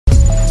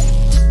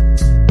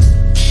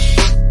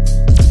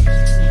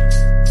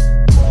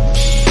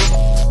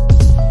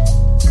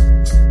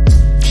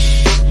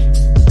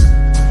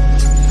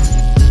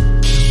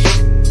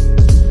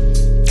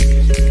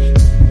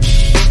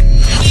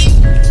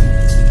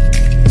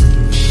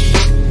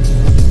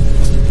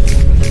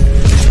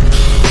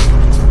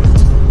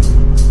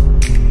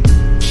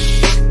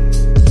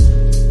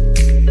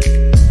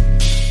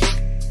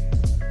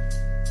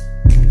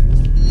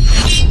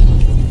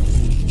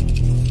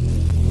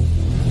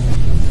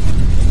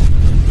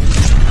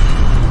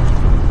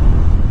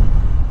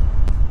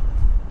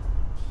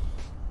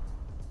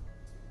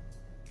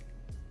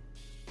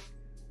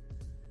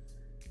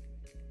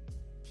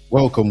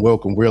Welcome,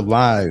 welcome. We're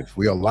live.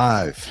 We are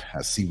live.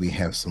 I see we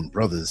have some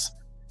brothers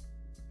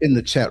in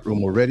the chat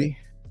room already.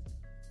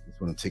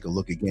 Just want to take a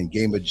look again.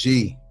 Gamer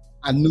G,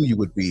 I knew you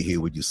would be here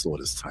when you saw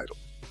this title.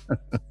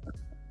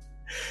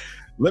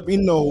 Let me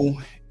know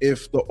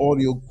if the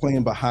audio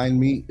playing behind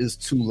me is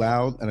too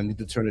loud and I need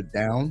to turn it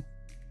down.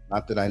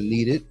 Not that I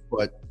need it,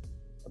 but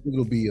I think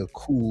it'll be a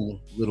cool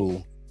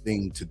little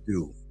thing to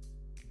do.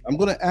 I'm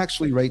going to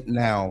actually right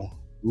now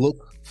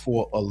look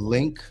for a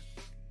link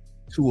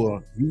to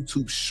a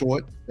YouTube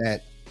short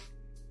that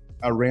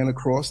I ran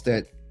across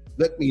that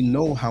let me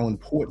know how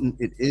important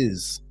it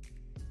is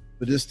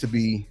for this to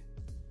be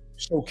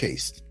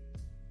showcased.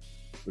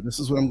 So this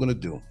is what I'm going to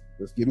do.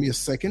 Just give me a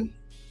second.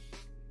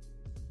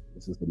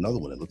 This is another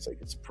one that looks like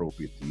it's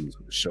appropriate to use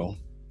for the show.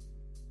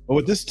 But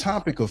with this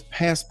topic of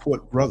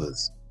passport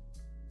brothers,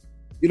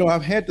 you know,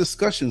 I've had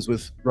discussions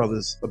with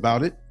brothers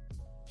about it,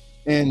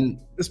 and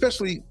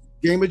especially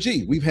Gamer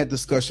G. We've had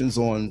discussions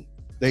on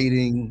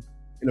dating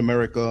in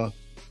America,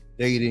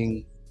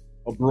 dating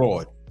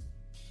abroad,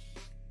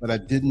 but I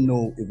didn't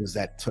know it was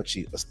that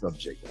touchy a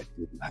subject. I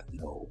did not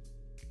know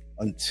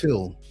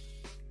until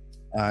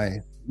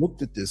I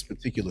looked at this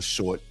particular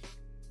short,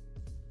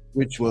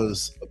 which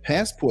was a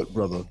passport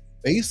brother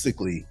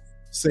basically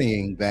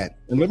saying that,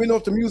 and let me know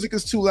if the music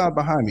is too loud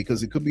behind me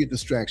because it could be a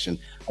distraction.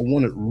 I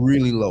want it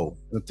really low.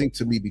 And I think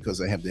to me,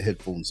 because I have the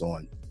headphones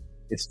on,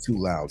 it's too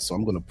loud. So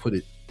I'm going to put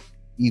it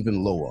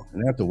even lower.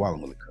 And after a while, I'm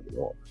going to cut it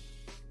off.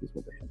 Just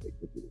what the hell they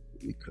could do.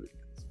 Let me cut it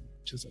as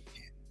much as I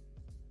can.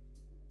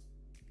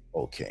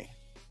 Okay.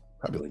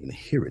 Probably not going to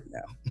hear it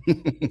now.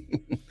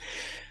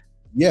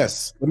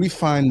 Yes. Let me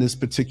find this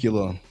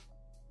particular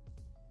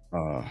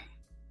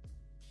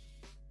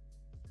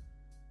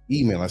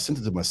email. I sent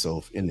it to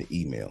myself in the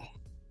email.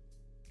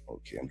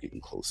 Okay, I'm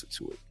getting closer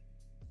to it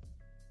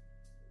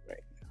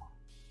right now.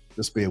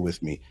 Just bear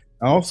with me.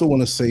 I also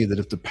want to say that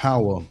if the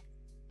power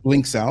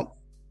blinks out,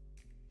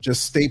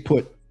 just stay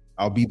put.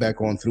 I'll be back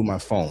on through my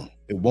phone.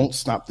 It won't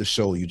stop the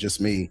show. You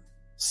just may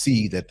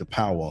see that the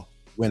power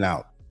went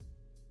out.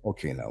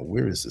 Okay, now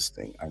where is this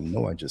thing? I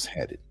know I just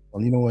had it.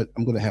 Well, you know what?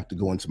 I'm going to have to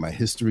go into my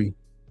history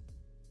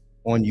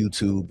on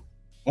YouTube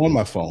on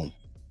my phone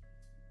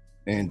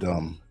and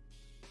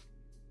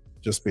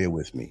just bear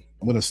with me.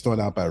 I'm going to start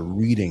out by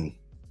reading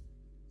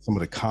some of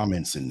the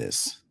comments in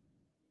this.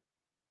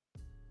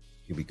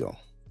 Here we go.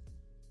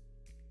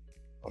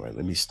 All right,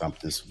 let me stop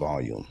this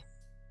volume.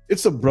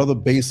 It's a brother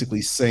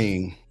basically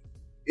saying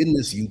in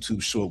this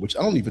YouTube short, which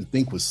I don't even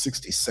think was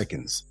 60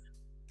 seconds,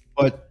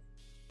 but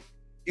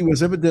he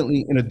was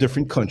evidently in a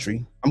different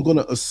country. I'm going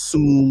to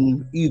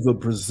assume either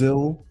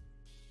Brazil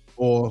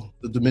or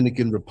the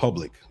Dominican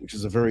Republic, which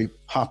is a very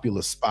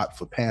popular spot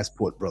for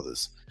passport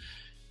brothers.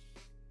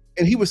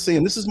 And he was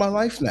saying, this is my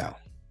life now.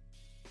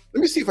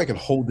 Let me see if I can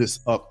hold this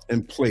up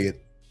and play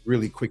it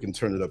really quick and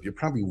turn it up. You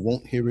probably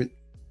won't hear it.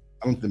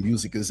 I don't think the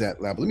music is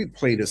that loud, but let me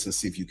play this and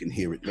see if you can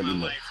hear it. Let me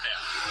know.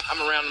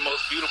 I'm around the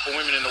most beautiful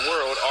women in the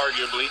world,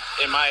 arguably,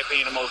 in my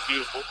opinion, the most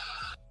beautiful.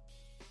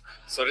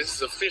 So this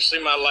is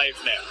officially my life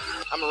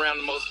now. I'm around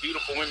the most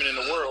beautiful women in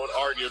the world,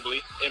 arguably,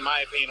 in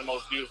my opinion, the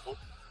most beautiful.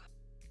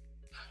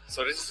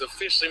 So this is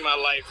officially my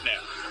life now.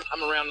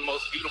 I'm around the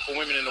most beautiful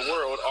women in the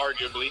world,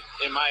 arguably,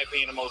 in my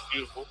opinion, the most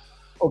beautiful.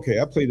 Okay,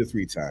 I played it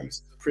 3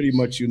 times. Pretty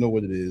much you know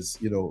what it is.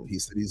 You know, he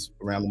said he's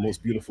around the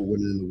most beautiful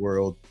women in the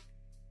world.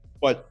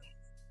 But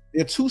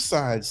there are 2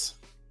 sides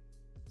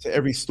to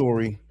every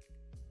story,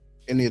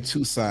 and there are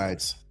 2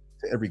 sides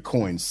to every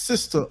coin.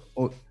 Sister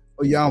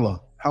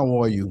Oyala,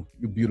 how are you?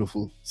 You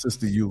beautiful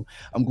sister, you.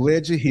 I'm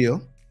glad you're here.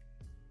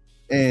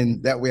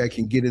 And that way I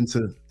can get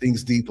into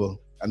things deeper.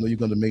 I know you're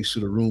going to make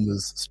sure the room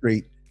is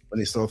straight when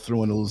they start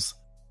throwing those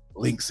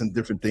links and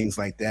different things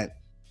like that.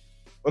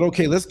 But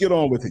okay, let's get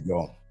on with it,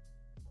 y'all.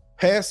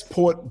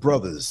 Passport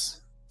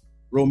brothers,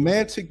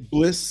 romantic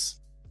bliss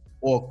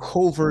or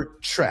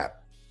covert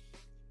trap.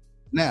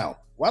 Now,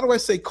 why do I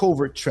say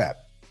covert trap?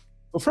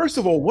 Well, first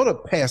of all, what are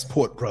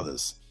passport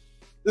brothers?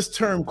 This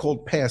term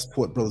called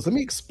passport brothers. Let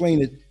me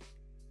explain it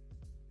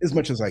as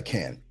much as I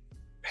can.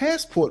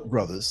 Passport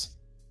brothers,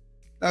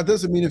 now it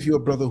doesn't mean if you're a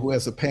brother who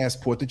has a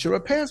passport that you're a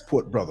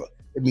passport brother.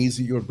 It means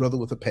that you're a brother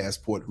with a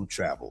passport who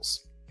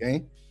travels,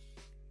 okay?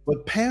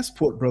 But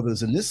passport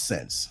brothers in this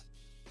sense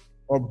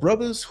are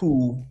brothers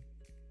who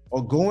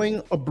are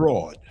going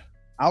abroad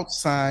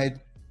outside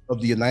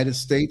of the United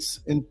States,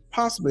 and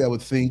possibly I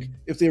would think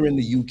if they're in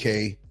the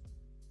UK,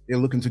 they're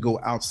looking to go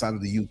outside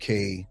of the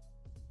UK,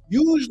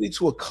 usually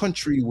to a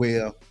country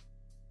where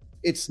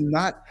it's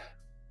not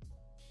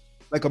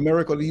like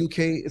America or the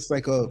UK. It's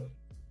like a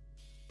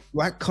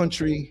Black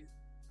country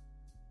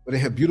where they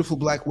have beautiful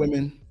Black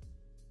women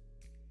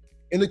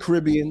in the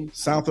Caribbean,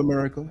 South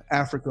America,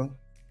 Africa.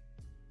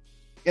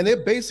 And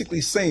they're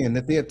basically saying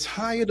that they're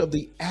tired of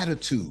the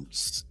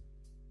attitudes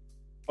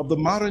of the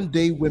modern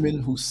day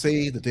women who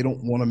say that they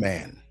don't want a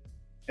man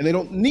and they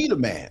don't need a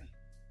man,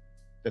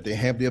 that they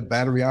have their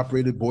battery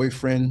operated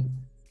boyfriend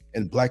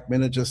and Black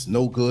men are just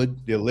no good.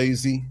 They're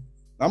lazy.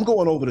 I'm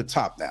going over the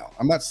top now.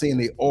 I'm not saying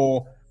they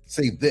all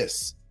say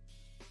this,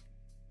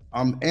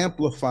 I'm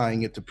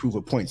amplifying it to prove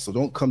a point. So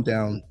don't come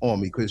down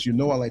on me, because you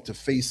know I like to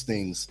face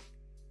things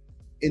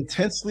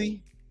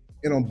intensely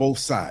and on both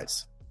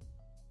sides.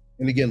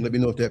 And again, let me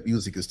know if that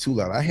music is too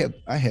loud. I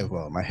have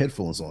my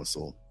headphones on,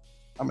 so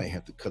I may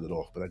have to cut it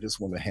off, but I just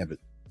want to have it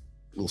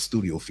a little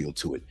studio feel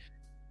to it.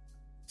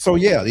 So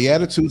yeah, the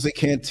attitudes they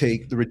can't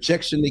take, the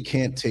rejection they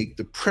can't take,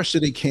 the pressure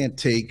they can't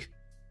take,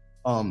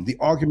 the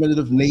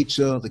argumentative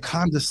nature, the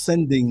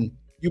condescending.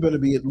 You better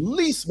be at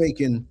least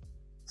making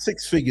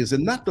 6 figures,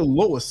 and not the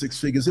lower 6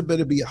 figures. It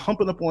better be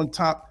humping up on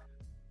top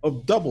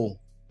of double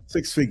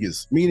 6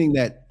 figures, meaning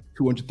that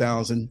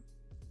 200,000.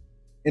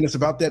 And it's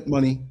about that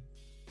money.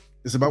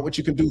 It's about what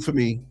you can do for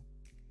me.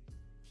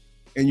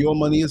 And your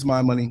money is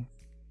my money,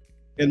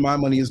 and my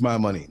money is my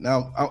money.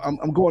 Now,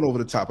 I'm going over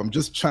the top. I'm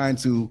just trying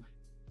to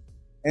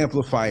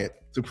amplify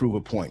it to prove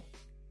a point.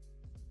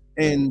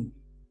 And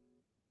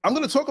I'm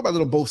going to talk about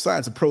it on both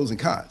sides, the pros and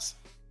cons.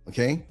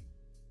 Okay.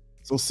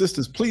 So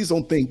sisters, please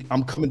don't think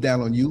I'm coming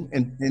down on you.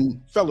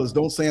 And fellas,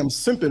 don't say I'm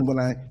simping when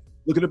I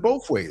look at it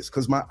both ways,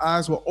 because my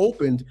eyes were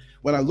opened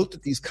when I looked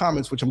at these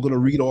comments, which I'm going to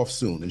read off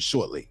soon and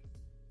shortly.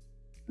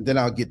 And then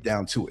I'll get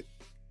down to it.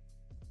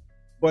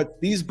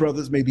 But these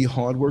brothers may be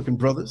hardworking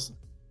brothers,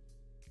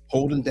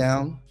 holding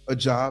down a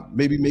job,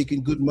 maybe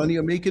making good money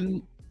or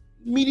making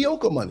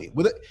mediocre money.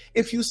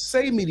 If you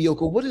say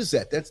mediocre, what is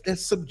that?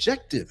 That's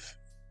subjective.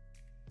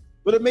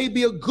 But it may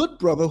be a good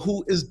brother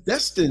who is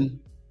destined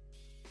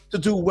to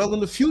do well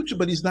in the future,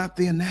 but he's not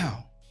there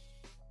now.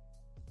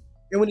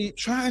 And when he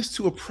tries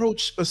to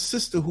approach a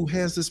sister who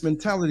has this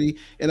mentality,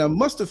 and I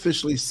must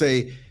officially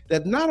say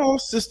that not all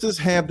sisters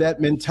have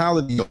that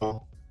mentality,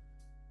 y'all.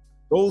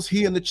 Those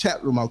here in the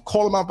chat room, I'll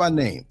call them out by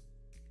name.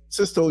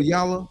 Sister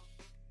Oyala,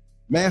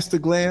 Master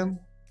Glam,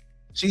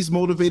 she's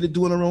motivated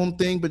doing her own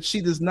thing, but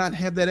she does not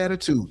have that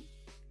attitude.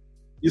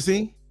 You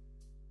see?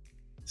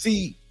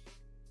 See,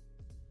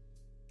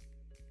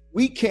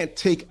 we can't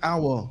take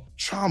our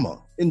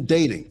trauma in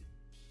dating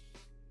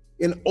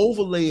and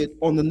overlay it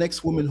on the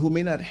next woman who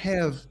may not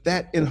have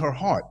that in her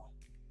heart.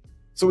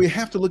 So we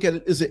have to look at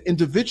it as an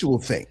individual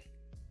thing.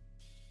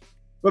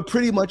 But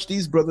pretty much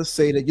these brothers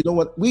say that, you know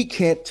what, we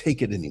can't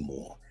take it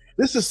anymore.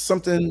 This is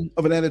something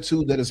of an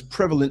attitude that is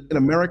prevalent in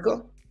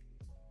America.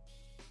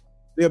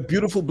 There are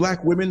beautiful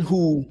Black women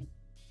who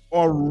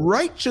are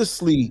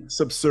righteously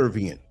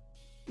subservient.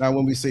 Now,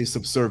 when we say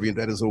subservient,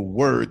 that is a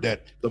word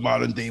that the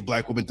modern day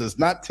Black woman does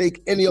not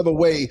take any other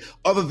way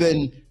other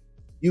than,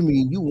 you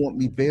mean you want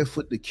me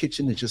barefoot in the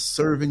kitchen and just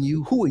serving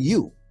you? Who are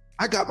you?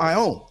 I got my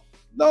own.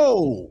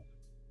 No,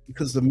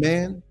 because the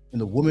man and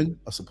the woman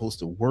are supposed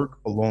to work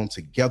along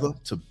together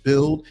to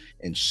build,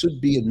 and should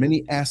be in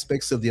many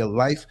aspects of their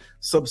life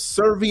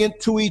subservient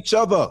to each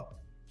other.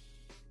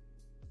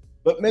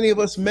 But many of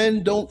us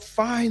men don't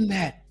find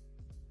that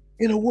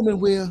in a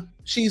woman where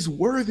she's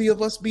worthy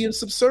of us being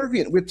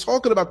subservient. We're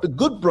talking about the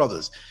good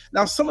brothers.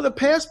 Now, some of the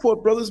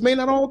passport brothers may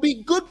not all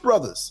be good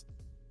brothers.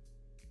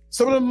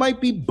 Some of them might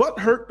be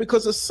butthurt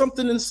because of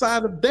something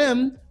inside of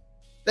them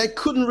that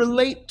couldn't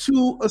relate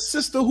to a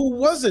sister who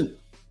wasn't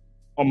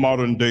a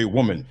modern day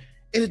woman.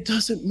 And it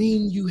doesn't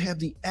mean you have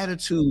the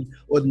attitude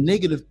or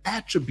negative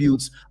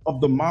attributes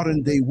of the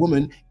modern day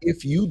woman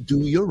if you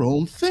do your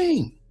own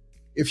thing.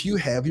 If you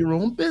have your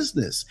own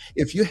business,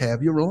 if you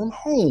have your own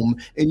home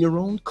and your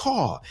own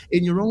car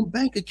and your own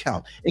bank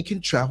account and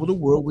can travel the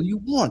world when you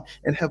want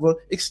and have an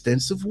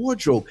extensive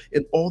wardrobe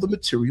and all the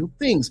material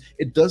things,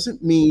 it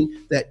doesn't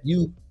mean that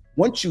you,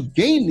 once you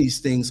gain these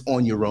things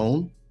on your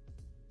own,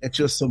 that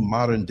you're some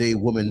modern day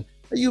woman.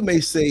 You may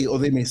say, or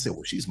they may say,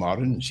 well, she's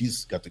modern and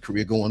she's got the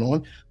career going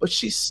on, but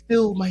she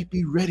still might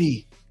be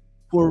ready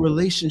for a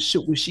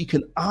relationship where she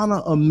can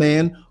honor a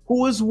man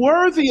who is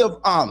worthy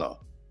of honor.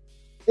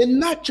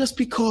 And not just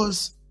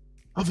because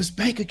of his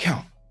bank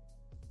account.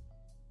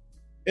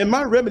 And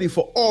my remedy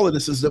for all of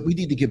this is that we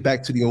need to get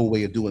back to the old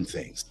way of doing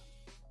things.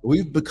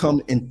 We've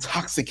become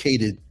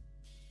intoxicated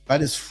by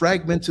this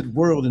fragmented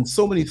world, and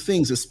so many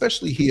things,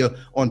 especially here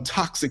on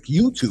toxic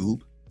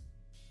YouTube,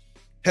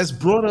 has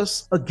brought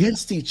us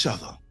against each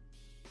other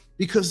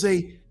because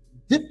they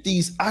dip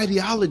these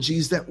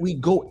ideologies that we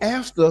go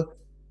after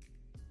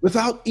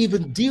without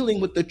even dealing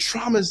with the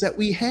traumas that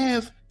we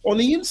have on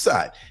the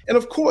inside. And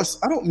of course,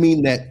 I don't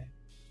mean that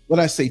when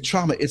I say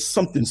trauma, it's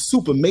something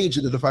super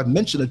major that if I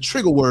mention a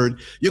trigger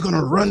word, you're going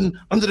to run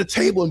under the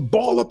table and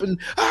ball up and,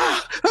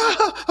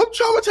 I'm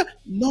traumatized.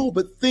 No,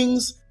 but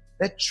things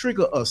that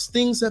trigger us,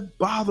 things that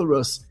bother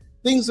us,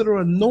 things that are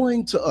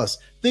annoying to us,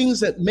 things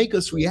that make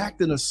us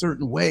react in a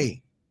certain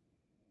way.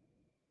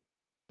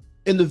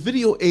 In the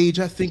video age,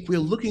 I think we're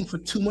looking for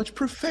too much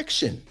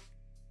perfection.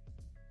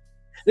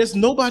 There's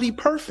nobody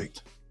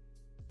perfect.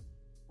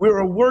 We're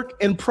a work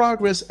in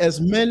progress as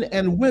men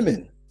and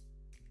women.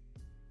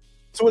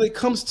 So when it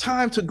comes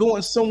time to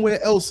going somewhere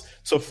else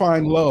to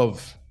find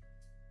love,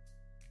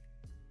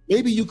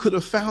 maybe you could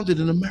have found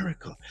it in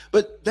America,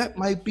 but that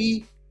might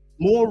be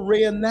more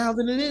rare now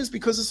than it is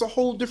because it's a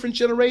whole different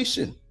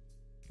generation.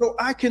 So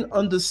I can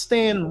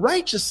understand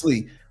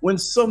righteously when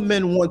some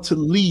men want to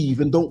leave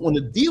and don't want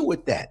to deal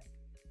with that.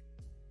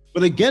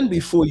 But again,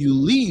 before you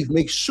leave,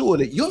 make sure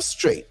that you're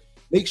straight.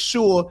 Make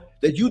sure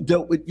that you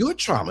dealt with your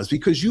traumas,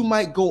 because you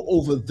might go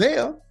over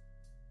there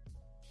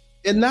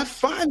and not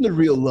find the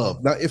real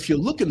love. Now, if you're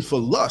looking for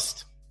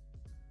lust,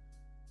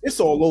 it's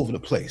all over the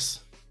place.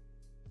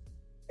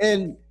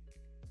 And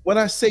when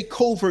I say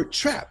covert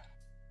trap,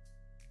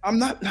 I'm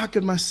not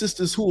knocking my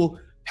sisters who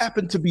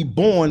happen to be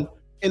born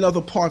in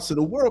other parts of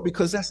the world,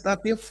 because that's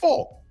not their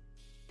fault.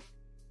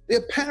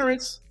 Their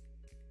parents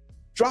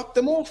dropped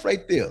them off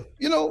right there,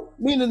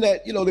 meaning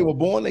that, they were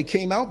born, they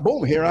came out,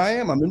 boom, here I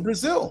am, I'm in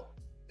Brazil.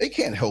 They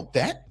can't help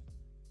that.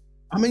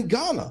 I'm in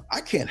Ghana,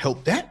 I can't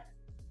help that.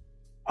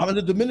 I'm in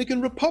the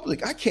Dominican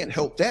Republic, I can't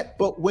help that.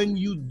 But when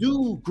you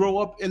do grow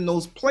up in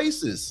those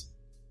places,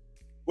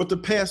 what the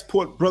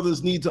passport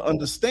brothers need to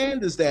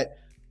understand is that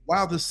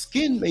while the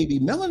skin may be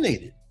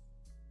melanated,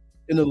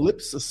 and the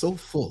lips are so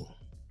full,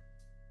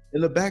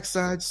 and the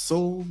backside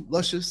so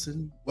luscious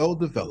and well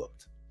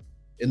developed,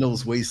 and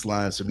those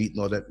waistlines from eating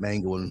all that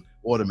mango and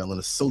watermelon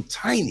are so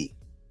tiny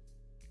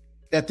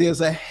that there's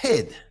a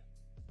head.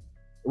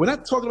 We're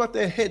not talking about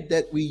the head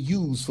that we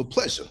use for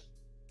pleasure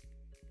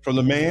from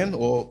the man,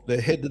 or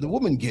the head that the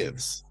woman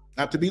gives.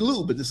 Not to be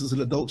lewd, but this is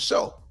an adult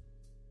show.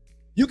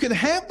 You can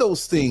have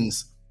those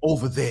things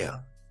over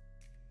there,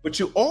 but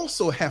you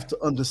also have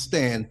to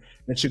understand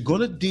that you're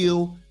going to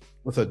deal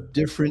with a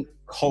different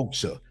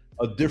culture,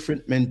 a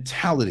different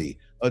mentality,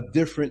 a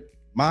different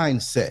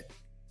mindset.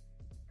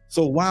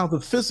 So while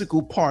the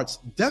physical parts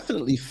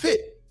definitely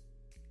fit,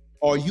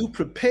 are you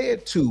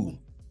prepared to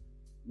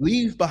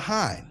leave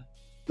behind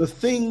the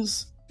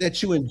things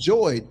that you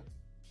enjoyed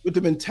with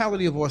the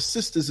mentality of our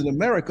sisters in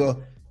America?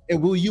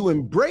 And will you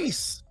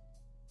embrace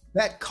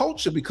that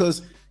culture?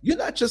 Because you're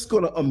not just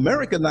going to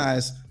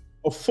Americanize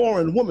a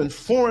foreign woman,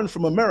 foreign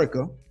from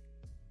America,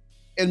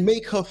 and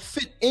make her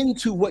fit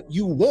into what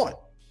you want.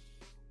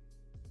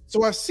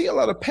 So I see a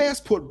lot of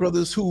passport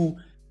brothers who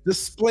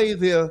display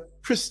their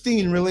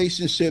pristine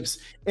relationships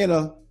in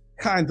a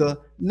kind of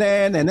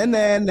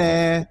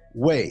nah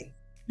way.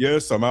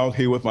 Yes, I'm out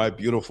here with my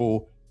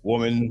beautiful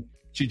woman.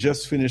 She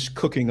just finished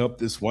cooking up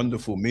this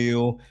wonderful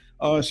meal.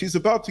 She's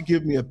about to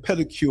give me a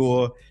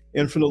pedicure.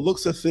 And from the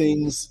looks of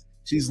things,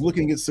 she's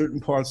looking at certain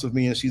parts of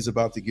me, and she's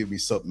about to give me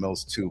something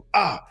else too.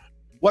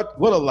 What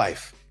a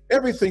life.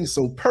 Everything's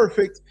so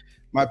perfect.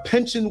 My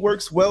pension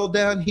works well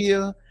down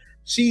here.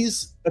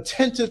 She's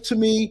attentive to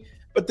me.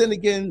 But then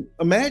again,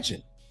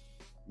 imagine,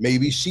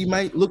 maybe she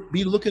might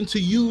be looking to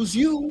use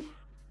you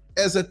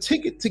as a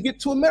ticket to get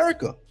to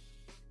America.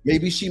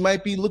 Maybe she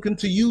might be looking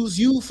to use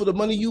you for the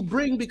money you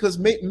bring, because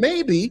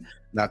maybe,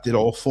 not that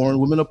all foreign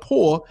women are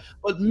poor,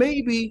 but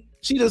maybe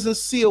she doesn't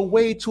see a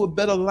way to a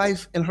better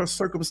life in her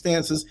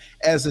circumstances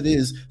as it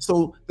is.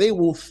 So they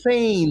will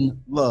feign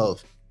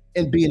love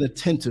and being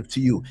attentive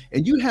to you.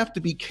 And you have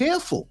to be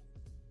careful,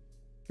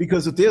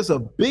 because if there's a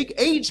big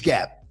age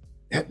gap,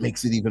 that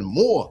makes it even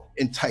more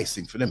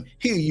enticing for them.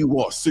 Here you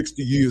are,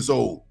 60 years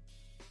old,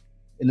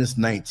 and this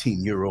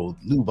 19-year-old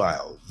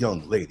nubile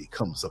young lady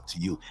comes up to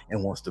you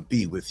and wants to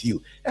be with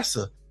you.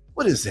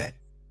 What is that?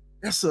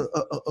 That's a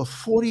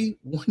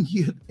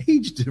 41-year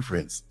age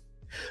difference.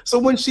 So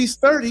when she's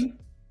 30,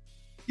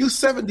 you're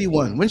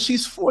 71. When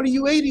she's 40,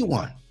 you're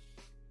 81.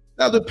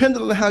 Now,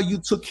 depending on how you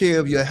took care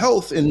of your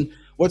health and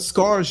what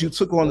scars you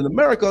took on in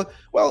America,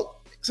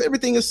 well,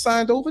 everything is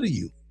signed over to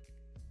you.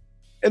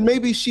 And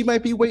maybe she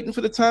might be waiting for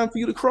the time for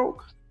you to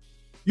croak.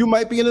 You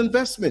might be an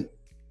investment.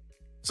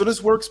 So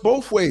this works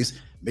both ways.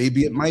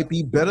 Maybe it might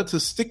be better to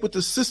stick with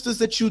the sisters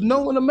that you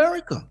know in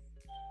America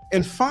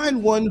and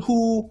find one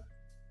who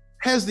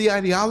has the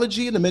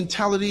ideology and the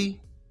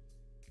mentality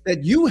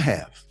that you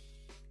have.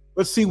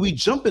 But see, we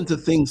jump into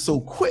things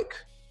so quick.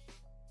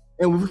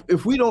 And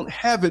if we don't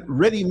have it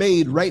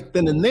ready-made right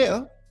then and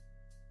there,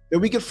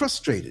 then we get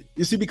frustrated.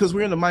 You see, because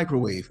we're in the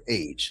microwave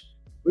age.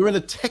 We're in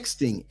the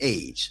texting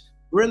age.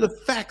 We're in the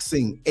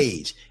faxing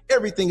age.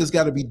 Everything has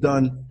got to be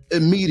done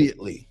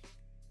immediately.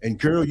 And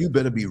girl, you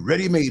better be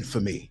ready-made for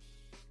me.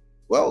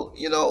 Well,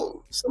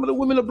 some of the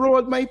women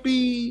abroad might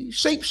be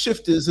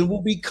shapeshifters and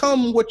will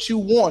become what you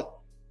want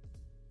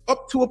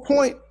up to a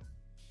point.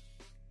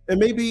 And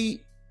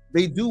maybe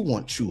they do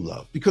want true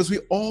love, because we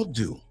all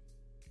do.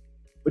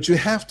 But you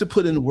have to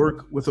put in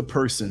work with a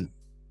person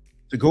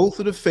to go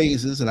through the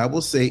phases, and I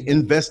will say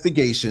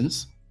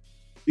investigations,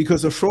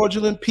 because the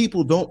fraudulent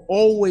people don't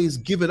always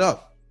give it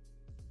up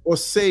or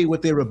say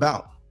what they're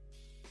about.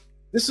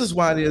 This is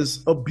why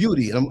there's a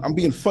beauty, and I'm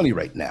being funny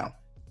right now.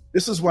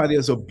 This is why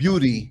there's a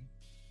beauty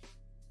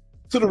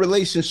to the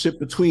relationship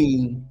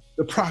between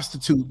the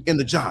prostitute and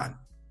the John.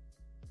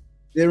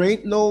 There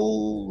ain't no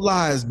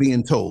lies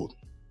being told.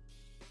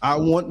 I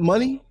want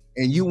money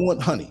and you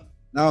want honey.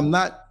 Now, I'm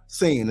not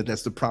saying that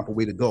that's the proper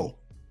way to go,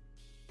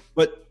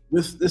 but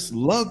with this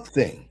love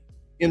thing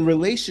and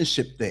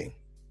relationship thing,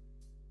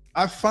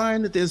 I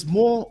find that there's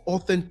more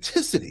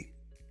authenticity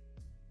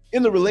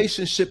in the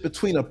relationship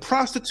between a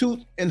prostitute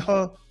and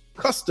her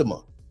customer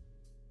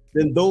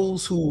than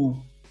those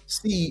who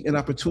see an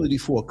opportunity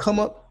for a come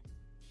up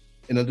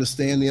and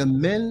understand they are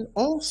men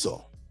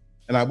also.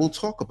 And I will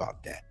talk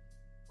about that.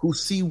 who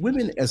see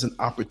women as an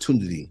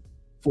opportunity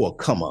for a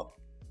come up.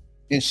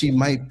 And she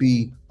might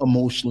be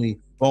emotionally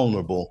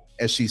vulnerable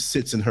as she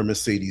sits in her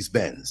Mercedes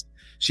Benz.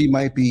 She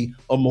might be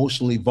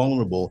emotionally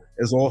vulnerable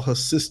as all her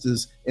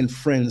sisters and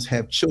friends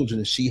have children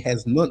and she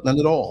has none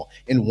at all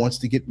and wants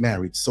to get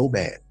married so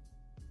bad.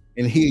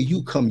 And here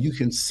you come, you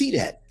can see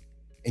that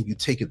and you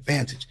take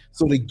advantage.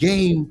 So the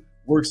game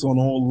works on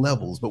all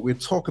levels, but we're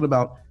talking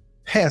about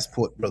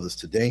passport brothers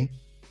today.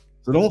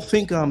 So don't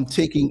think I'm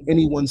taking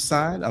anyone's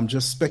side. I'm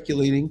just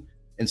speculating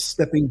and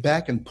stepping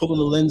back and pulling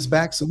the lens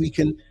back so we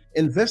can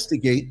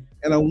investigate.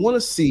 And I want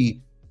to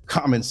see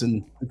comments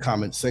in the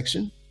comment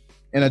section.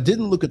 And I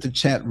didn't look at the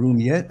chat room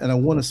yet, and I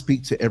want to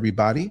speak to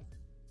everybody.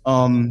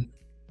 Yeah,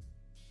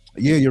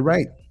 you're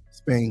right,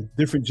 Spain.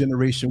 Different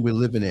generation we're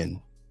living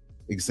in.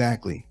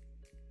 Exactly.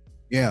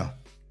 Yeah.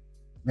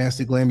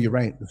 Master Glam, you're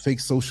right. The fake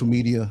social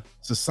media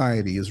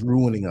society is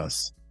ruining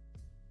us.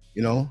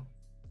 You know?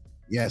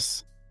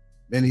 Yes.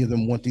 Many of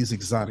them want these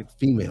exotic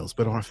females,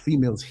 but our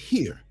females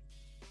here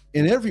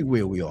and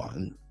everywhere we are,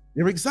 and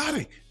they're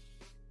exotic,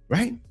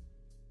 right?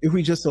 If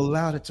we just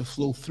allowed it to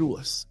flow through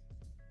us.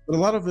 But a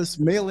lot of us,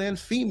 male and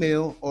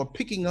female, are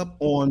picking up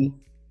on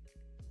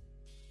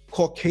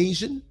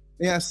Caucasian,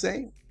 may I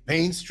say,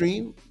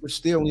 mainstream,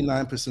 which they're only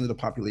 9% of the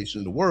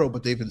population in the world,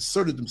 but they've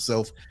inserted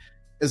themselves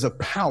as a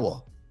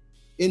power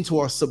into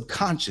our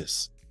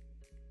subconscious.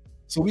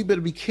 So we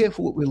better be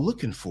careful what we're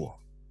looking for.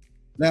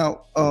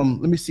 Now,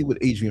 let me see what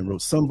Adrian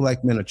wrote. Some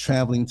black men are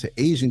traveling to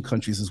Asian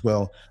countries as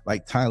well,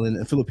 like Thailand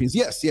and Philippines.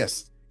 Yes,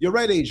 yes, you're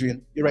right,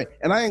 Adrian, you're right.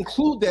 And I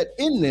include that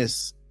in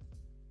this.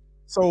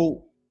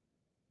 So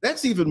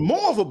that's even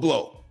more of a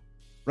blow,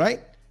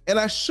 right? And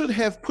I should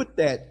have put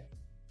that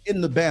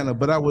in the banner,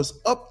 but I was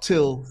up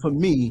till, for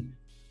me,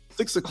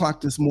 6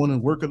 o'clock this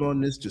morning, working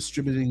on this,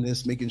 distributing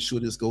this, making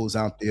sure this goes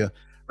out there.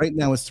 Right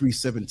now it's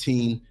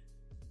 3:17.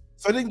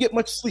 So I didn't get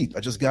much sleep. I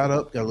just got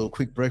up, got a little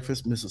quick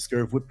breakfast. Mrs.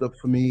 Scurv whipped up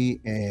for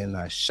me, and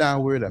I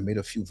showered. I made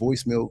a few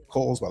voicemail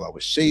calls while I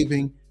was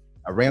shaving.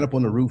 I ran up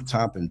on the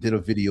rooftop and did a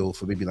video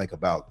for maybe like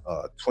about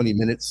 20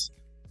 minutes.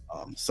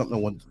 Something I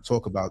wanted to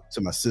talk about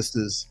to my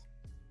sisters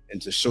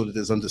and to show that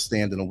there's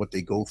understanding on what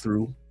they go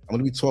through. I'm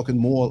going to be talking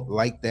more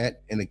like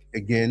that. And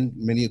again,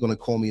 many are going to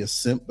call me a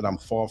simp, but I'm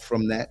far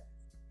from that.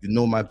 You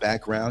know my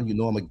background. You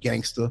know I'm a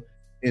gangster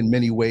in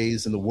many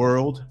ways in the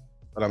world,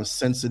 but I'm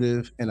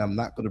sensitive, and I'm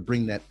not going to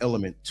bring that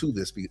element to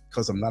this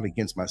because I'm not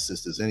against my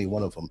sisters, any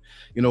one of them.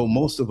 You know,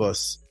 most of our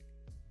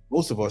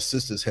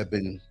sisters have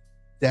been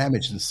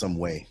damaged in some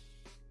way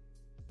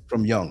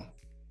from young.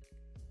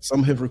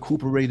 Some have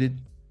recuperated.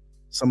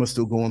 Some are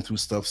still going through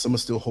stuff. Some are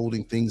still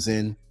holding things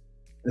in.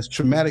 It's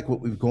traumatic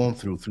what we've gone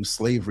through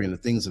slavery and the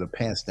things that are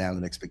passed down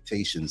and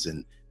expectations.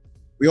 And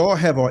we all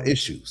have our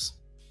issues.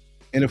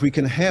 And if we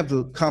can have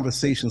the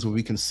conversations where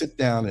we can sit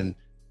down and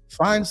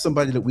find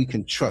somebody that we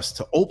can trust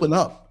to open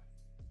up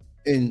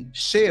and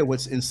share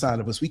what's inside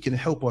of us, we can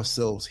help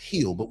ourselves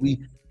heal, but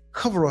we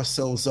cover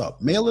ourselves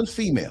up, male and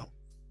female.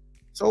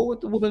 So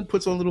what the woman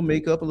puts on a little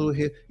makeup, a little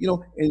hair, you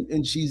know,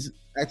 and she's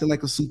acting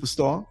like a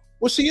superstar.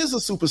 Well, she is a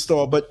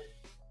superstar, but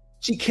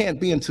she can't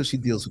be until she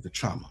deals with the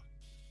trauma.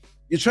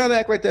 You're trying to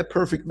act like that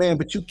perfect man,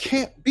 but you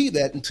can't be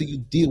that until you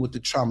deal with the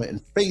trauma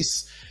and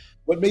face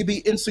what may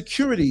be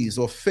insecurities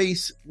or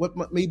face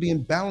what may be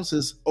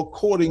imbalances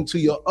according to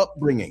your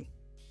upbringing.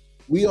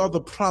 We are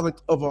the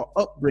product of our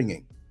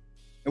upbringing,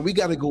 and we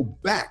got to go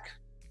back.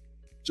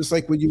 Just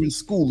like when you're in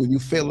school and you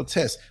fail a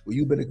test, well,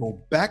 you better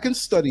go back and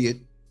study it,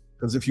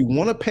 because if you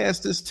want to pass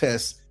this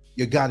test,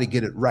 you got to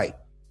get it right.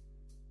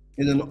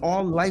 And in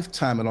our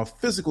lifetime, in our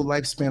physical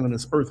lifespan on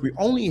this earth, we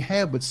only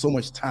have but so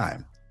much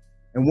time.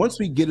 And once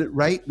we get it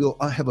right, we'll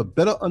have a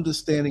better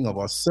understanding of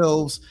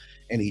ourselves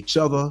and each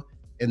other.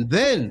 And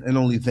then, and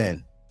only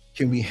then,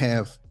 can we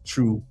have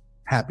true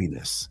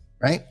happiness,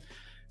 right?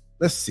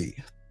 Let's see.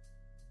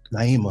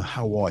 Naima,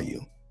 how are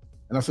you?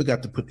 And I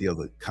forgot to put the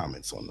other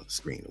comments on the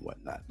screen and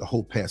whatnot. The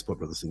whole passport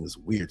brother thing is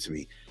weird to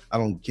me. I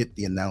don't get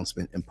the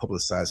announcement and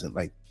publicizing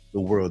like the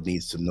world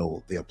needs to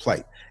know their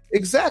plight.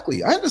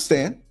 Exactly, I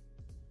understand.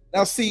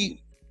 Now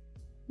see,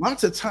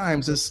 lots of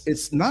times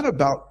it's not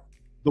about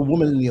the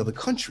woman in the other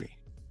country.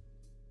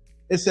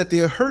 It's that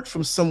they're hurt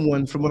from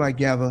someone, from what I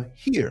gather,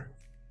 here.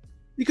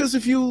 Because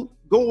if you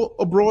go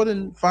abroad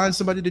and find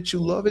somebody that you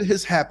love, it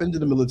has happened in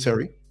the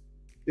military.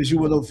 As you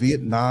will know,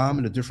 Vietnam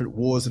and the different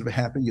wars that have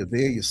happened, you're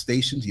there, you're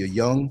stationed, you're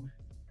young.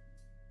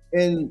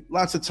 And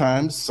lots of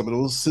times, some of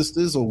those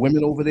sisters or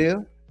women over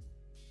there,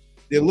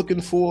 they're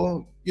looking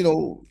for, you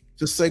know,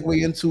 to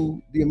segue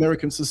into the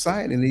American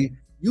society, and they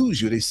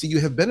use you. They see you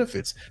have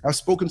benefits. I've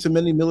spoken to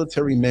many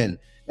military men,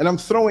 and I'm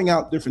throwing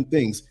out different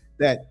things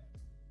that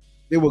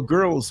there were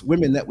girls,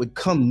 women that would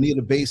come near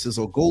the bases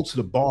or go to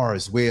the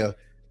bars where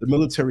the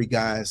military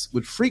guys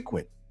would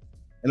frequent.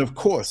 And of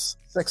course,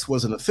 sex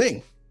wasn't a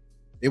thing.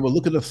 They were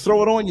looking to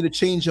throw it on you to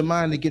change your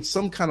mind, to get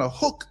some kind of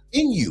hook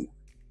in you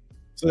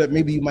so that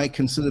maybe you might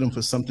consider them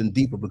for something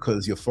deeper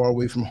because you're far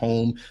away from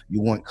home,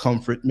 you want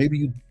comfort. Maybe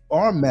you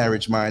are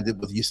marriage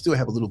minded, but you still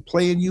have a little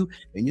play in you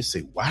and you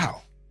say,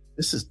 wow,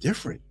 this is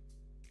different.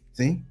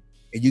 See?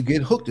 and you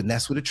get hooked, and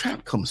that's where the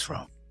trap comes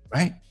from,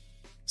 right?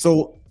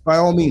 So by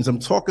all means, I'm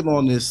talking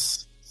on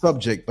this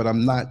subject, but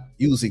I'm not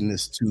using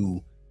this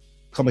to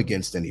come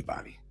against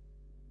anybody.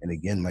 And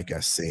again, like I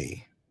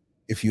say,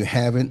 if you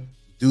haven't,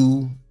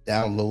 do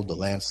download the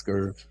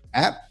Lancescurv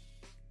app.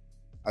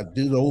 I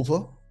did it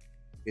over.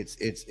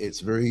 It's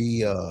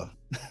very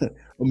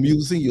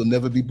amusing. You'll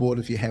never be bored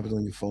if you have it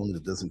on your phone, and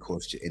it doesn't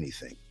cost you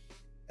anything.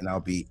 And I'll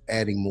be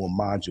adding more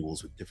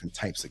modules with different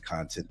types of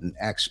content. And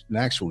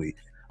actually,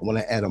 I want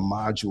to add a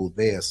module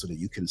there so that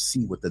you can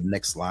see what the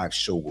next live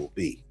show will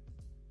be.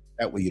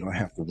 That way you don't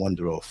have to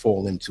wonder or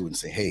fall into and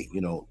say, hey, you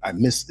know, I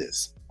missed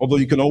this. Although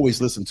you can always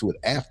listen to it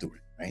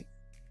afterward, right?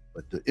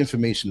 But the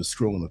information is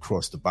scrolling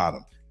across the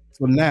bottom.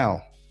 So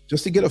now,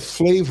 just to get a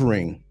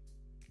flavoring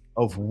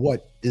of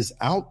what is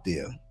out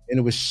there, and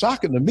it was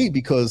shocking to me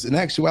because in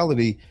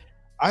actuality,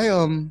 I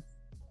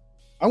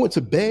went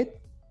to bed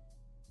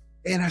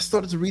and I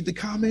started to read the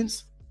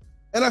comments,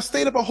 and I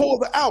stayed up a whole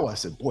other hour. I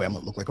said, boy, I'm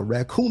gonna look like a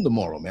raccoon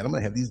tomorrow, man. I'm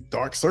gonna have these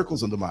dark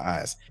circles under my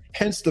eyes.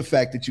 Hence the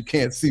fact that you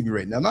can't see me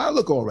right now. Now I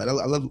look all right. I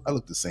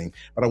look the same,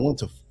 but I want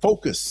to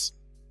focus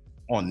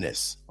on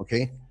this,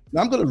 okay?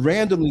 Now I'm gonna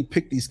randomly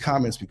pick these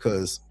comments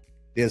because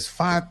there's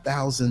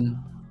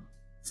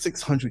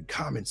 5,600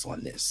 comments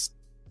on this.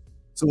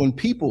 So when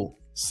people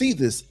see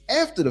this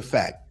after the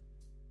fact,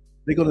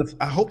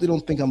 I hope they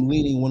don't think I'm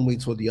leaning one way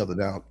toward the other.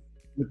 Now,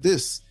 with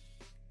this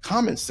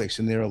comment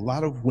section, there are a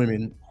lot of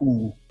women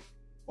who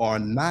are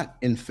not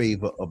in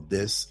favor of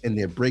this, and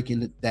they're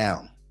breaking it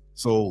down.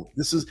 So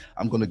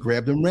I'm going to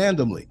grab them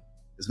randomly.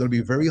 It's going to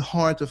be very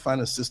hard to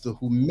find a sister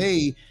who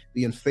may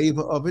be in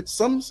favor of it.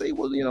 Some say,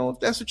 well, you know, if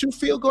that's what you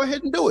feel, go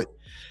ahead and do it.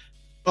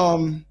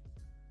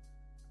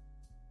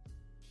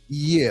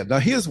 Yeah, now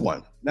here's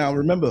one. Now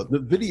remember the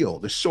video,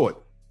 the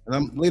short,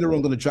 and later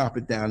on going to drop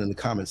it down in the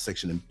comment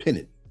section and pin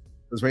it.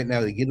 Because right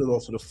now they get it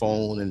off of the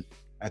phone and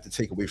I have to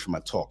take away from my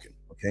talking,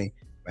 okay?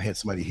 I had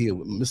somebody here,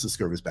 Mrs.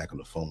 Scurv is back on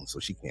the phone, so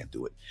she can't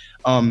do it.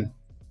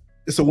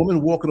 It's a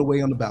woman walking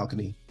away on the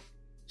balcony.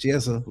 She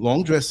has a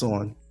long dress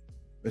on,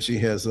 and she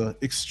has an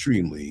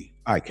extremely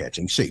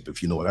eye-catching shape,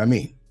 if you know what I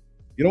mean.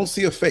 You don't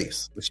see her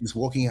face, but she's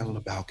walking out on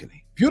the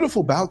balcony.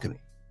 Beautiful balcony,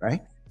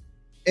 right?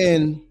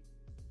 And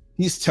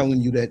he's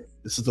telling you that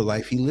this is the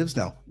life he lives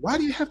now. Why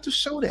do you have to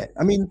show that?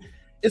 I mean,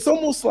 it's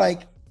almost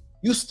like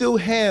you still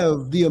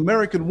have the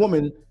American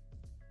woman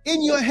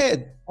in your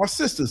head, our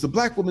sisters, the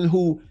black woman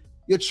who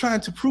you're trying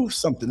to prove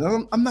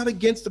something. I'm not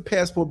against the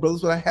passport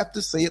brothers, but I have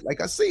to say it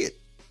like I see it.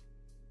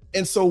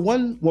 And so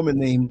one woman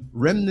named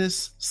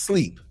Remnus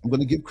Sleep, I'm going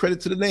to give credit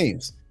to the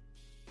names.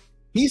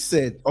 He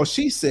said, or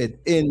she said,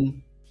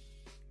 in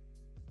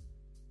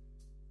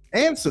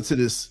answer to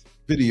this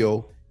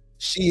video,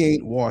 she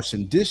ain't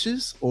washing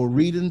dishes or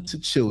reading to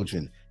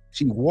children.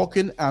 She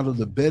walking out of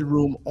the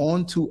bedroom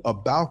onto a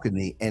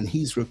balcony, and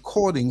he's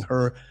recording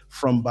her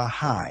from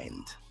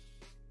behind.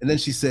 And then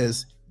she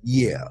says,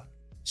 yeah,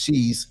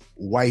 she's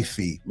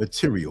wifey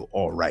material,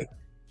 all right.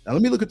 Now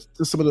let me look at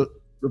some of the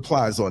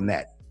replies on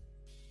that.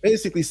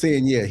 Basically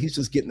saying, yeah, he's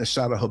just getting a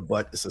shot of her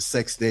butt. It's a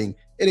sex thing.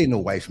 It ain't no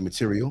wifey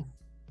material,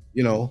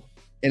 you know.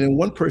 And then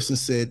one person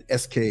said,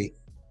 SK,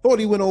 thought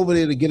he went over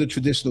there to get a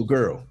traditional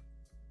girl.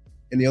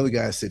 And the other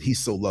guy said, he's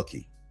so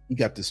lucky. He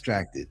got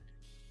distracted.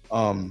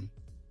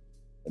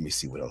 Let me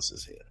see what else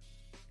is here.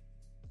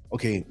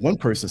 Okay, one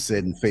person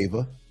said in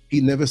favor, he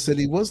never said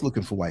he was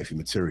looking for wifey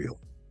material.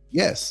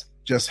 Yes,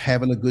 just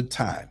having a good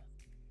time.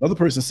 Another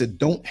person said,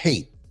 don't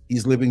hate,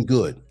 he's living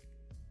good.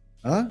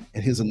 And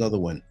here's another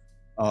one.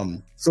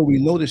 So we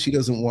know that she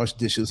doesn't wash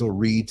dishes or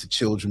read to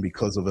children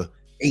because of a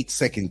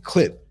 8-second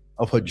clip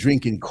of her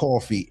drinking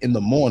coffee in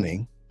the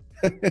morning.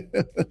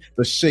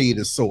 The shade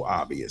is so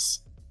obvious.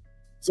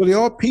 So there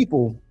are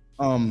people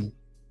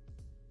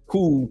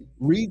who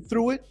read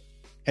through it,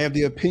 have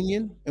their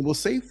opinion, and will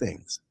say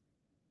things,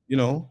 you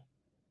know.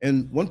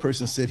 And one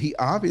person said he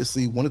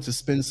obviously wanted to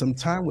spend some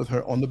time with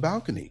her on the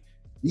balcony.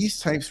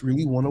 These types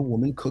really want a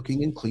woman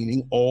cooking and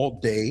cleaning all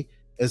day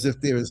as if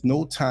there is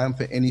no time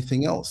for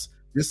anything else.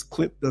 This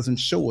clip doesn't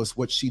show us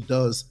what she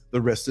does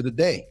the rest of the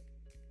day.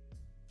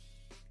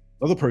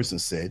 Another person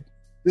said,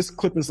 this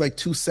clip is like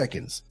 2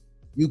 seconds.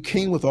 You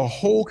came with a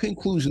whole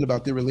conclusion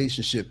about their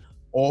relationship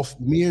off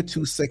mere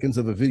 2 seconds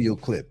of a video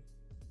clip.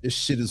 This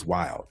shit is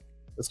wild.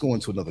 Let's go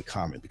into another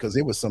comment because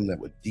there was some that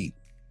were deep.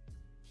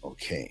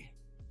 Okay,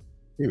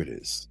 here it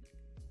is.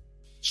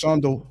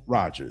 Shondo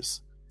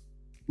Rogers.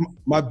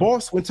 My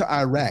boss went to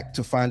Iraq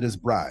to find his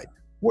bride,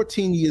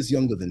 14 years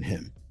younger than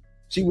him.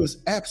 She was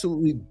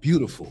absolutely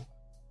beautiful,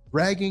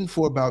 bragging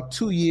for about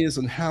 2 years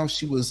on how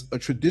she was a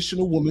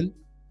traditional woman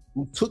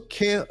who took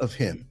care of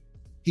him.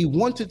 He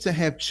wanted to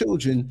have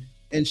children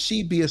and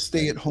she be a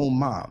stay-at-home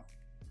mom.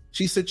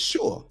 She said,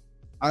 sure,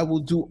 I will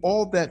do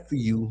all that for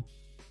you,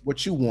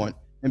 what you want,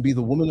 and be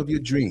the woman of your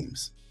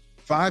dreams.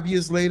 5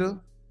 years later,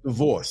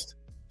 divorced.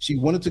 She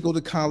wanted to go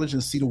to college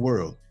and see the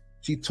world.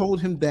 She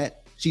told him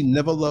that she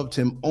never loved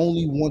him,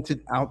 only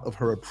wanted out of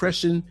her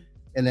oppression,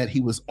 and that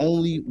he was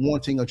only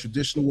wanting a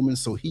traditional woman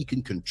so he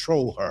can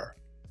control her.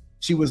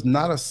 She was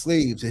not a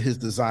slave to his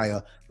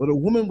desire, but a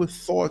woman with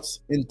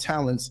thoughts and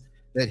talents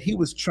that he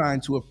was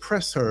trying to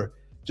oppress her,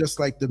 just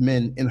like the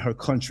men in her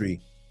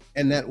country.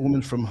 And that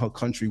woman from her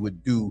country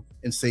would do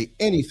and say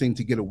anything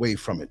to get away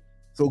from it.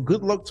 So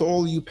good luck to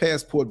all of you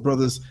passport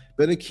brothers.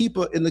 Better keep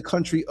her in the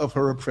country of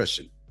her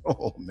oppression.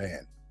 Oh,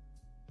 man.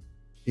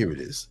 Here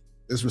it is.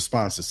 There's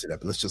responses to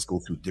that, but let's just go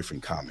through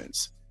different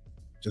comments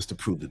just to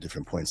prove the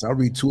different points. I'll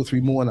read 2 or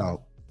 3 more and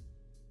I'll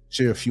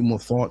share a few more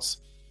thoughts.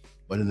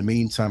 But in the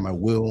meantime, I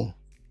will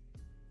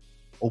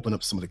open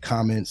up some of the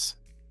comments.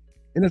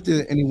 And if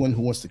there's anyone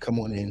who wants to come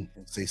on in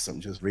and say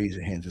something, just raise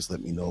your hand. Just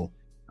let me know.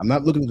 I'm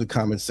not looking at the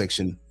comment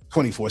section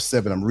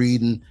 24/7. I'm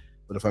reading,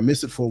 but if I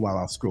miss it for a while,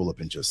 I'll scroll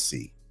up and just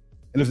see.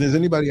 And if there's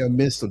anybody I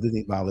missed or didn't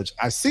acknowledge,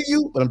 I see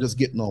you, but I'm just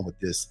getting on with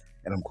this,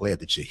 and I'm glad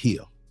that you're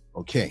here.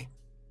 Okay.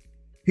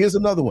 Here's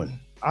another one.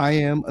 I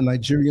am a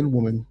Nigerian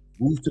woman,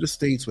 moved to the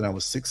States when I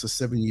was 6 or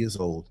 7 years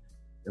old.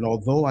 And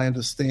although I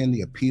understand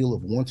the appeal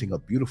of wanting a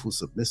beautiful,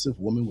 submissive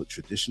woman with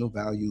traditional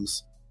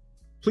values,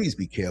 please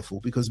be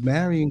careful because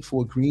marrying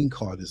for a green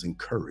card is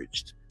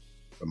encouraged.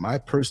 From my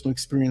personal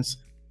experience,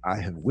 I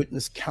have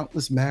witnessed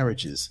countless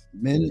marriages,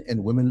 men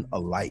and women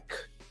alike,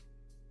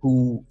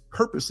 who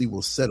purposely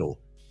will settle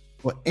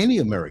for any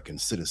American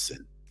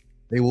citizen.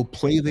 They will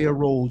play their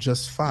role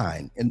just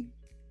fine. And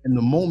in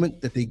the moment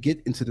that they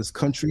get into this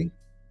country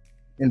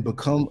and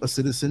become a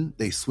citizen,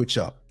 they switch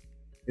up.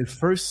 It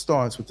first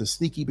starts with the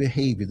sneaky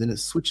behavior, then it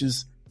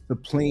switches to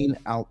plain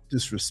out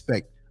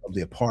disrespect of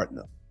their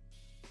partner.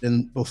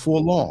 Then before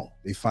long,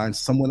 they find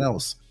someone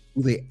else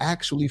who they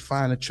actually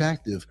find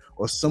attractive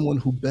or someone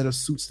who better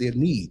suits their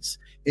needs.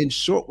 In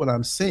short, what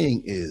I'm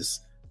saying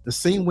is the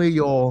same way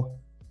y'all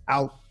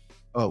out,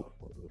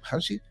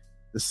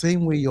 the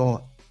same way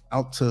y'all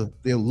out to,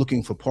 they're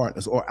looking for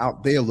partners or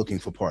out there looking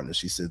for partners.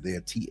 She said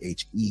they're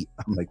THE.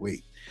 I'm like,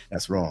 wait,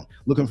 that's wrong.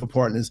 Looking for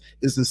partners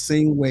is the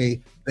same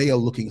way they are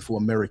looking for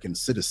American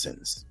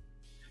citizens.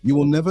 You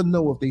will never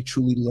know if they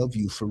truly love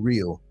you for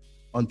real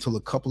until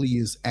a couple of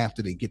years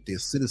after they get their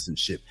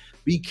citizenship.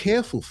 Be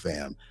careful,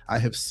 fam. I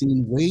have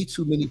seen way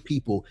too many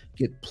people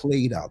get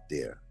played out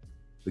there.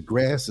 The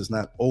grass is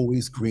not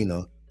always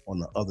greener on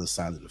the other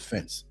side of the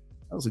fence.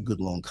 That was a good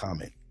long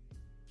comment.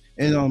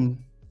 And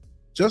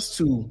just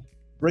to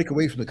break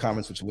away from the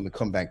comments, which I'm going to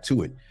come back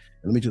to it,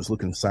 and let me just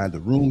look inside the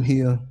room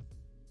here.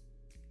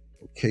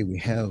 Okay, we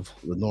have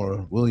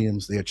Lenora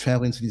Williams. They are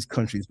traveling to these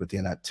countries, but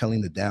they're not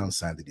telling the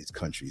downside of these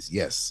countries.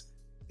 Yes,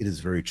 it is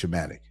very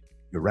traumatic.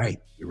 You're right.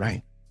 You're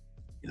right.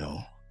 You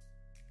know,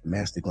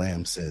 Master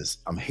Glam says,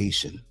 I'm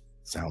Haitian.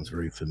 Sounds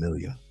very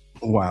familiar.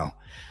 Wow.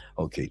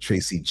 Okay,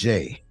 Tracy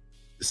J.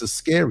 This is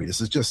scary.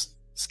 This is just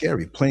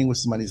scary. Playing with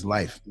somebody's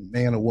life,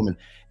 man or woman.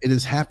 It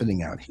is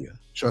happening out here.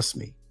 Trust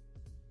me.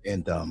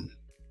 And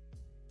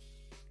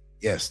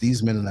yes,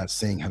 these men are not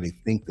saying how they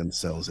think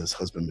themselves as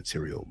husband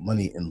material.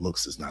 Money and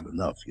looks is not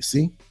enough. You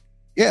see?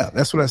 Yeah,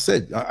 that's what I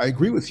said. I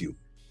agree with you.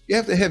 You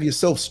have to have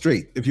yourself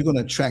straight if you're going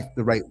to attract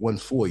the right one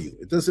for you.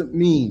 It doesn't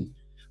mean,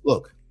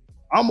 look,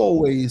 I'm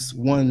always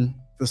one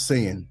for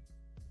saying,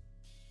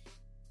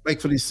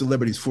 like for these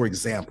celebrities, for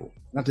example,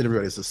 not that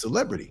everybody's a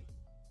celebrity,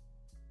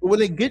 but when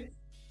they get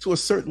to a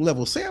certain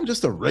level, say I'm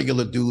just a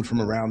regular dude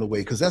from around the way,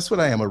 because that's what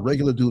I am, a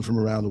regular dude from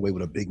around the way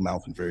with a big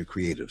mouth and very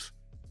creative.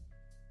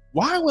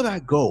 Why would I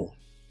go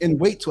and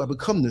wait till I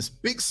become this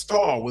big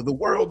star where the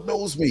world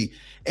knows me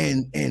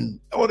and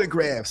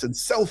autographs and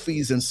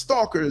selfies and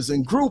stalkers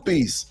and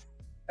groupies,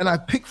 and I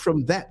pick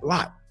from that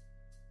lot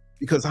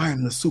because I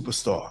am the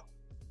superstar?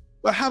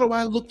 But how do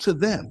I look to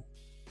them?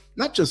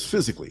 Not just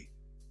physically,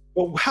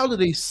 but how do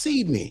they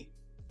see me?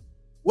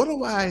 What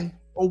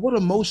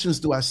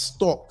emotions do I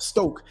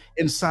stoke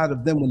inside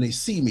of them when they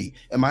see me?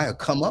 Am I a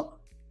come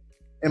up?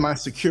 Am I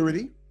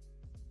security?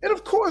 And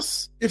of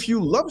course, if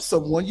you love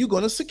someone, you're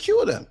going to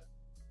secure them.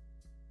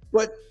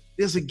 But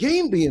there's a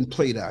game being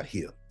played out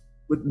here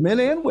with men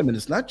and women.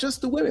 It's not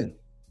just the women,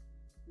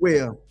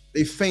 where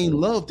they feign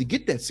love to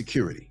get that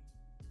security.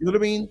 You know what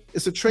I mean?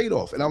 It's a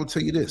trade-off. And I will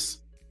tell you this.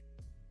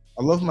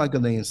 I love my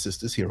Ghanaian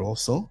sisters here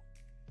also.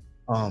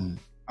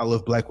 I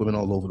love Black women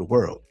all over the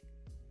world.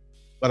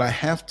 But I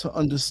have to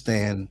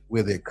understand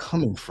where they're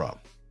coming from.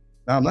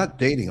 Now, I'm not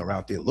dating or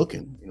out there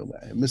looking. You know,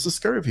 Mrs.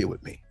 Scurv here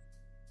with me.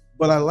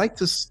 But I like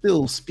to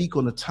still speak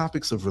on the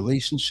topics of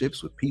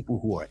relationships with people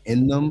who are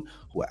in them,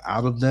 who are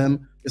out of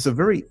them. It's a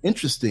very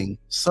interesting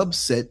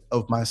subset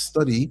of my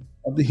study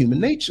of the human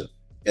nature.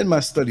 And my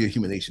study of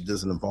human nature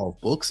doesn't involve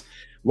books.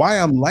 Why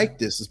I'm like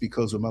this is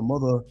because when my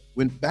mother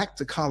went back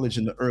to college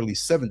in the early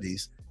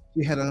 70s,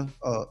 she had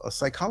a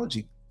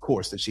psychology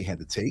course that she had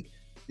to take.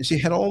 And she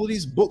had all of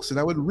these books and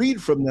I would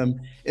read from them.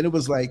 And it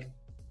was like,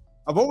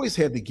 I've always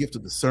had the gift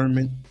of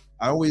discernment.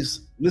 I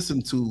always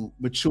listened to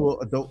mature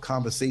adult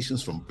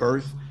conversations from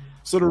birth.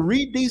 So to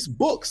read these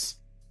books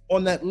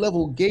on that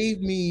level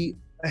gave me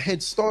a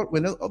head start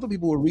when other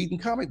people were reading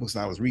comic books.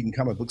 And I was reading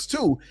comic books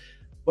too,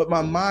 but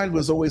my mind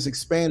was always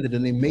expanded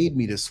and they made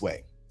me this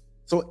way.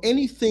 So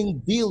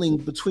anything dealing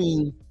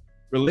between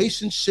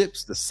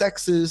relationships, the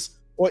sexes,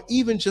 or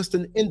even just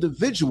an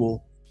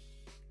individual,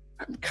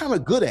 I'm kind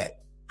of good at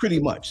pretty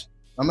much.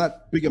 I'm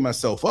not bigging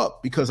myself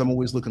up because I'm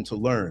always looking to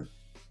learn.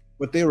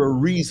 But there are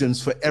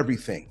reasons for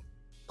everything,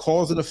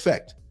 cause and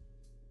effect,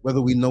 whether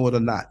we know it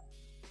or not.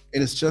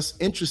 And it's just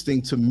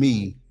interesting to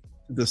me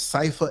to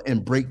decipher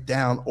and break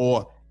down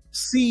or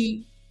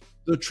see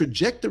the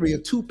trajectory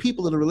of two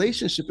people in a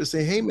relationship and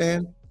say, hey,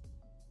 man,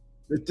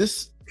 if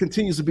this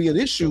continues to be an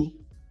issue,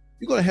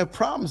 you're going to have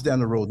problems down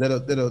the road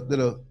that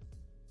are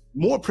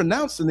more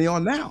pronounced than they are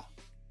now.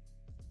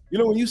 You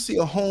know, when you see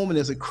a home and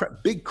there's a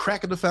big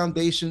crack in the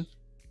foundation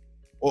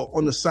or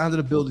on the side of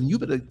the building, you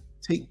better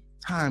take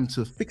time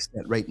to fix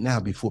that right now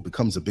before it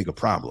becomes a bigger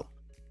problem.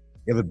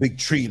 You have a big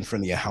tree in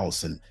front of your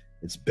house and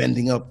it's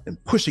bending up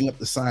and pushing up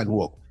the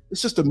sidewalk.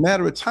 It's just a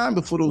matter of time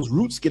before those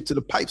roots get to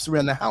the pipes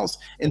around the house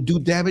and do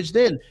damage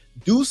then.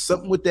 Do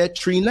something with that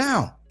tree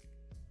now.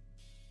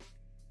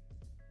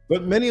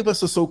 But many of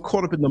us are so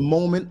caught up in the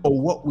moment or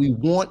what we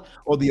want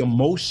or the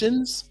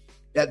emotions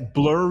that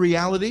blur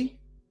reality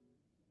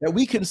that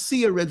we can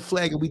see a red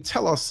flag and we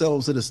tell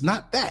ourselves that it's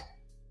not that.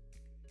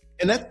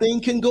 And that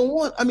thing can go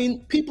on. I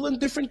mean, people in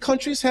different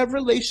countries have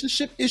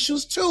relationship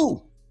issues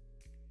too.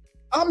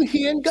 I'm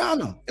here in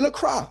Ghana, in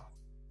Accra,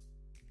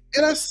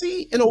 and I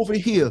see and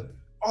overhear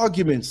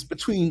arguments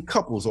between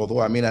couples, although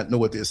I may not know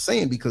what they're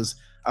saying because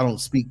I don't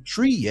speak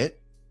Tree yet,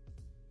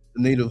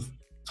 the native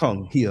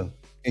tongue here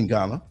in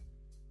Ghana,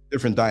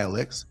 different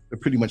dialects, they're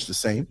pretty much the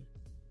same.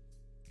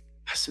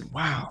 I said,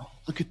 wow,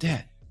 look at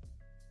that.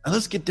 Now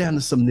let's get down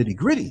to some nitty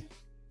gritty.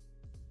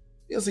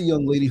 There's a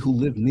young lady who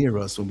lived near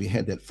us when we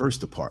had that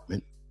first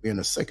apartment. We're in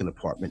a second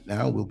apartment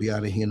now. We'll be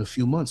out of here in a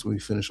few months when we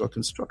finish our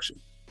construction.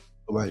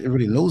 Well,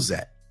 everybody knows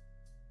that.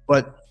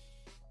 But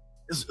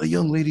there's a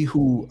young lady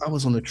who I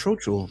was on the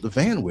trotro, the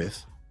van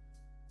with,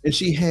 and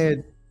she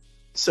had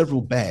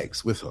several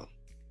bags with her,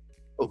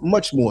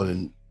 much more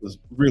than was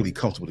really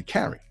comfortable to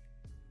carry.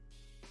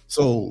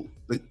 So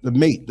the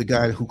mate, the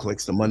guy who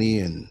collects the money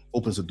and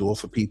opens the door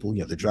for people,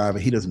 the driver,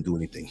 he doesn't do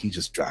anything. He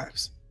just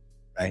drives,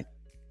 right?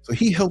 So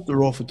he helped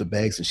her off with the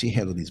bags and she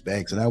handled these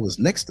bags. And I was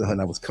next to her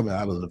and I was coming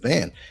out of the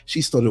van.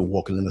 She started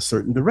walking in a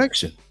certain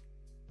direction.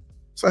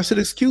 So I said,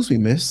 excuse me,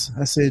 miss.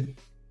 I said,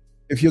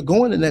 if you're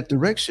going in that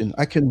direction,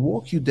 I can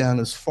walk you down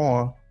as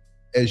far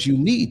as you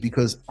need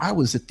because I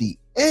was at the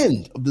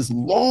end of this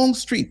long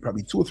street,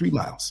 probably 2 or 3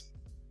 miles.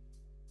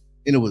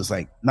 And it was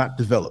like not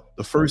developed.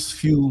 The first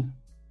few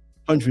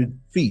 100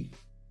 feet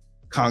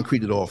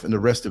concreted off and the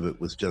rest of it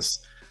was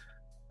just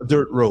a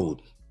dirt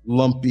road,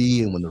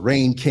 lumpy. And when the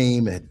rain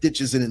came, it had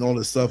ditches in it and all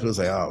this stuff. It was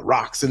like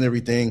rocks and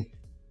everything.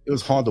 It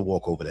was hard to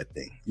walk over that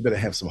thing. You better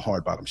have some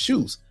hard bottom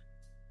shoes.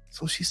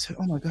 So she said,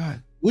 oh my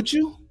God, would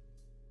you?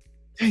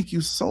 Thank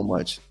you so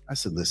much. I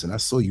said, listen, I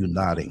saw you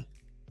nodding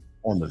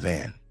on the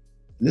van.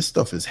 And this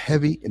stuff is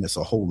heavy and it's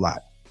a whole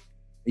lot.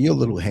 And your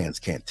little hands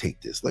can't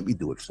take this. Let me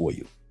do it for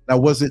you. Now,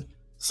 was it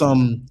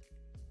some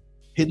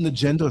hidden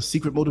agenda or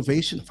secret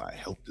motivation? If I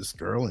help this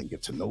girl and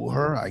get to know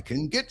her, I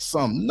can get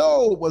some.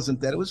 No, it wasn't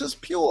that. It was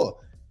just pure.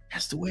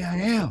 That's the way I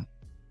am.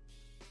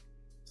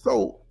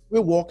 So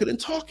we're walking and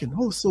talking.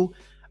 Oh, so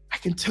I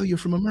can tell you're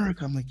from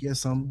America. I'm like,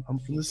 yes, I'm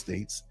from the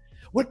States.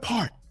 What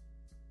part?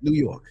 New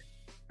York.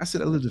 I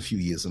said, I lived a few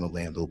years in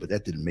Orlando, but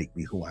that didn't make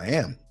me who I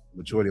am. The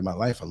majority of my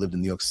life, I lived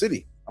in New York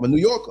City. I'm a New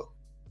Yorker.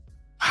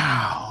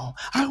 Wow.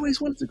 I always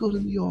wanted to go to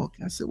New York.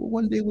 I said, well,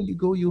 one day when you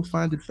go, you'll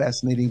find it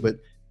fascinating, but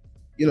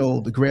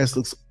the grass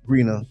looks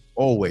greener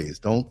always.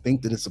 Don't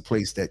think that it's a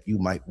place that you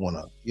might want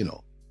to,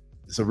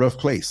 it's a rough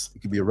place.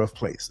 It could be a rough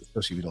place,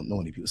 especially if you don't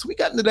know any people. So we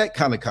got into that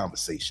kind of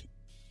conversation.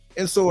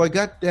 And so I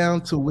got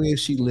down to where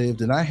she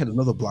lived and I had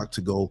another block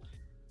to go.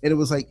 And it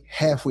was like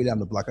halfway down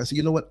the block. I said,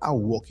 you know what? I'll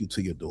walk you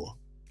to your door.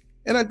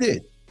 And I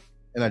did.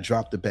 And I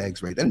dropped the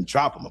bags right. I didn't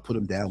drop them. I put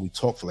them down. We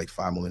talked for like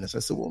 5 more minutes. I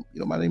said, well,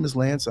 my name is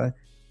Lance. I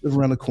live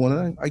around the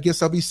corner. I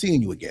guess I'll be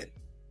seeing you again.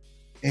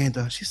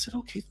 And she said,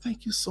 okay,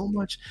 thank you so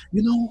much.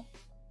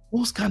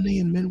 Most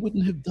Ghanaian men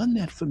wouldn't have done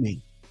that for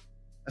me.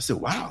 I said,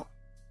 wow.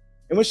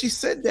 And when she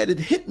said that, it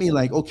hit me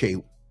like, okay,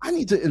 I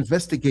need to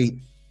investigate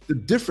the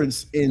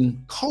difference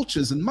in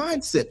cultures and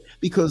mindset,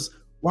 because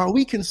while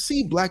we can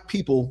see Black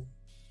people,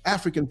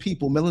 African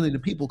people,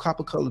 melanated people,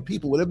 copper-colored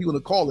people, whatever you want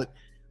to call it,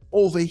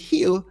 over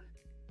here,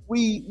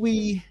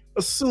 we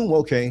assume,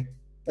 okay,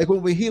 like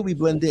over here we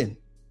blend in,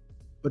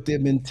 but there are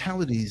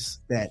mentalities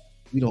that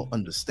we don't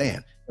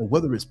understand. And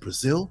whether it's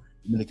Brazil,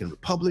 Dominican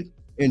Republic,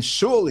 and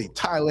surely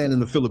Thailand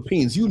and the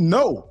Philippines,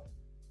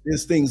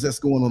 there's things that's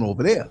going on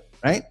over there,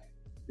 right?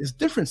 There's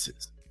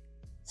differences.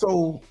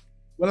 So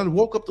when I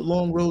woke up the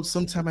long road,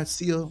 sometimes I'd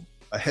see her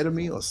ahead of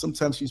me, or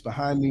sometimes she's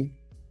behind me,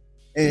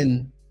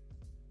 and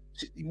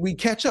we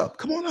catch up.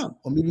 Come on up.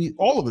 Or maybe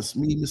all of us,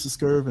 me, Mrs.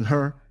 Scurv, and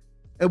her,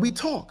 and we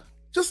talk,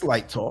 just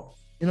light talk,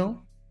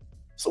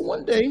 So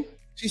one day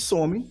she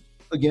saw me.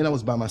 Again, I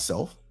was by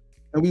myself,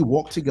 and we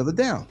walked together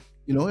down.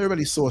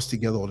 Everybody saw us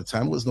together all the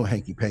time. There was no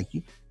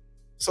hanky-panky.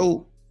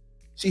 So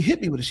she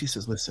hit me with it. She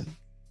says, listen,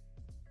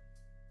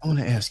 I want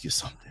to ask you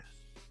something.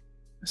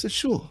 I said,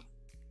 sure.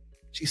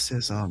 She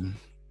says, I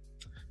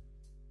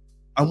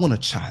want a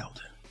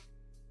child.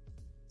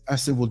 I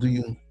said, well, do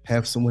you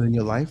have someone in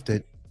your life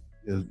that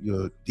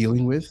you're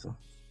dealing with?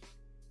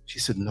 She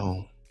said,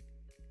 no.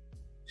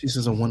 She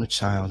says, I want a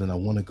child and I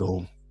want to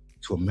go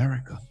to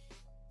America.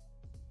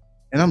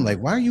 And I'm like,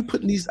 why are you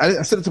putting these?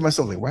 I said it to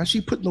myself, like, why is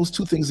she putting those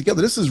two things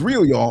together? This is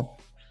real, y'all.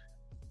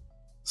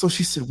 So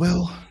she said,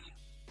 well,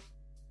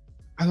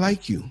 I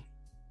like you.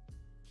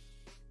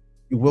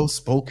 You're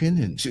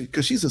well-spoken, and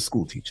because she's a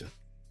school teacher.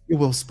 You're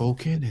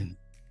well-spoken and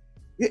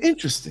you're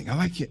interesting. I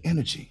like your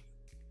energy.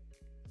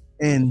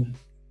 And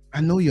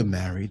I know you're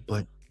married,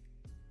 but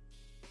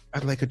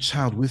I'd like a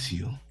child with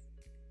you.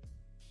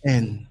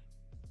 And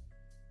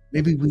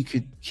maybe we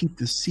could keep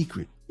this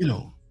secret. You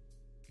know,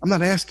 I'm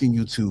not asking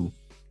you to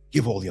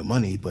give all your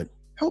money, but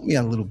help me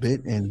out a little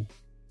bit and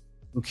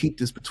we'll keep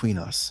this between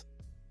us.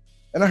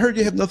 And I heard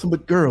you have nothing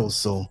but girls,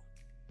 so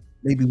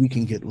maybe we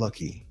can get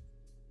lucky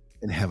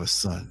and have a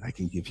son. I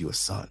can give you a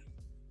son.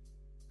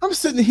 I'm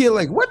sitting here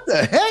like, what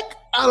the heck?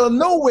 Out of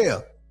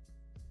nowhere.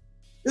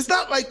 It's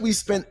not like we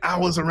spent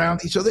hours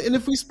around each other. And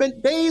if we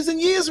spent days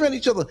and years around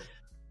each other,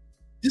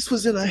 this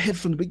was in our head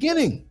from the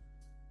beginning.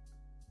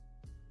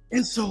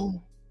 And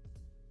so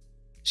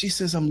she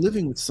says, I'm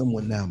living with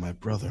someone now, my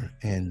brother,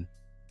 and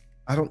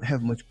I don't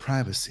have much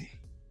privacy.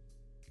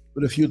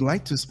 But if you'd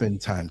like to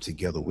spend time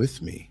together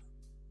with me,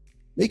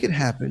 make it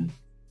happen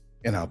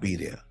and I'll be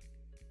there.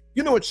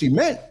 You know what she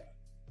meant?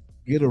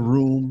 Get a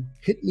room,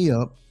 hit me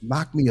up,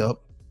 knock me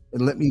up,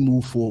 and let me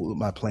move forward with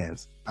my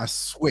plans. I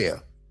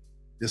swear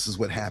this is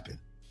what happened.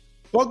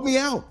 Bug me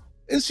out.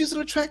 And she's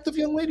an attractive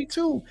young lady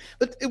too.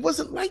 But it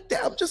wasn't like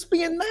that. I'm just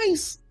being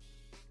nice.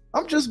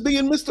 I'm just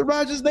being Mr.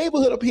 Rogers'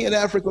 neighborhood up here in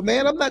Africa,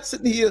 man. I'm not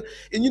sitting here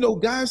and, you know,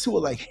 guys who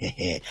are like,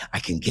 hey, I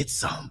can get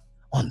some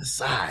on the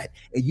side.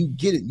 And you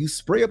get it. You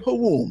spray up her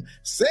womb.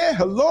 Say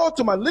hello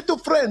to my little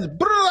friends.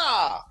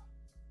 Brah!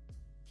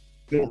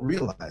 You don't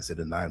realize that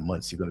in 9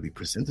 months, you're going to be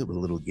presented with a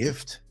little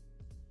gift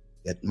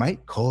that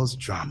might cause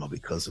drama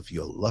because of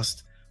your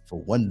lust for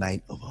one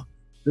night of a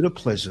bit of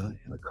pleasure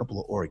and a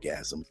couple of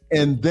orgasms.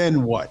 And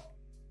then what?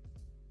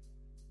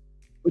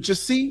 But you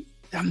see,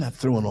 I'm not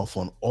throwing off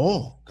on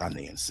all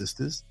Ghanaian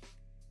sisters,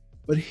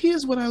 but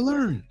here's what I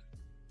learned.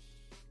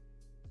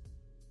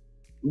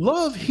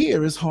 Love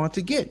here is hard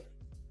to get.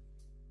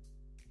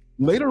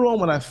 Later on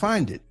when I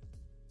find it,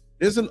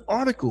 there's an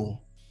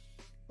article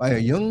by a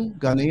young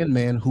Ghanaian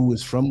man who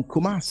is from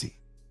Kumasi.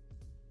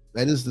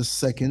 That is the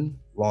second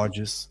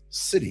largest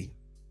city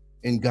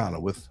in Ghana,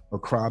 with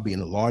Accra being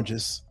the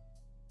largest,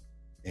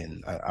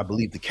 and I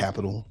believe the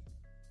capital.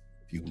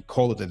 If you can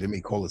call it that, they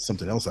may call it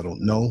something else, I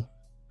don't know.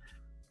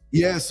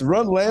 Yes,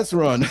 run, Lance,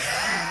 run.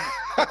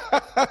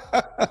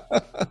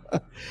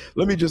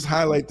 Let me just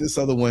highlight this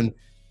other one.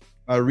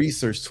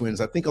 Research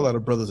twins. I think a lot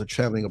of brothers are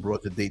traveling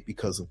abroad to date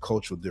because of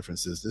cultural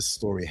differences. This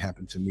story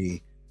happened to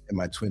me and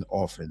my twin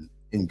orphan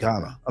in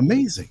Ghana.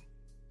 Amazing,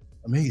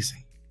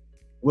 amazing.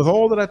 With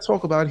all that I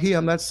talk about here,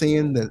 I'm not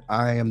saying that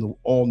I am the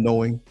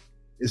all-knowing.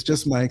 It's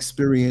just my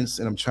experience,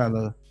 and I'm trying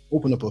to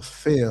open up a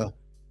fair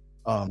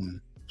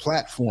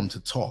platform to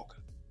talk.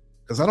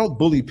 Because I don't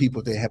bully people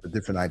if they have a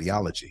different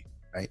ideology,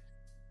 right?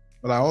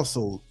 But I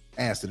also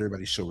ask that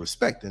everybody show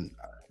respect, and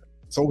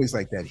it's always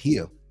like that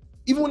here,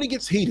 even when it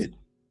gets heated.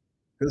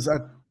 Because I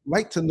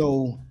like to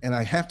know, and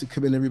I have to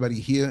commend everybody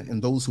here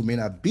and those who may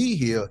not be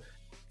here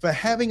for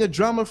having a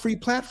drama-free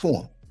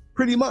platform,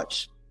 pretty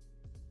much.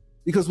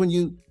 Because when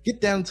you get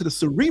down to the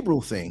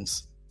cerebral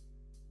things,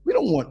 we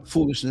don't want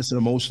foolishness and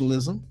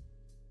emotionalism.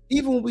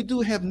 Even when we do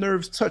have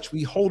nerves touched,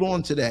 we hold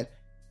on to that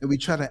and we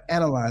try to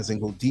analyze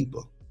and go deeper.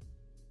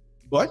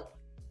 But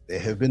there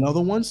have been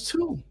other ones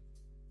too,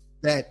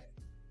 that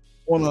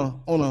on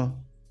a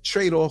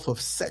trade-off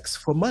of sex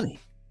for money.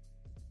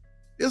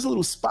 There's a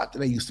little spot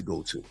that I used to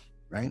go to,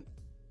 right?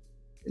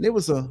 And there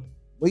was a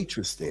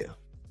waitress there.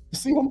 You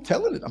see, I'm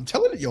telling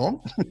it,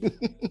 y'all.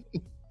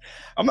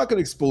 I'm not going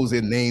to expose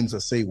their names or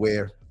say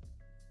where,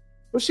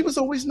 but she was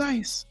always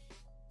nice.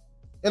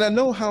 And I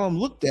know how I'm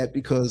looked at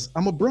because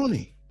I'm a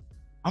brony.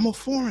 I'm a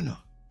foreigner.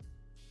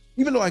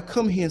 Even though I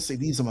come here and say,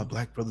 these are my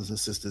black brothers and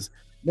sisters,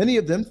 many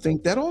of them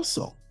think that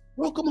also.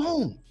 Welcome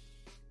home.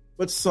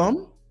 But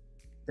some,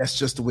 that's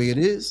just the way it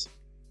is.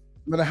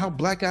 No matter how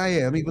black I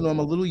am, even though I'm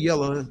a little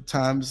yellow at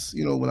times,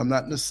 you know, when I'm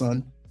not in the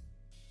sun,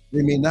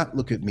 they may not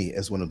look at me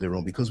as one of their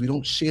own because we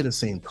don't share the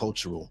same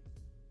cultural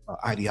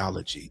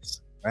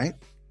ideologies, right?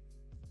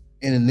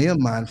 And in their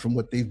mind, from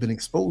what they've been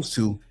exposed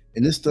to,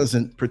 and this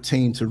doesn't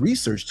pertain to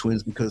research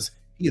twins because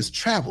he has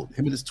traveled,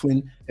 him and his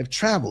twin have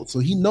traveled, so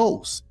he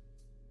knows.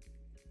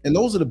 And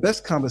those are the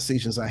best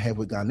conversations I have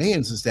with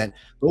Ghanaians, is that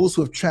those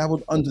who have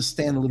traveled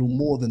understand a little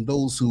more than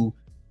those who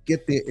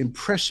get their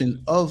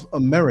impression of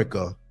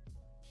America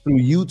through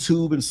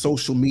YouTube and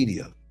social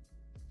media,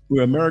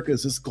 where America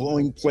is this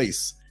glowing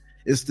place.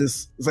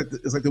 It's like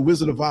the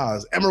Wizard of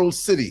Oz, Emerald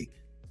City.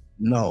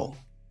 No,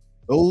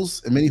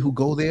 those and many who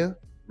go there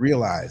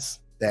realize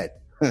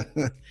that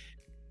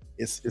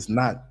it's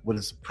not what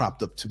it's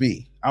propped up to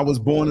be. I was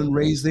born and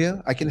raised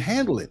there. I can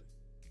handle it,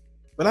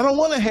 but I don't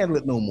want to handle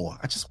it no more.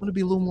 I just want to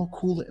be a little more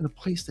cooler in a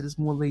place that is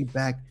more laid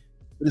back,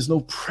 but there's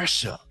no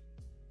pressure.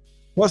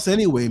 Plus,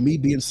 anyway, me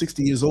being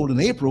 60 years old in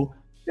April,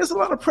 There's a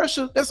lot of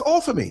pressure that's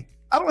off of me.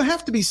 I don't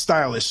have to be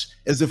stylish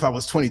as if I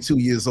was 22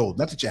 years old.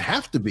 Not that you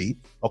have to be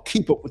or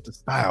keep up with the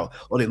style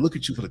or they look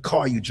at you for the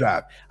car you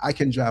drive. I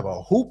can drive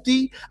a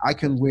hoopty. I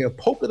can wear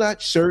polka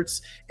dot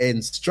shirts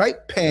and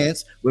striped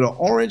pants with an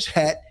orange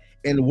hat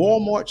and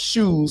Walmart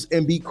shoes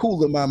and be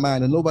cool in my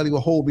mind, and nobody will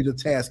hold me to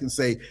task and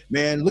say,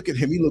 man, look at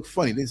him. He look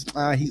funny. He's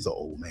an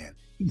old man.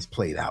 He's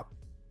played out.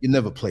 You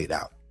never played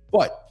out.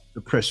 But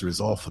the pressure is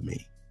off of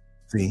me.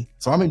 See?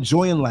 So I'm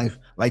enjoying life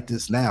like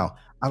this now.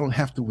 I don't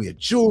have to wear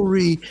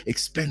jewelry,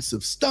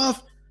 expensive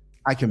stuff.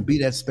 I can be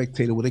that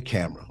spectator with a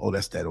camera. Oh,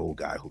 that's that old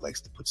guy who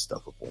likes to put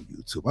stuff up on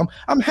YouTube.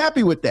 I'm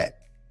happy with that,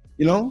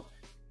 you know?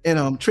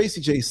 And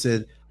Tracy J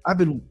said, I've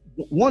been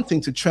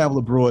wanting to travel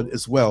abroad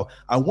as well.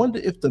 I wonder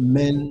if the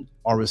men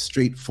are as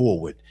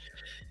straightforward.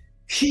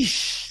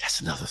 Sheesh,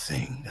 that's another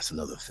thing. That's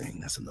another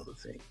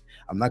thing.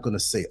 I'm not going to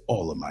say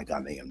all of my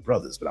Ghanaian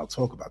brothers, but I'll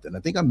talk about that. And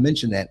I think I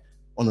mentioned that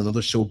on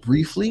another show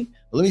briefly.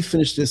 But let me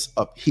finish this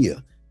up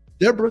here.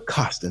 Deborah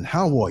Costin,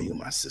 how are you,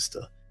 my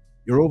sister?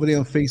 You're over there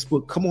on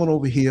Facebook. Come on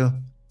over here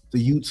to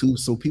YouTube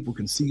so people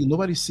can see you.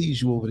 Nobody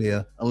sees you over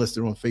there unless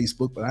they're on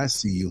Facebook, but I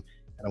see you,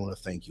 and I want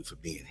to thank you for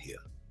being here.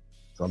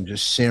 So I'm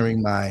just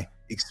sharing my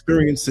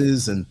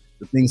experiences and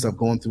the things I've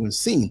gone through and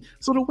seen.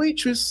 So the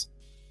waitress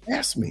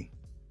asked me,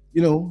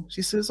 you know,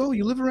 she says, oh,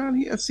 you live around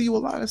here? I see you a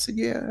lot. I said,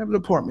 yeah, I have an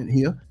apartment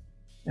here.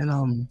 And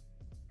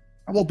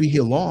I won't be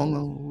here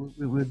long.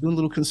 We're doing a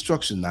little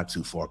construction not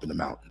too far up in the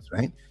mountains,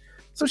 right?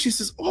 So she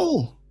says,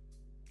 oh,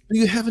 do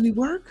you have any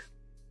work?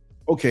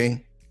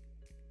 Okay.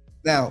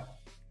 Now,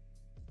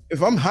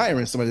 if I'm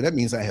hiring somebody, that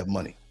means I have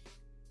money.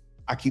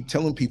 I keep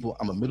telling people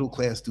I'm a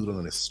middle-class dude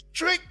on a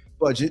strict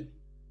budget,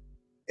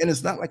 and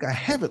it's not like I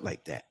have it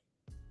like that.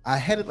 I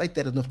had it like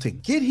that enough to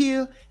get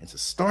here and to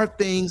start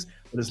things,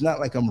 but it's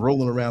not like I'm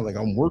rolling around like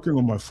I'm working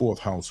on my fourth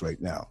house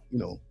right now. You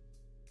know,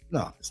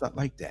 no, it's not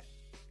like that.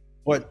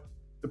 But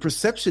the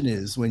perception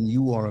is when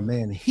you are a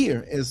man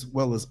here, as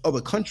well as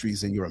other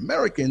countries, and you're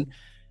American,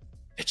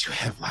 that you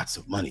have lots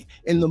of money.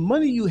 And the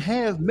money you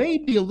have may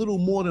be a little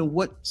more than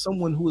what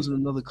someone who is in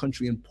another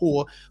country and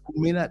poor,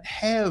 who may not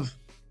have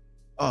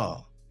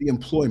the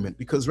employment.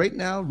 Because right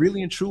now,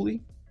 really and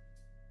truly,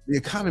 the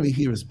economy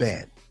here is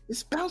bad.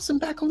 It's bouncing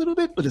back a little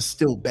bit, but it's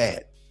still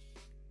bad.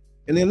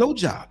 And there are no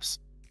jobs.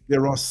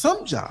 There are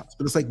some jobs,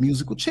 but it's like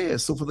musical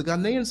chairs. So for the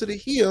Ghanaians that are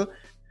here,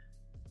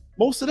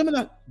 most of them are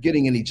not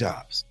getting any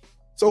jobs.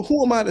 So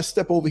who am I to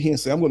step over here and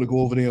say, I'm going to go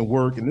over there and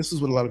work? And this is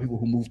what a lot of people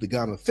who move to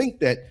Ghana think,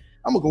 that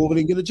I'm going to go over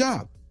there and get a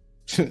job.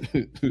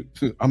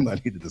 I'm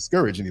not here to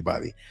discourage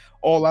anybody.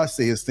 All I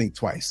say is think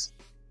twice.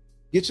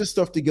 Get your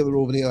stuff together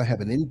over there, have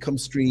an income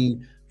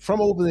stream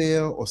from over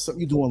there, or something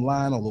you do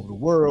online all over the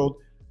world,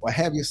 or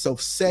have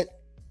yourself set,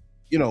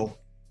 you know,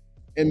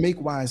 and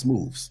make wise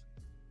moves,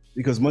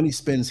 because money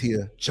spends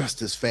here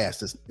just as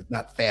fast, as if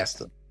not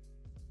faster,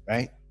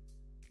 right?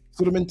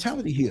 So the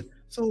mentality here.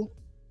 So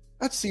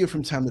I'd see her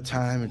from time to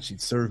time, and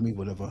she'd serve me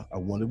whatever I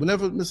wanted.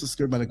 Whenever Mrs.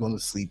 Scurv might have gone to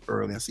sleep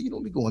early, I said, you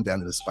don't be going down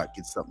to the spot,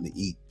 get something to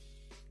eat.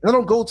 And I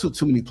don't go to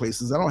too many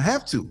places. I don't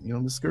have to. You know,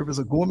 Mrs. Scurv is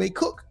a gourmet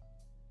cook.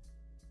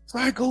 So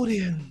I go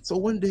there. So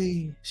one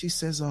day she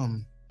says,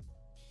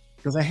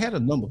 because I had a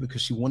number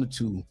because she wanted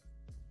to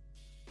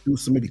do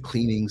some maybe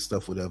cleaning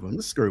stuff, whatever. And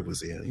Mrs. Scurv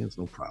was there. There's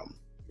no problem.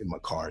 Give my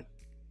card.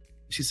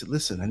 She said,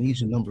 listen, I need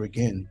your number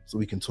again so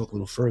we can talk a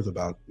little further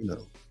about, you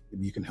know,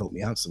 maybe you can help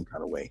me out some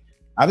kind of way.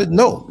 I didn't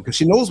know, because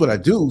she knows what I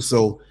do.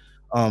 So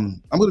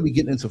I'm going to be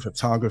getting into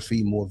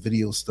photography, more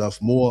video stuff,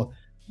 more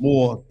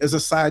as a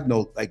side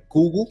note, like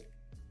Google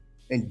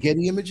and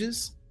Getty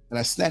Images. And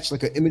I snatch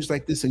like an image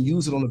like this and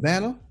use it on a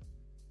banner.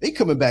 They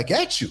coming back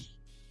at you.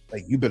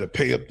 Like, you better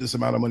pay up this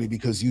amount of money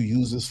because you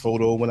use this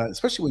photo,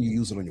 especially when you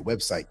use it on your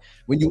website.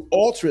 When you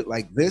alter it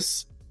like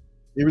this,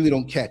 they really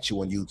don't catch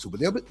you on YouTube.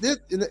 But they're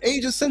in the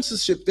age of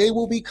censorship, they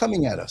will be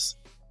coming at us,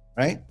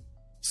 right?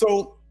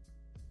 So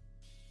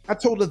I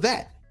told her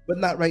that, but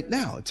not right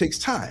now. It takes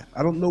time.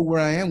 I don't know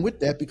where I am with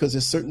that, because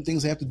there's certain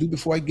things I have to do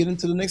before I get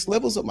into the next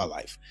levels of my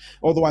life.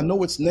 Although I know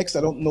what's next,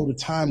 I don't know the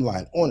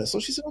timeline on it. So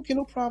she said, okay,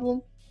 no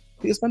problem.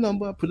 Here's my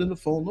number. I put in the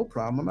phone, no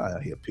problem. I'm not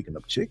out here picking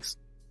up chicks.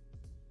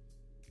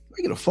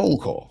 I get a phone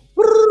call.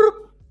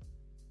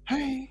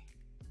 Hey,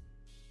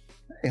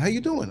 how you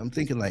doing? I'm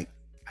thinking, like,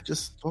 I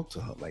just talked to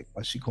her. Like,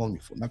 why's she calling me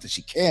for? Not that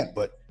she can't,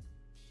 but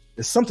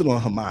there's something on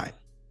her mind.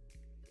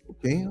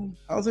 Okay,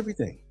 how's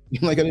everything?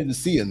 Like, I didn't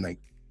see her in like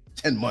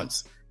 10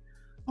 months.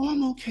 Oh,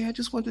 I'm okay. I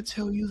just wanted to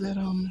tell you that,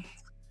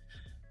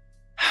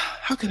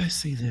 how can I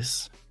say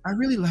this? I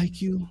really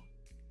like you.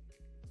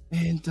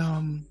 And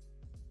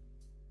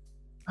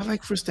I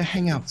like for us to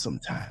hang out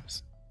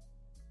sometimes.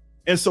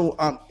 And so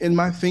in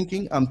my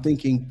thinking, I'm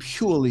thinking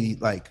purely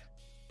like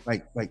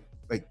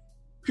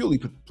purely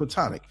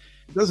platonic.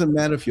 It doesn't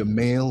matter if you're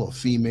male or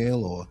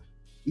female, or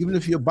even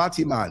if you're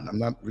Batiman. I'm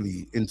not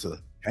really into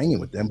hanging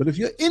with them, but if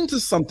you're into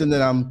something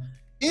that I'm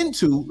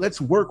into, let's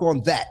work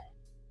on that.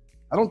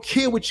 I don't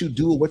care what you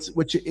do or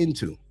what you're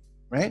into,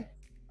 right?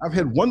 I've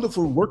had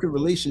wonderful working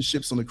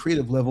relationships on a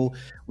creative level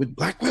with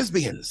Black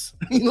lesbians.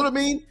 You know what I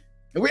mean?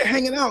 And we're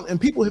hanging out,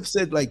 and people have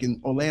said, like in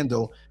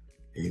Orlando,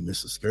 Hey,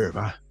 Mrs. Scurv,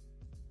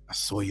 I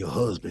saw your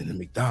husband in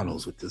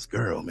McDonald's with this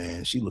girl,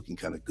 man. She looking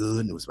kind of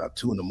good. And it was about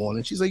 2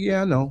 a.m. She's like,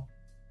 yeah, I know.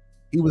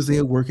 He was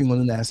there working on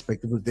an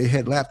aspect of it. They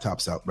had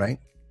laptops out, right?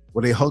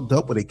 Were they hugged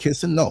up? Were they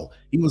kissing? No.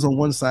 He was on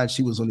one side,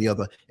 she was on the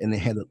other. And they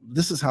had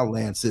this is how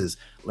Lance is.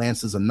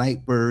 Lance is a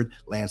night bird.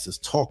 Lance is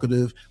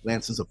talkative.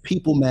 Lance is a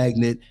people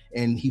magnet,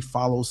 and he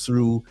follows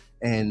through.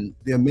 And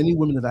there are many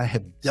women that I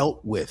have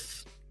dealt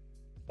with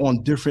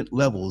on different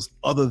levels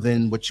other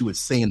than what you would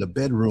say in the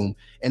bedroom.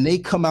 And they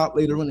come out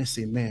later on and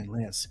say, man,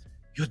 Lance,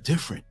 you're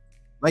different.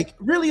 Like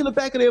really in the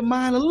back of their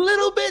mind, a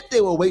little bit,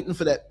 they were waiting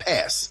for that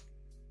pass.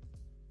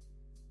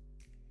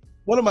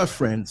 One of my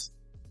friends,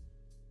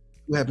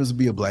 who happens to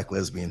be a black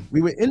lesbian,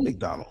 we were in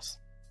McDonald's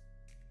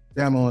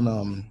down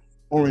on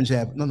Orange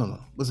Avenue. No.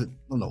 Was it?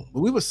 No. But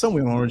we were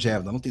somewhere on Orange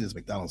Avenue. I don't think there's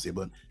McDonald's here,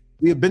 but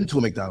we had been to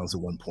a McDonald's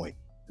at one point.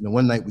 And then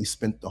one night we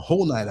spent the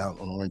whole night out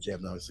on Orange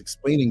Avenue. I was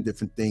explaining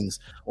different things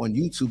on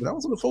YouTube, but I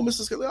was on the phone,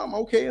 Mrs. Kelly. I'm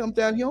okay. I'm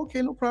down here.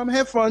 Okay, no problem.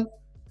 Have fun.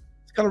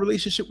 It's the kind of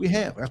relationship we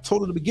have. I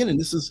told her at the beginning,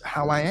 this is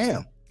how I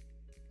am.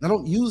 I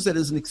don't use that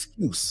as an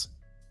excuse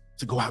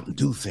to go out and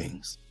do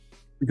things.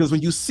 Because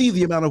when you see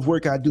the amount of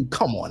work I do,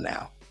 come on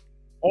now.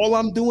 All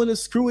I'm doing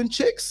is screwing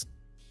chicks.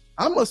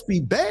 I must be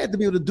bad to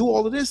be able to do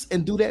all of this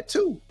and do that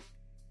too.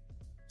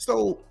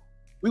 So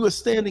we were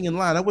standing in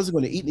line. I wasn't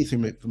going to eat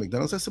anything from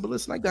McDonald's. I said, but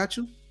listen, I got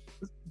you.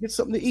 Let's get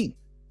something to eat.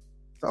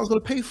 So I was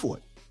going to pay for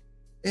it.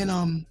 And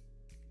I'm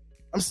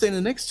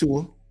standing next to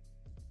her,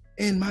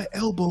 and my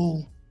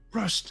elbow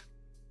brushed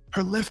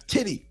her left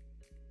titty.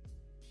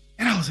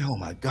 And I was like, oh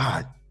my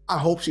God, I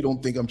hope she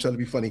don't think I'm trying to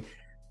be funny.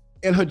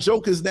 And her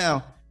joke is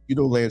now, you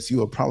know, Lance,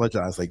 you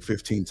apologized like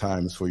 15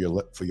 times for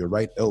your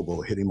right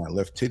elbow hitting my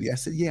left titty. I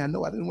said, yeah, I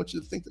know. I didn't want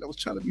you to think that I was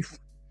trying to be funny.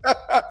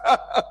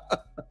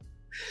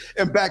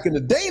 And back in the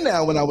day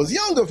now, when I was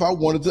younger, if I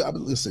wanted to,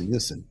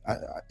 listen,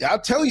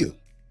 I'll tell you,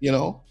 you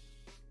know,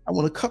 I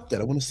want to cup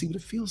that. I want to see what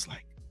it feels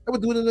like. I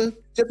would do it in a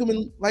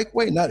gentleman-like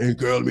way. Not, hey,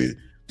 girl,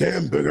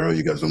 damn, big girl,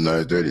 you got some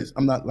nice titties.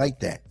 I'm not like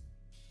that.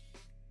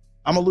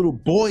 I'm a little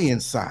boy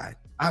inside.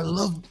 I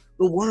love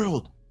the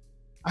world.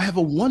 I have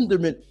a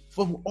wonderment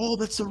for all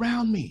that's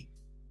around me.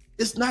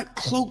 It's not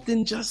cloaked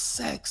in just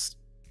sex.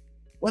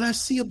 When I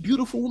see a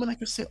beautiful woman, I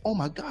can say, oh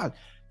my God,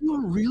 you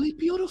are really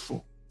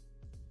beautiful.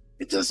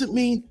 It doesn't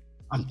mean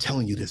I'm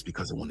telling you this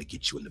because I want to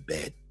get you in the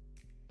bed.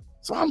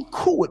 So I'm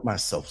cool with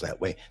myself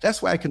that way.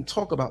 That's why I can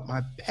talk about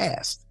my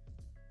past.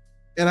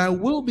 And I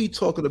will be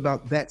talking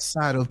about that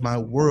side of my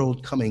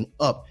world coming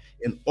up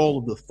and all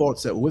of the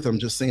thoughts that were with it. I'm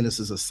just saying this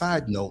as a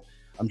side note.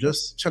 I'm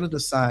just trying to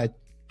decide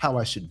how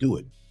I should do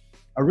it.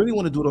 I really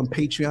want to do it on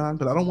Patreon,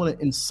 but I don't want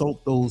to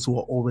insult those who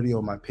are already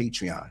on my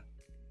Patreon.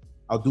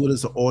 I'll do it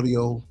as an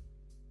audio,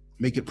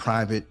 make it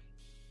private,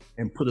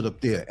 and put it up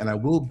there. And I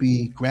will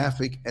be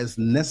graphic as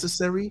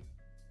necessary,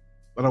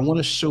 but I want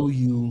to show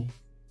you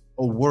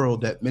a world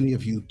that many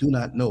of you do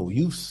not know.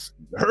 You've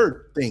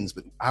heard things,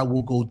 but I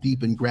will go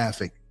deep and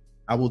graphic.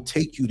 I will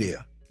take you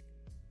there.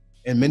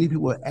 And many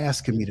people are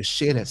asking me to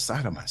share that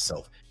side of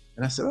myself.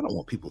 And I said, I don't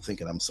want people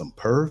thinking I'm some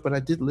perv, but I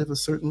did live a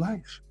certain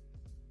life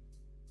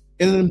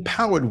in an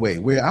empowered way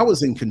where I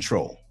was in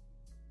control.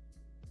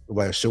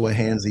 By a show of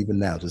hands, even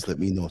now, just let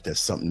me know if there's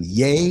something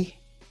yay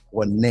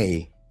or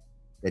nay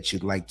that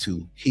you'd like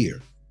to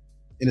hear.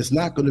 And it's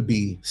not going to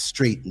be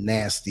straight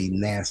nasty,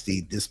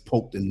 this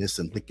poked in this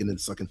and licking and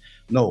sucking.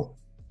 No,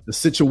 the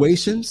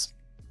situations,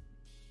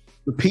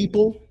 the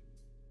people,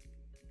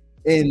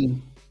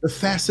 and the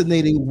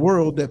fascinating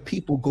world that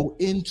people go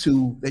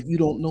into that you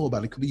don't know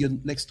about. It could be your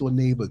next door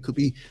neighbor. It could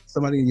be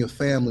somebody in your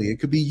family. It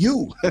could be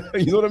you.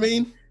 You know what I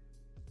mean?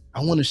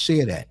 I want to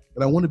share that,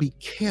 but I want to be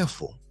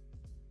careful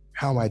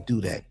how I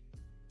do that.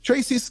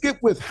 Tracy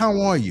Skipwith,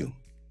 how are you?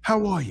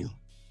 How are you?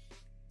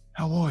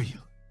 How are you?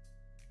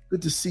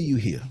 Good to see you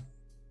here.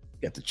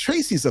 Got the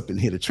Tracys up in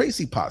here, the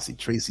Tracy posse.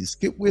 Tracy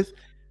Skipwith,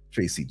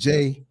 Tracy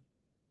J.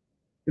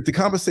 If the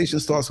conversation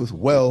starts with,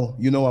 well,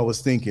 you know, I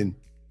was thinking,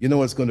 you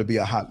know, it's going to be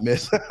a hot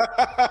mess.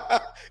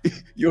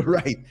 You're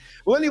right.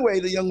 Well, anyway,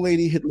 the young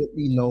lady had let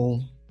me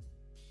know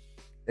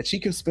that she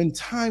can spend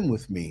time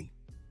with me,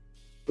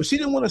 but she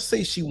didn't want to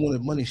say she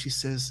wanted money. She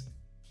says,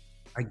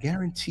 I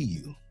guarantee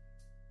you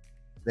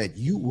that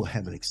you will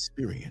have an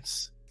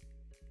experience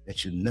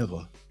that you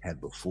never had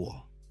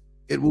before.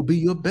 It will be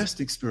your best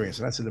experience.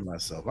 And I said to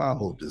myself, I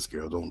hope this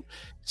girl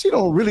she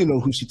don't really know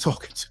who she's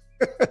talking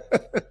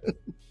to.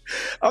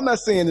 I'm not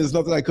saying there's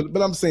nothing I could,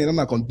 but I'm saying I'm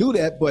not going to do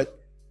that. But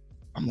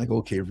I'm like,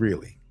 okay,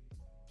 really?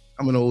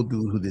 I'm an old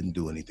dude who didn't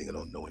do anything. I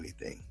don't know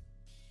anything.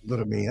 You know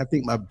what I mean? I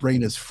think my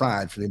brain is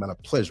fried for the amount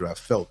of pleasure I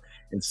felt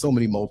in so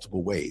many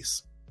multiple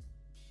ways.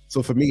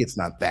 So for me, it's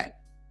not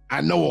that.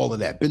 I know all of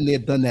that. Been there,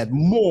 done that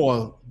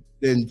more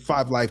than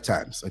 5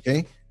 lifetimes,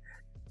 okay?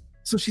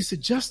 So she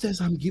said, just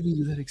as I'm giving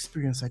you that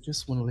experience, I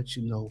just want to let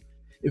you know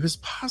if it's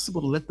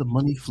possible to let the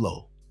money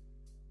flow.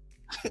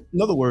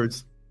 In other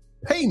words,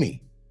 pay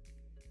me.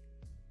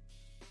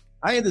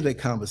 I ended that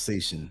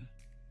conversation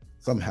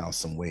somehow,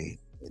 some way,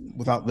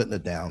 without letting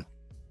it down.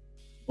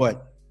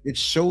 But it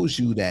shows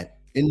you that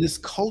in this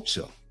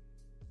culture,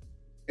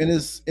 And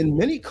it's in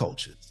many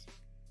cultures.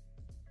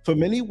 For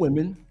many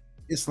women,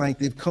 it's like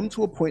they've come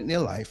to a point in their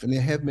life, and they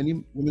have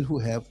many women who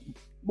have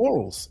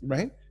morals,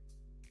 right?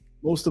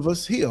 Most of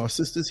us here, our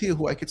sisters here,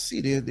 who I could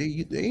see,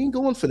 they ain't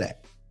going for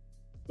that.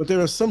 But there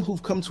are some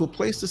who've come to a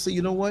place to say,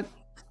 you know what?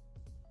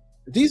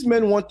 If these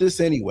men want this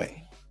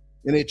anyway,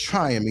 and they're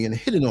trying me and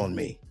hitting on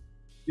me,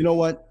 you know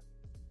what?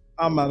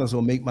 I might as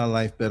well make my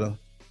life better,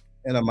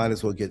 and I might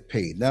as well get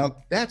paid. Now,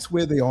 that's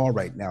where they are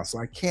right now, so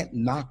I can't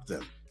knock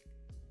them.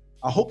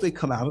 I hope they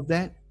come out of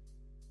that,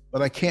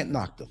 but I can't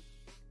knock them.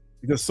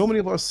 Because so many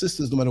of our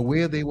sisters, no matter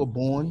where they were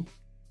born,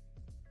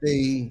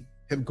 they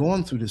have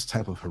gone through this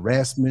type of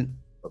harassment,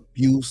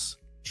 abuse,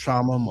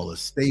 trauma,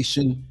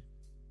 molestation.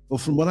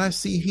 But from what I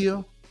see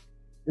here,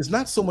 it's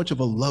not so much of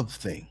a love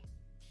thing.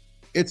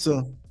 It's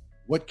a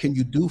what can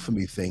you do for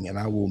me thing, and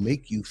I will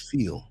make you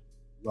feel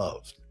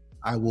loved.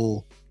 I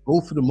will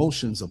go through the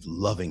motions of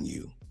loving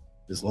you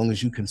as long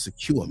as you can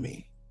secure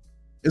me.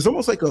 It's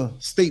almost like a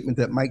statement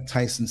that Mike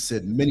Tyson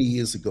said many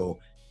years ago.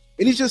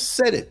 And he just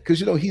said it because,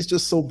 you know, he's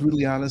just so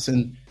brutally honest.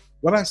 And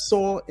what I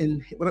saw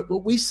in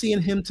what we see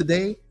in him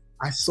today,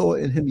 I saw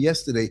in him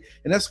yesterday.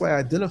 And that's why I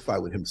identify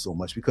with him so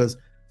much, because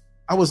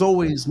I was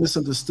always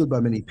misunderstood by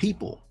many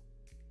people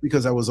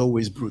because I was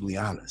always brutally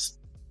honest.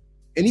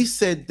 And he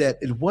said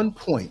that at one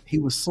point he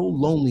was so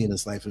lonely in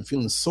his life and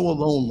feeling so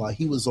alone while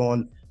he was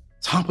on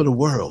top of the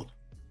world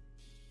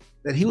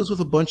that he was with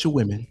a bunch of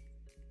women.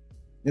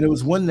 And there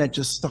was one that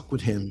just stuck with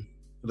him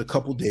for the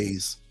couple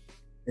days.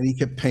 And he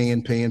kept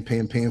paying for him.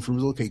 He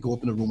was okay, go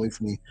up in the room, wait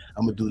for me.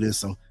 I'm gonna do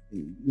this.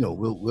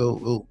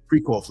 We'll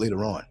freak off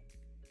later on.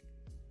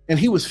 And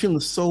he was feeling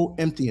so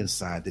empty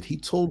inside that he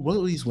told one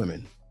of these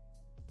women,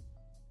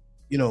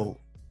 you know,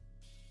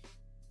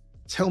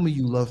 tell me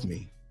you love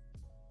me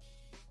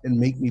and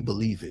make me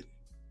believe it.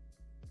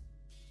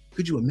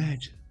 Could you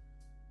imagine?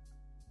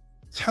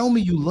 Tell me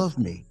you love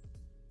me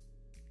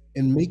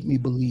and make me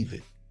believe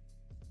it.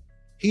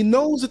 He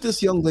knows that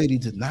this young lady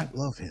did not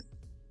love him.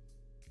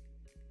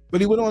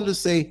 But he went on to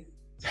say,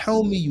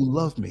 tell me you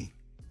love me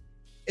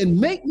and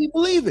make me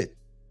believe it.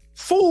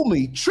 Fool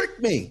me, trick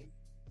me.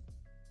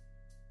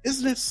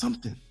 Isn't that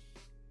something?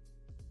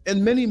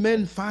 And many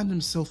men find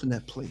themselves in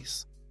that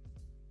place.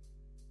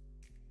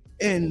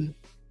 And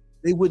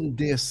they wouldn't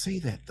dare say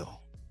that though.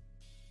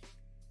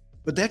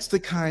 But that's the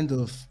kind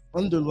of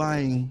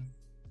underlying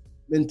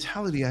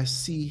mentality I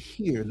see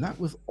here, not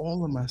with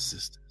all of my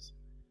sisters.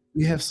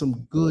 We have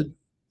some good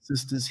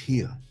sisters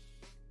here,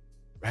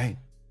 right?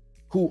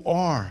 Who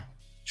are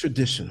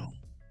traditional,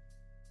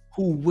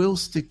 who will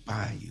stick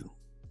by you.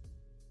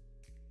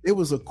 There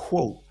was a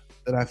quote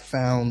that I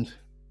found,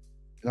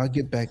 and I'll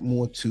get back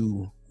more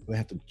to, I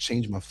have to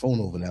change my phone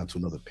over now to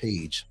another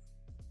page.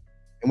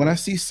 And when I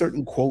see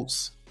certain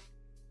quotes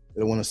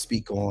that I want to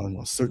speak on,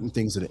 or certain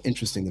things that are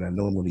interesting that I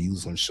know I'm going to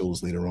use on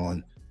shows later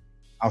on,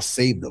 I'll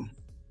save them.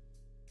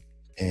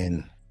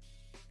 And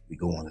we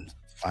go on and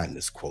find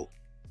this quote.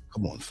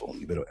 Come on, phone,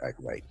 you better act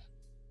right.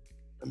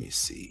 Let me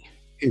see.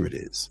 Here it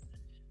is.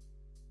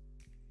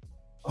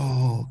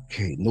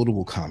 Okay,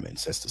 notable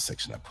comments. That's the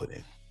section I put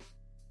in.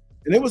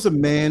 And there was a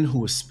man who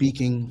was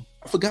speaking.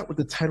 I forgot what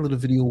the title of the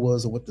video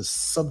was or what the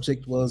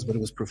subject was, but it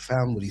was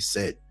profound what he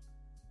said.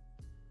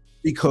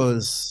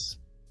 Because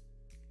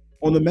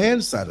on the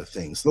man's side of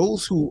things,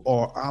 those who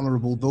are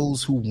honorable,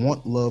 those who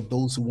want love,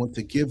 those who want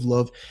to give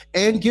love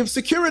and give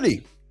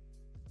security.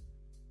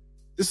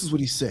 This is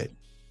what he said.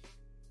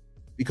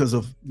 Because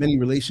of many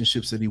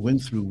relationships that he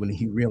went through when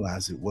he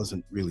realized it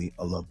wasn't really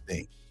a love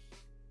thing.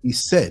 He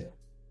said,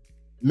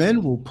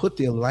 men will put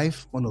their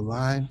life on the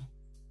line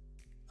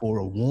for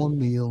a warm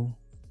meal,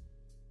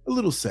 a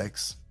little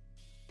sex,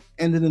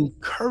 and an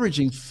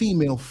encouraging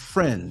female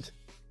friend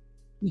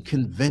he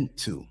can vent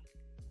to.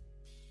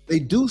 They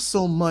do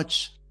so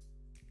much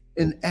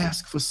and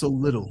ask for so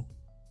little.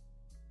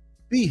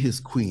 Be his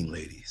queen,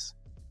 ladies.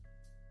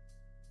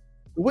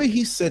 The way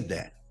he said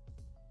that,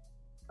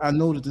 I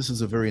know that this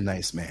is a very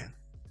nice man.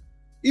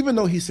 Even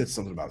though he said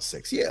something about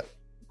sex. Yeah,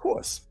 of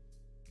course.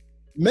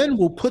 Men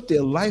will put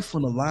their life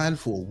on the line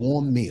for a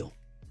warm meal,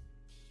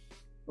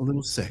 a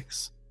little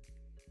sex,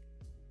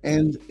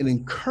 and an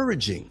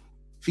encouraging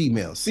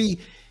female. See,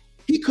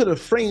 he could have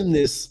framed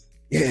this,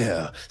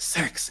 yeah,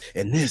 sex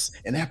and this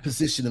and that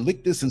position and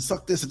lick this and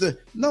suck this and that.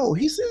 No,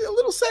 he said a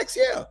little sex,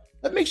 yeah,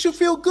 that makes you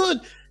feel good.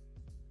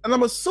 And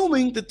I'm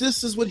assuming that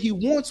this is what he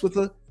wants with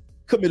a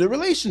committed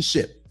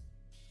relationship.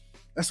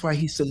 That's why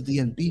he said at the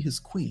end, be his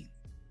queen.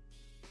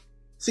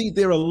 See,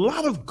 there are a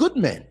lot of good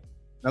men.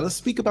 Now let's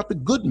speak about the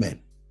good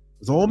men,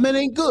 because all men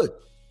ain't good.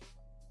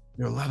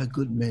 There are a lot of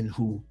good men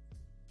who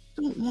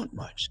don't want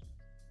much.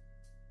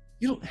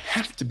 You don't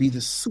have to be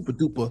this super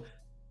duper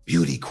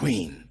beauty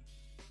queen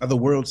by the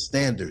world's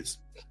standards.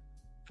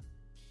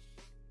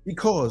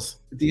 Because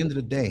at the end of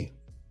the day,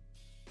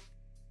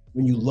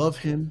 when you love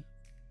him,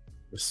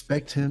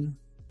 respect him,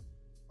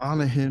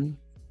 honor him,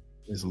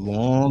 as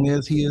long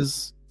as he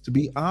is to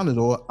be honored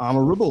or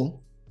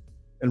honorable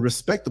and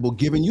respectable,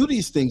 giving you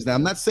these things. Now,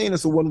 I'm not saying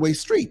it's a one-way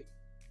street,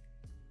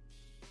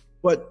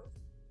 but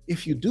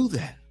if you do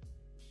that,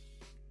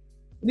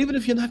 And even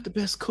if you're not the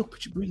best cook,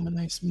 but you bring him a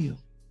nice meal.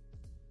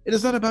 It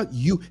is not about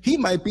you. He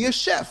might be a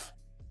chef.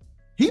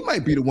 He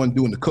might be the one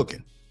doing the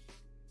cooking.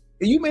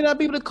 And you may not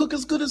be able to cook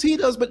as good as he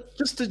does, but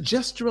just the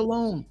gesture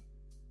alone.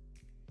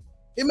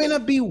 It may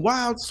not be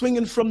wild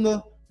swinging from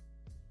the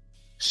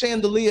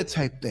chandelier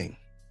type thing.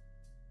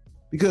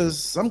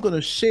 Because I'm going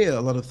to share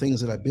a lot of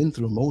things that I've been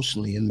through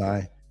emotionally in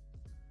my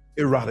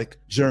erotic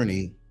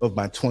journey of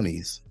my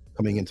 20s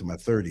coming into my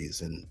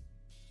 30s. And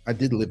I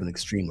did live an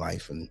extreme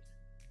life, and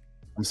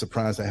I'm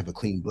surprised I have a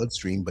clean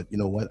bloodstream, but you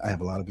know what? I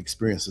have a lot of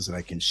experiences that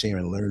I can share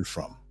and learn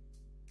from.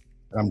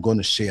 And I'm going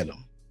to share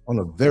them on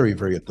a very,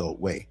 very adult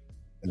way.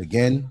 And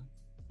again,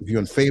 if you're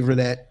in favor of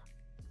that,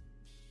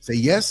 say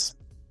yes.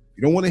 If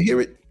you don't want to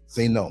hear it,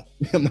 say no.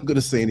 I'm not going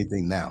to say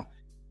anything now,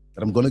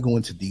 but I'm going to go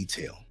into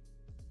detail.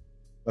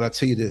 But I'll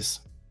tell you this,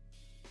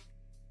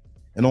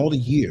 in all the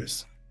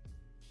years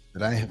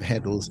that I have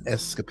had those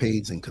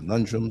escapades and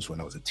conundrums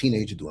when I was a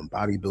teenager doing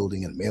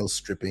bodybuilding and male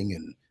stripping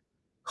and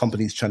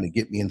companies trying to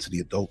get me into the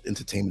adult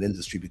entertainment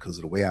industry because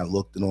of the way I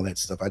looked and all that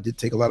stuff, I did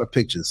take a lot of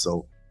pictures.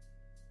 So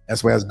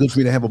that's why it's good for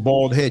me to have a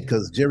bald head,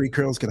 because Jerry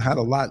curls can hide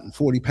a lot and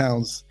 40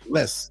 pounds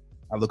less.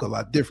 I look a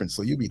lot different.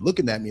 So you'll be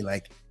looking at me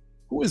like,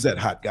 who is that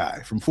hot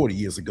guy from 40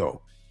 years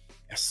ago?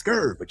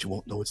 Lancescurv, but you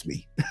won't know it's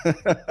me.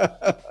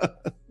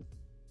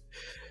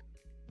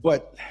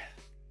 But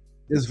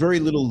there's very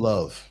little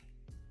love,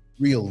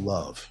 real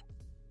love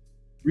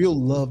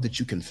that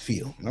you can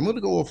feel. And I'm going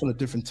to go off on a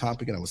different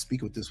topic, and I was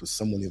speaking with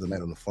someone the other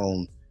night on the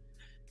phone.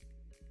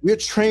 We're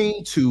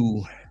trained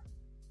to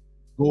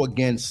go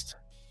against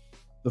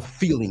the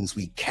feelings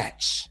we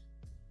catch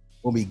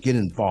when we get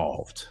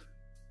involved.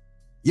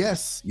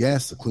 Yes,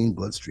 a clean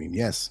bloodstream,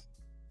 yes.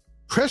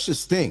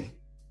 Precious thing.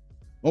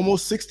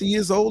 Almost 60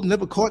 years old,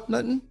 never caught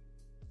nothing.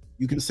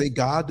 You can say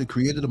God, the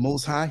creator, the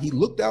most high, he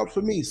looked out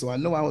for me. So I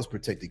know I was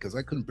protected, because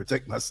I couldn't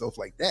protect myself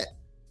like that.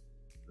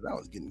 But I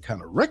was getting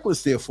kind of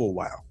reckless there for a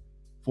while,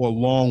 for a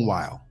long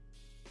while.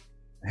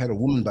 I had a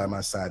woman by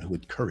my side who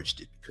encouraged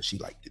it because she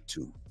liked it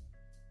too.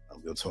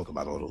 We'll talk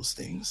about all those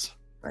things,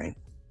 right?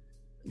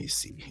 Let me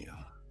see here.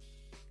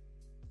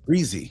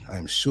 Breezy, I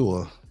am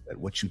sure that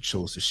what you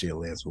chose to share,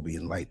 Lance, will be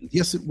enlightened.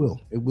 Yes, it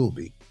will. It will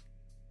be.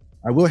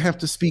 I will have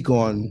to speak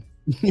on,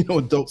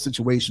 adult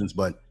situations,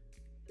 but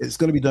it's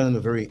going to be done in a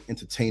very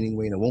entertaining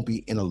way, and it won't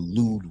be in a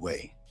lewd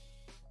way.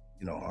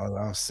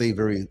 I'll say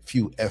very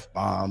few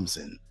F-bombs,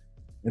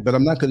 but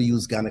I'm not going to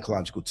use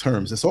gynecological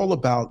terms. It's all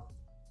about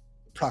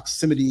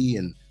proximity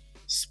and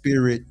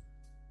spirit,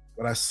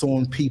 what I saw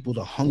in people,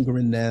 the hunger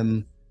in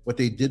them, what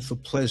they did for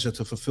pleasure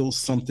to fulfill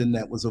something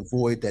that was a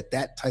void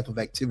that type of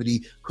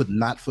activity could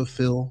not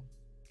fulfill.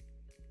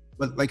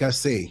 But like I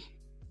say,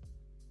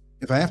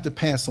 if I have to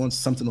pass on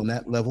something on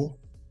that level,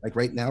 like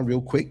right now,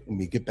 real quick, when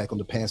we get back on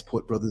the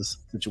Passport Brothers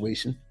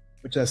situation,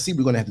 which I see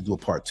we're going to have to do a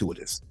part 2 of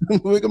this.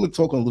 We're going to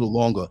talk a little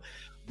longer,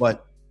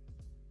 but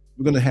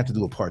we're going to have to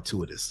do a part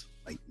 2 of this,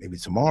 like maybe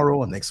tomorrow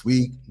or next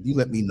week. You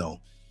let me know.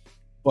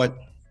 But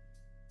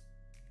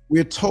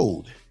we're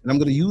told, and I'm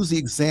going to use the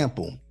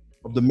example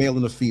of the male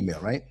and the female,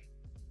 right?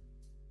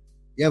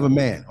 You have a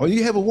man, or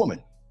you have a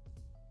woman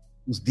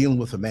who's dealing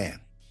with a man,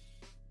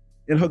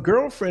 and her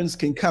girlfriends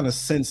can kind of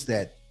sense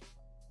that,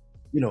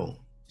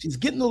 she's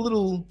getting a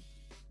little,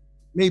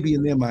 maybe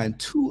in their mind,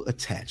 too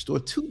attached or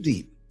too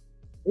deep.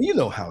 And you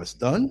know how it's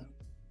done.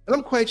 And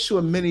I'm quite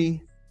sure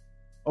many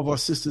of our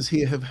sisters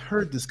here have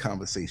heard this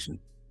conversation,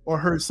 or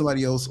heard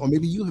somebody else, or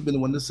maybe you have been the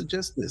one to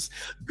suggest this.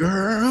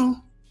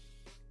 Girl,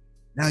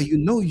 now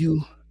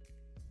you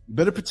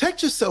better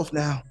protect yourself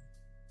now.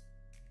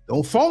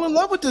 Don't fall in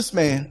love with this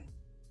man.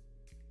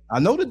 I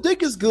know the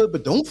dick is good,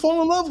 but don't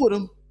fall in love with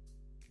him.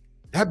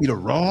 That'd be the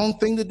wrong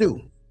thing to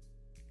do.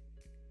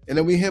 And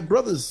then we have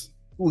brothers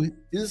who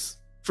his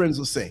friends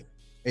will say,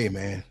 hey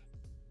man,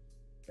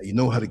 you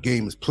know how the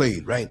game is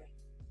played, right?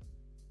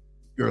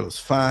 Girl is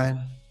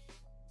fine.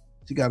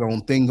 She got her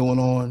own thing going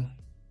on.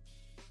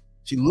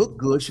 She looked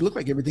good. She looked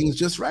like everything is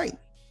just right.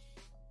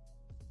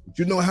 But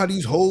you know how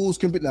these hoes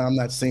can be. Now, I'm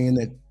not saying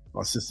that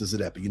our sisters are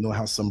that, but you know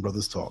how some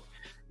brothers talk.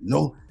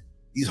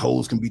 These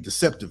hoes can be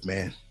deceptive,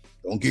 man.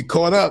 Don't get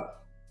caught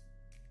up.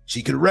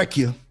 She could wreck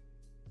you.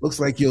 Looks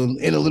like you're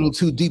in a little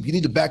too deep. You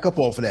need to back up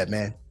off of that,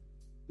 man.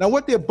 Now,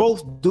 what they're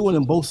both doing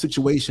in both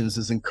situations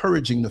is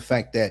encouraging the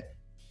fact that,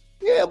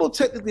 yeah, well,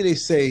 technically they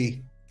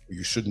say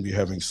you shouldn't be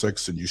having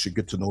sex and you should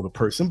get to know the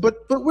person, but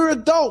we're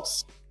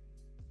adults.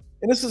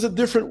 And this is a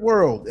different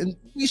world, and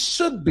we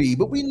should be,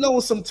 but we know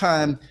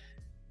sometimes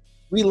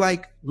we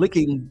like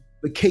licking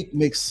the cake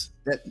mix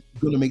that's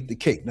gonna make the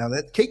cake. Now,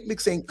 that cake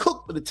mix ain't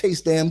cooked, but it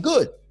tastes damn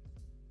good.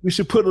 We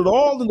should put it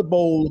all in the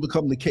bowl and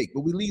become the cake,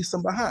 but we leave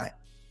some behind.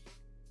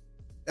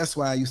 That's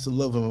why I used to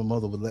love when my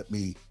mother would let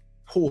me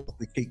pour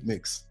the cake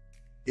mix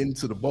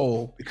into the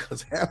bowl,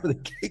 because half of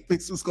the cake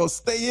mix was gonna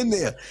stay in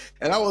there.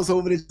 And I was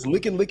over there just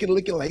licking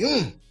like,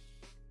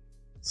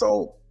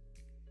 So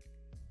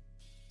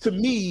to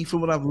me,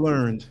 from what I've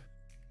learned,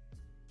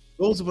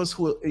 those of us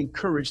who are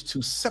encouraged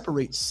to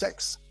separate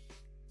sex,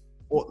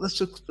 or let's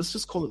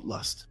just call it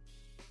lust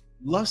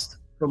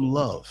from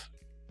love,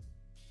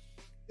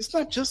 It's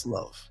not just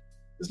love.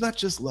 It's not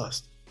just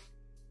lust.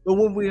 But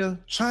when we're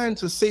trying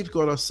to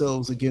safeguard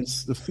ourselves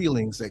against the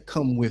feelings that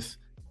come with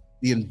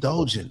the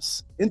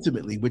indulgence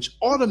intimately, which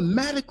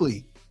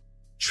automatically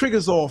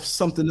triggers off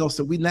something else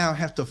that we now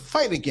have to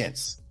fight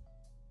against.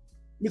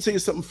 Let me tell you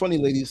something funny,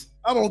 ladies.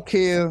 I don't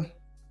care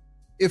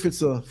if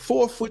it's a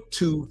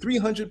 4'2",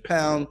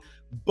 300-pound,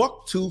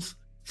 buck-tooth,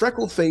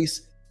 freckle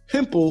face,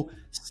 pimple,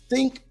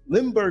 stink,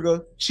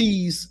 Limburger,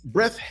 cheese,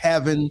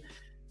 breath-having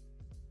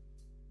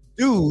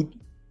dude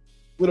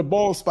with a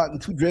bald spot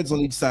and 2 dreads on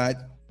each side.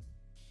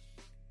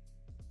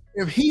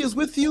 If he is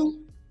with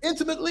you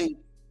intimately,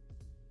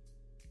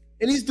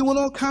 and he's doing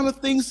all kind of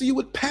things to you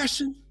with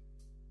passion,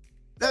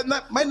 that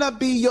might not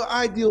be your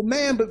ideal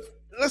man, but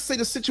let's say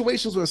the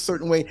situations were a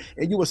certain way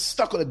and you were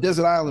stuck on a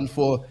desert island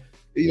for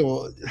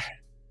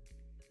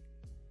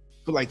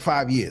like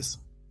 5 years.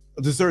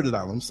 A deserted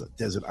island. It's a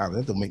desert island.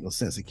 That don't make no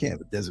sense. It can't,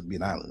 but desert be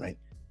an island, right?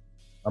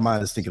 My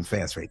mind is thinking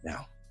fast right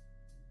now.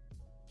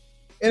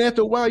 And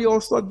after a while, you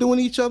all start doing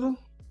each other.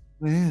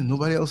 Man,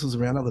 nobody else is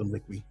around. I let them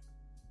lick me.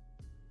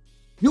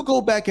 You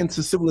go back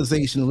into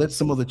civilization and let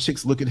some other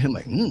chicks look at him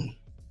like,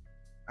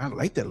 I'd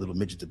like that little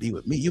midget to be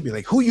with me. You'll be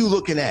like, who you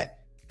looking at?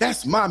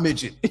 That's my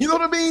midget. You know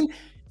what I mean?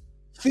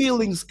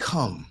 Feelings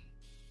come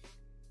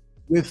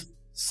with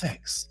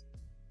sex.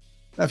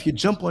 Now, if you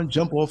jump on,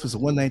 jump off as a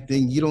one-night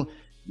thing, you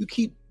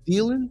keep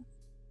dealing,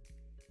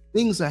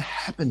 things are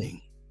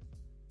happening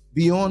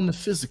beyond the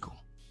physical,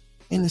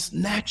 and it's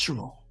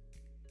natural.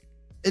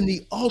 And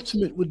the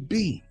ultimate would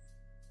be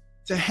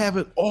to have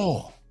it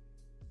all.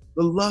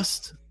 The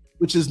lust,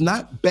 which is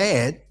not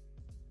bad,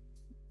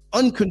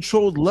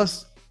 uncontrolled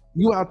lust.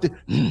 You out there,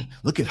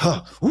 look at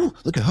her. Ooh,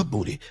 look at her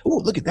booty. Ooh,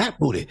 look at that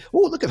booty.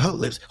 Ooh, look at her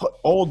lips.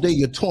 All day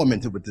you're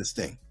tormented with this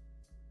thing.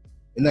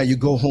 And now you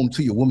go home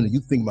to your woman and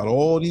you think about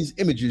all these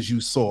images you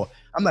saw.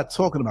 I'm not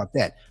talking about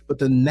that, but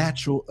the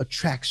natural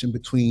attraction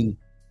between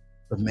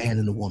the man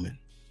and the woman.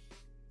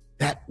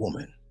 That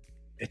woman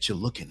that you're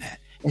looking at.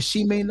 And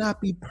she may not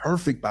be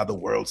perfect by the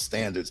world's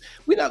standards.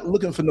 We're not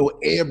looking for no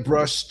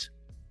airbrushed,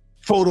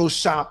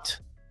 photoshopped,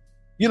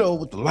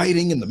 with the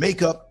lighting and the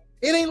makeup.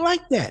 It ain't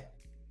like that.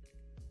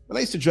 When I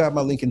used to drive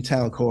my Lincoln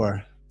Town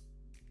car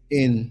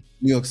in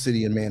New York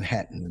City and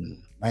Manhattan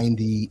in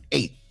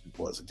 98,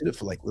 I did it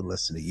for like a little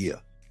less than a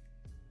year.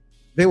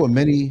 There were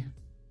many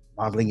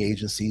modeling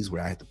agencies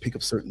where I had to pick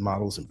up certain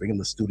models and bring them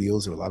to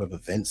studios. There were a lot of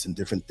events and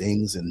different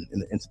things in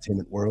the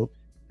entertainment world.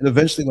 And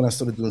eventually when I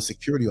started doing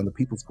security on the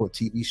People's Court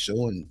TV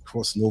show and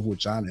crossing over with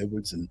John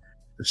Edwards and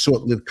the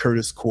short-lived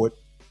Curtis Court,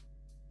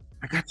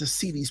 I got to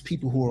see these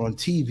people who are on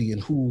TV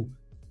and who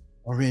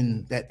are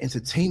in that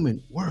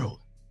entertainment world.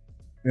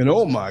 And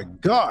oh my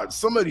God,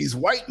 some of these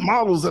white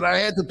models that I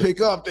had to pick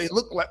up, they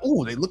look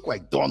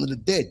like Dawn of the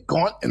Dead,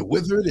 gaunt and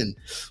withered, and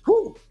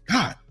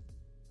God,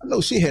 I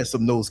know she had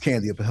some nose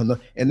candy up in her nose.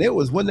 And there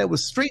was one that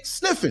was straight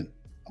sniffing.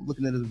 I'm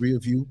looking at the rear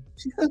view.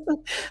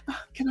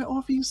 Can I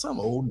offer you some?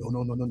 Oh,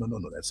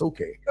 no, that's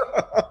okay.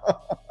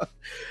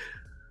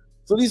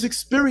 So these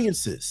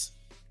experiences,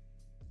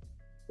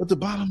 but the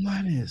bottom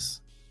line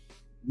is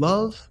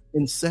love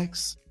and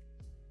sex,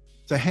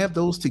 to have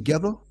those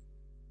together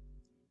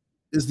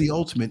is the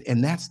ultimate,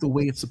 and that's the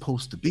way it's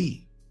supposed to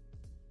be.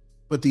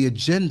 But the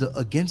agenda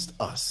against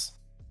us,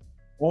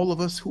 all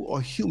of us who are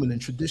human and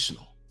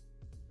traditional,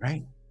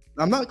 right?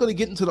 Now, I'm not going to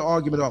get into the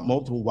argument about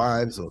multiple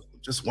wives or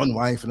just one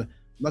wife, and I'm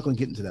not going to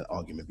get into that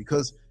argument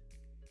because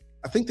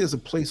I think there's a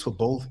place for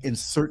both in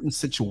certain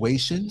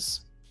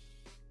situations,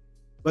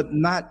 but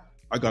not,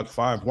 I got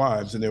 5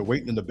 wives and they're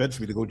waiting in the bed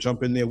for me to go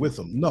jump in there with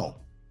them. No.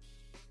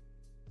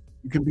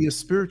 You can be a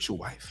spiritual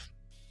wife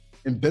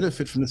and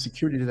benefit from the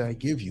security that I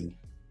give you.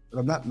 But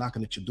I'm not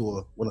knocking at your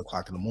door 1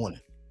 o'clock in the morning.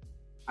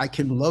 I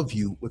can love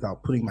you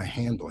without putting my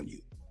hand on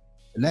you.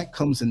 And that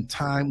comes in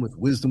time with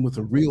wisdom with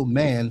a real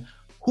man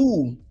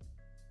who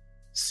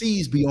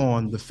sees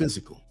beyond the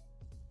physical.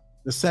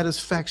 The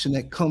satisfaction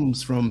that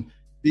comes from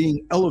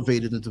being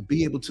elevated and to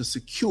be able to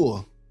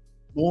secure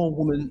more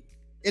women.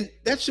 And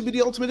that should be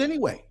the ultimate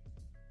anyway.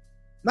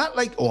 Not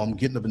like, oh, I'm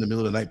getting up in the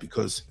middle of the night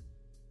because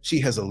she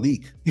has a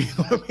leak. You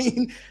know what I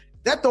mean?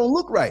 That don't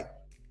look right.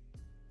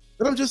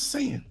 But I'm just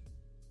saying.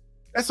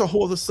 That's a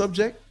whole other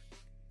subject,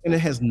 and it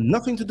has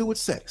nothing to do with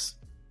sex.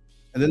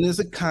 And then there's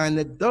a kind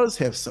that does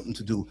have something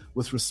to do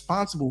with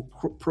responsible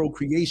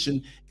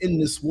procreation in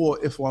this war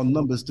if our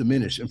numbers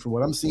diminish. And from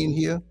what I'm seeing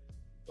here,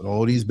 with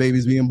all these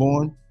babies being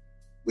born,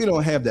 we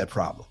don't have that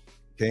problem,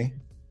 okay?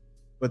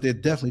 But they're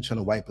definitely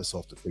trying to wipe us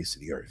off the face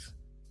of the earth.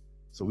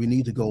 So we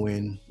need to go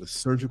in with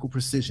surgical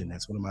precision.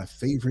 That's one of my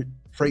favorite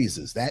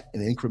phrases, that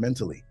and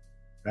incrementally,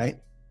 right?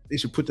 They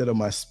should put that on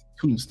my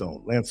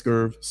tombstone.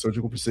 Lancescurv,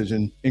 surgical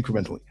precision,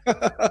 incrementally.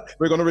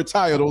 We're going to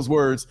retire those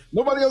words.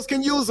 Nobody else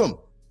can use them.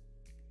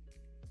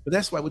 But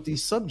that's why with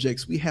these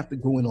subjects, we have to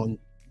go in on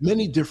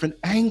many different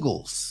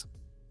angles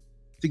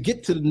to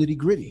get to the nitty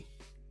gritty.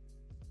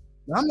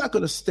 Now, I'm not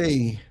going to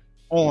stay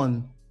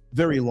on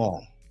very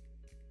long.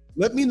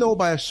 Let me know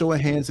by a show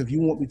of hands if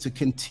you want me to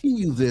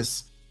continue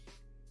this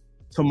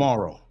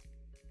tomorrow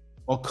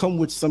or come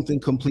with something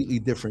completely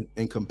different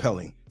and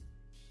compelling.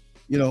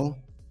 You know,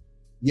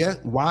 yeah,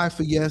 Y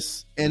for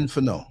yes, N for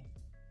no.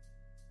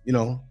 You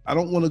know, I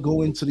don't want to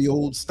go into the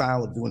old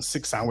style of doing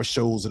 6-hour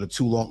shows that are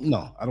too long.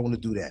 No, I don't want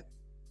to do that.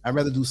 I'd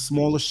rather do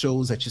smaller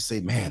shows that you say,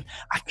 man,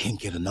 I can't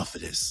get enough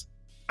of this.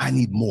 I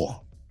need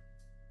more,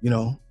 you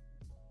know?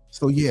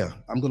 So yeah,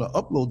 I'm going to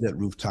upload that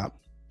rooftop,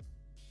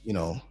 you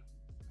know.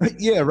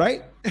 Yeah,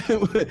 right?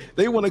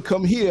 They want to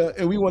come here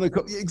and we want to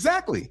come.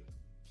 Exactly.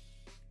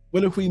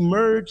 But if we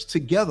merge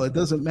together, it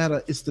doesn't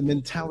matter. It's the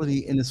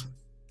mentality, and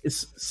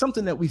it's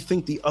something that we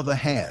think the other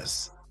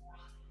has,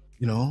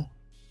 you know?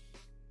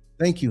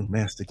 Thank you,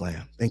 Master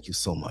Glam. Thank you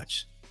so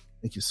much.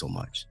 Thank you so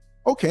much.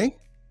 Okay,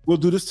 we'll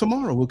do this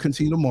tomorrow. We'll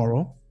continue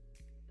tomorrow.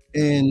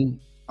 And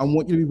I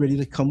want you to be ready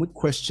to come with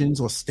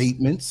questions or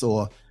statements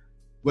or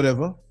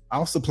whatever.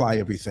 I'll supply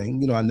everything.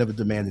 You know, I never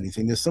demand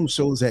anything. There's some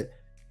shows that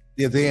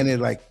they're there and they're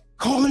like,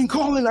 call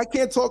in, I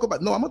can't talk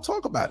about it. No, I'm going to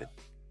talk about it.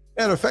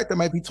 Matter of fact, I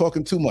might be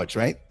talking too much,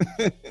 right?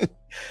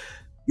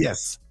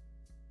 Yes.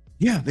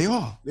 Yeah, they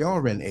are. They are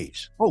Ren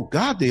H. Oh,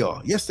 God, they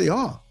are. Yes, they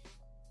are.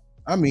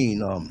 I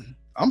mean,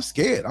 I'm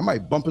scared. I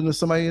might bump into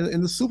somebody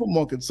in the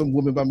supermarket, some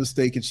woman by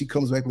mistake, and she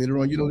comes back later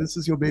on, you know, this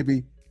is your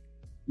baby.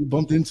 You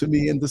bumped into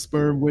me in the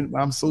sperm when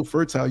I'm so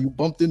fertile. You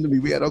bumped into me.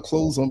 We had our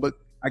clothes on, but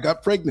I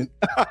got pregnant.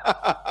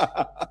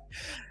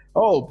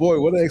 Oh boy,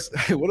 what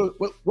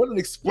an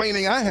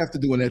explaining I have to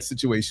do in that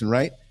situation,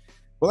 right?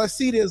 Well, I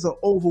see there's an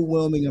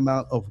overwhelming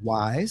amount of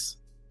whys,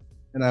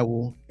 and I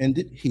will end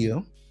it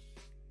here.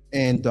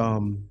 And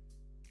I'm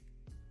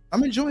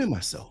enjoying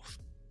myself.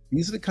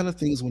 These are the kind of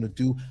things I want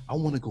to do. I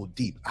want to go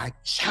deep. I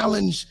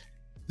challenge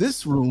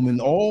this room and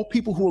all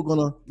people who are going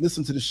to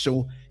listen to the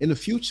show in the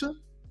future.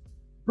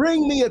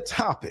 Bring me a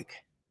topic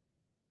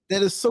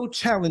that is so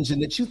challenging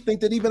that you think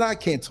that even I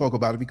can't talk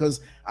about it,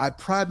 because I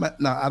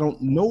now I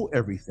don't know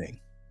everything,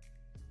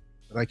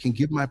 but I can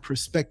give my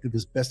perspective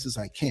as best as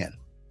I can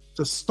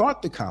to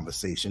start the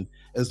conversation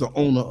as the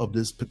owner of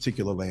this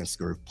particular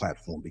Lancescurv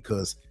platform,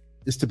 because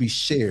it's to be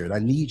shared. I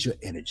need your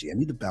energy. I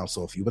need to bounce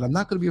off you, but I'm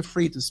not going to be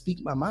afraid to speak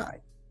my mind.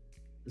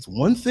 It's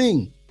one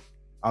thing.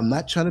 I'm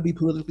not trying to be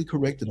politically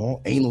correct and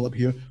all anal up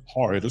here.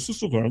 Hi, this is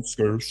the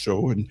Lancescurv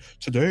show, and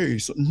today,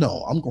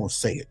 no, I'm going to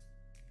say it.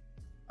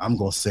 I'm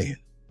going to say it.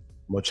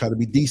 I'm going to try to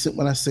be decent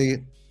when I say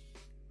it,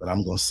 but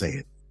I'm going to say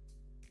it.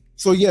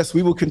 So yes,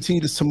 we will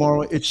continue this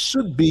tomorrow. It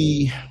should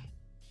be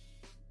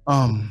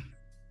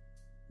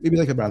maybe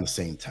like around the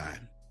same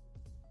time,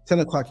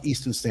 10 o'clock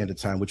Eastern Standard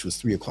Time, which was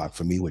 3 o'clock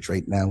for me, which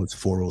right now it's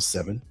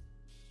 4:07.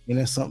 Ain't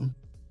that something?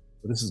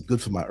 But this is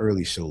good for my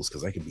early shows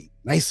because I can be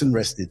nice and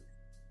rested.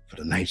 For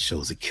the night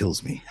shows, it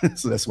kills me.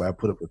 So that's why I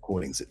put up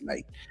recordings at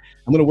night.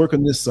 I'm going to work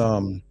on this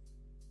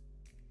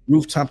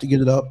rooftop to get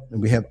it up,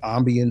 and we have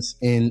ambience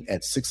in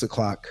at 6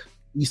 o'clock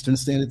Eastern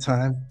Standard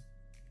Time.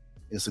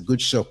 It's a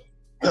good show.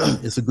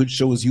 It's a good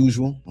show as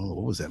usual. Oh,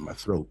 what was that in my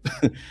throat?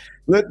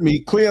 Let me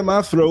clear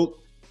my throat.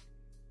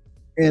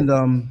 And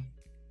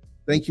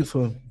thank you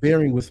for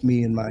bearing with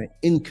me in my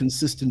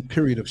inconsistent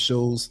period of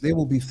shows. There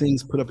will be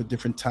things put up at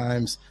different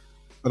times,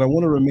 but I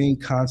want to remain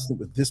constant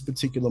with this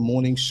particular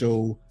morning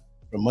show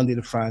from Monday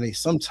to Friday.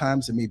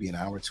 Sometimes it may be an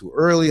hour too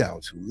early, an hour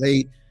too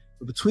late,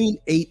 but between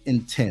 8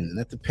 and 10, and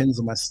that depends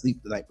on my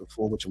sleep the night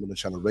before, which I'm going to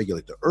try to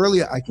regulate. The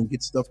earlier I can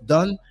get stuff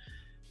done,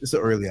 is the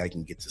earlier I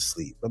can get to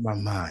sleep. But my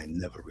mind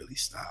never really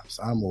stops.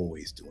 I'm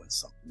always doing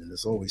something, and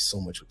there's always so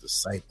much with the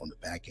site on the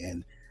back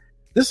end.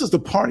 This is the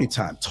party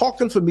time.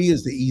 Talking for me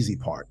is the easy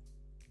part.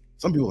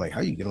 Some people are like,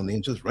 how you get on there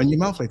and just run your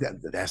mouth like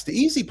that? That's the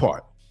easy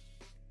part.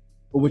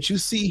 But what you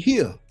see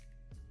here,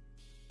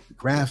 the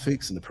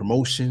graphics and the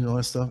promotion and all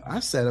that stuff, I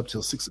sat up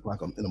till 6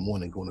 o'clock in the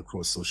morning going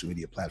across social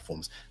media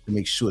platforms to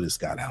make sure this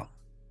got out.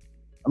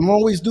 I'm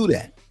always do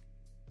that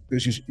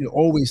because you'll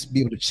always be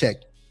able to check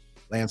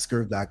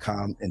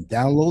Lancescurv.com and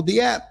download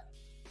the app.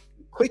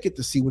 Click it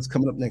to see what's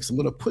coming up next. I'm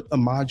going to put a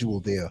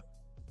module there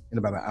in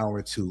about an hour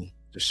or two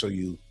to show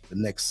you the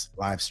next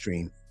live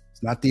stream.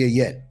 It's not there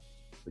yet,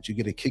 but you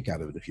get a kick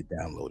out of it if you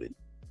download it.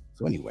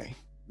 So anyway,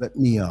 let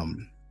me,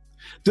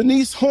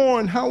 Denise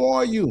Horn, how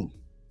are you?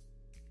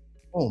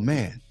 Oh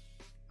man,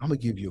 I'm gonna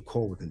give you a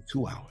call within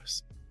 2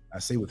 hours. I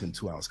say within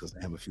 2 hours because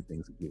I have a few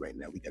things to do right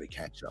now. We got to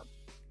catch up.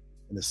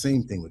 And the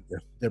same thing with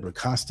Deborah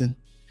Costin.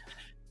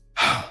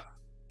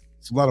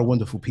 It's a lot of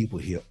wonderful people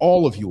here.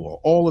 All of you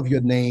all of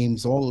your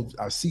names,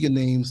 I see your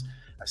names.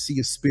 I see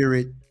your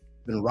spirit.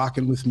 Been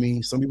rocking with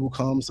me. Some people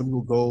come, some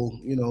people go,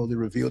 you know, they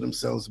reveal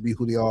themselves to be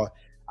who they are.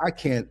 I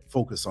can't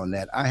focus on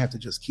that. I have to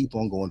just keep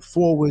on going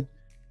forward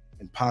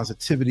in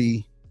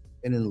positivity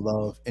and in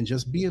love and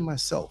just being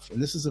myself.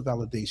 And this is a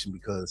validation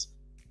because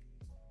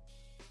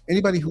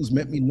anybody who's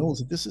met me knows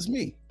that this is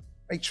me.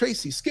 Like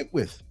Tracy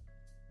Skipwith,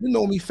 you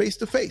know me face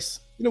to face.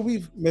 You know,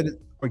 we've met at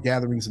our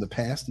gatherings in the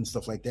past and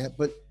stuff like that,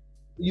 but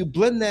you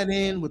blend that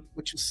in with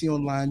what you see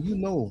online, you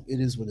know it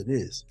is what it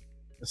is.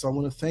 And so I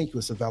want to thank you.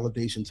 It's a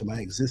validation to my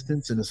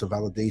existence, and it's a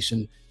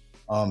validation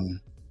to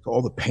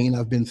all the pain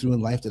I've been through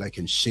in life, that I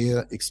can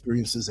share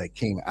experiences that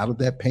came out of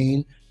that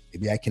pain.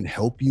 Maybe I can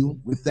help you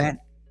with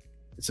that.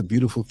 It's a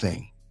beautiful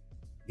thing.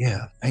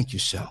 Yeah, thank you,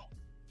 Shell.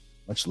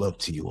 Much love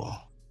to you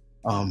all.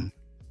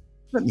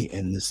 let me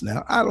end this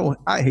now.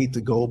 I hate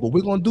to go, but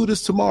we're going to do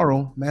this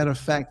tomorrow. Matter of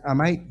fact, I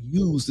might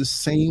use the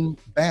same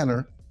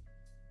banner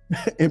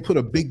and put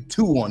a big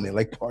 2 on there,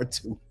 like part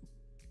 2.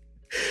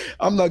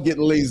 I'm not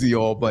getting lazy,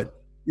 y'all,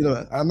 but you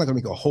know, I'm not gonna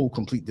make a whole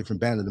complete different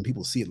banner. Then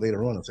people see it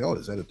later on and say, oh,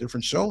 is that a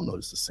different show? No,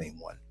 it's the same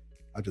one.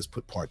 I'll just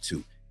put part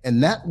 2.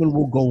 And that one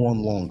will go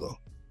on longer.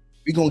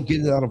 We're gonna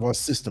get it out of our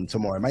system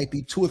tomorrow. It might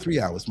be 2 or 3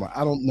 hours more.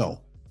 I don't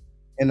know.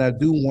 And I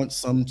do want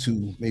some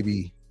to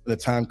maybe when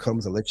the time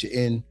comes, I'll let you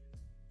in.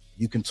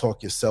 You can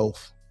talk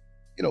yourself.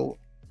 You know,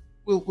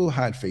 we'll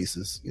hide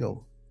faces, you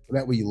know.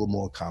 That way you're a little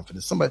more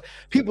confident.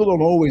 People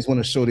don't always want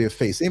to show their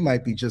face. They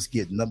might be just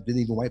getting up,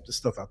 didn't even wipe the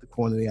stuff out the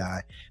corner of their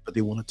eye, but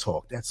they want to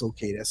talk. That's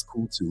okay. That's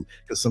cool too.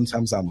 Because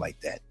sometimes I'm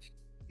like that,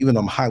 even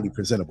though I'm highly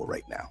presentable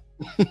right now.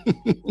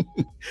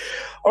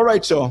 All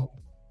right, y'all.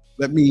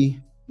 Let me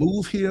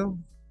move here.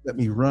 Let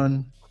me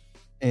run.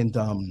 And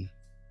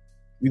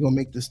we're going to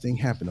make this thing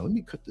happen. Now, let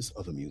me cut this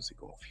other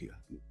music off here.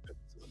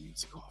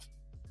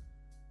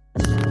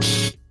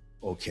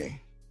 Okay.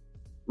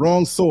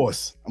 Wrong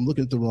source. I'm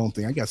looking at the wrong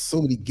thing. I got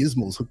so many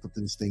gizmos hooked up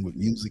to this thing with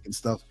music and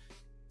stuff.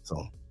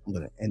 So I'm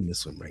going to end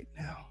this one right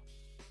now,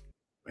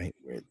 right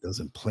where it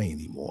doesn't play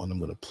anymore. And I'm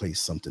going to play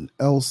something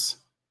else.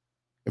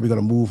 And we're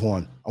going to move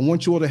on. I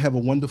want you all to have a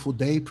wonderful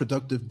day,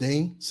 productive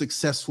day,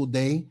 successful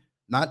day,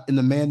 not in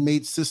the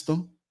man-made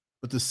system,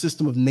 but the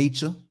system of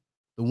nature,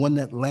 the one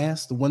that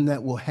lasts, the one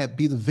that will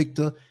be the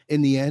victor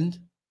in the end.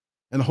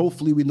 And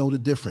hopefully we know the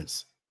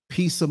difference.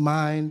 Peace of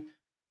mind,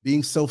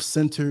 being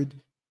self-centered,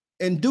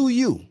 and do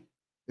you.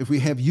 If we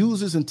have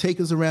users and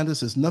takers around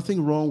us, there's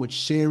nothing wrong with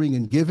sharing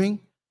and giving.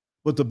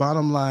 But the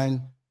bottom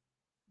line,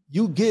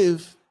 you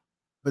give,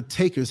 but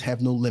takers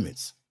have no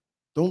limits.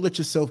 Don't let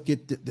yourself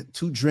get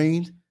too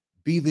drained.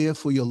 Be there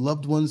for your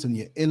loved ones and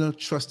your inner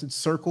trusted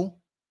circle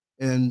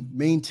and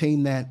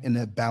maintain that in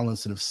that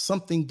balance. And if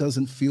something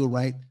doesn't feel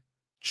right,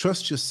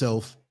 trust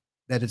yourself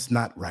that it's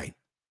not right.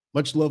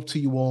 Much love to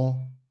you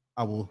all.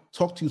 I will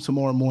talk to you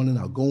tomorrow morning.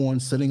 I'll go on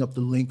setting up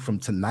the link from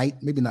tonight,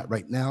 maybe not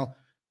right now.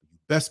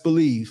 Best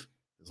believe,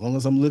 as long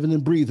as I'm living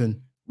and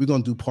breathing, we're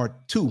going to do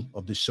part 2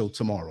 of this show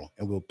tomorrow,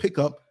 and we'll pick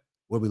up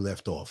where we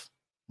left off.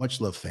 Much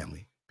love,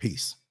 family.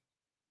 Peace.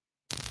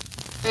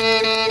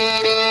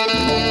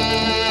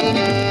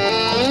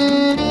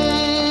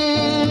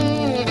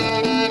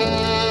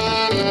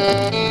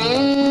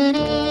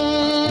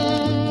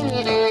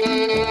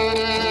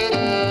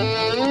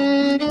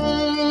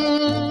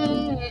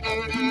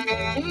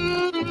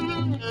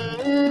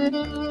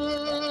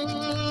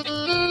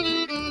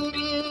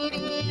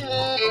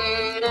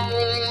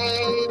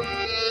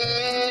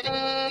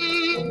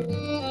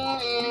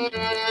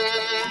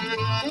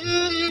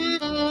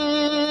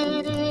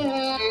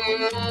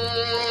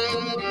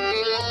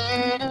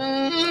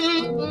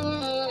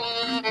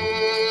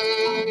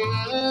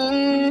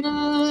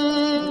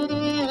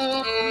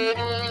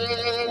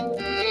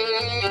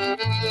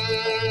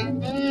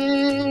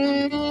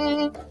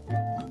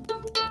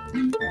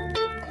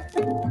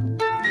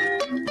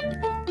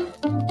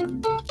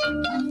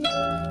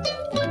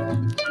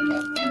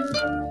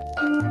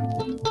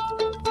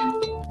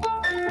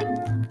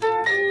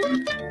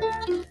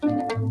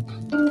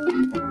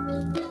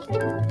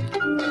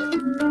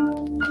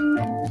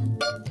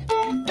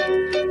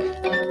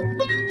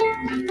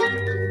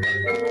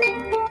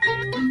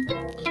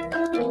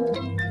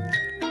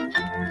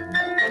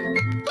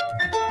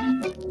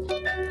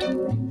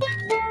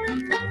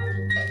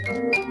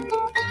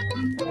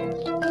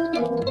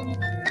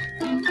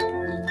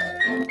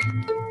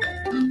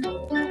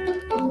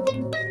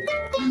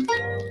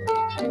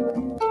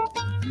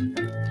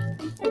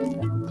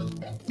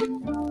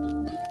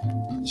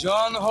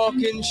 John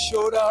Hawkins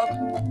showed up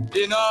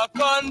in our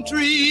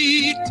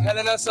country,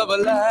 telling us of a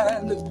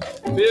land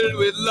filled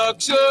with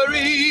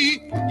luxury.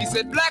 He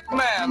said, black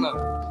man,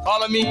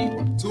 follow me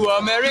to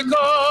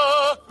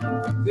America.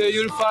 There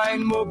you'll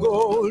find more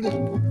gold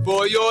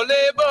for your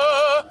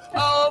labor.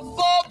 Our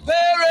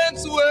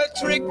foreparents were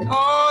tricked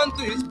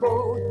onto his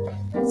boat.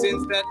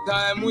 Since that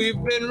time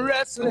we've been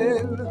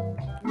wrestling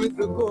with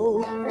the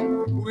gold.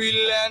 We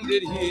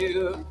landed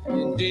here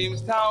in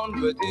Jamestown,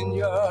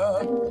 Virginia,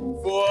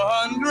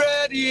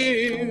 400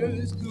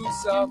 years to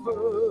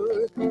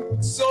suffer.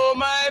 So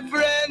my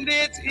friend,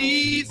 it's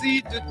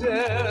easy to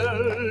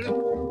tell,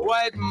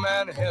 white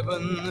man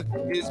heaven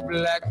is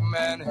black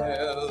man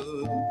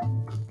hell.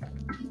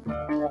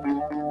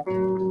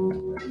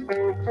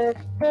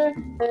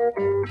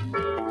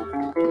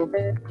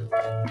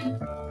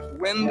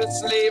 When the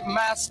slave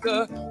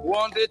master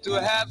wanted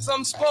to have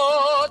some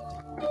sport,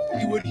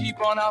 he would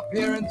heap on our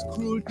parents'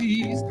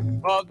 cruelties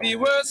of the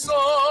worst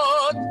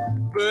sort,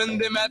 burn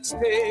them at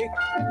stake,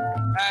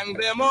 hang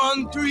them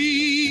on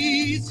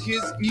trees.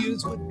 His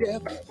ears were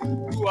deaf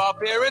to our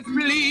parents'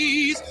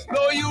 pleas.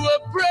 Though you were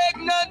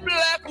pregnant,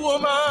 black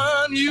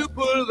woman, you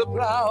pull the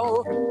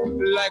plow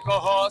like a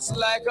horse,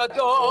 like a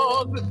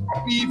dog,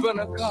 even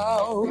a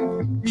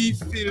cow. He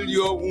filled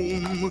your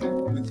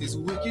womb with his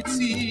wicked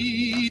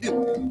seed.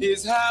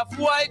 His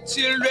half-white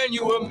children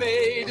you were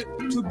made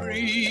to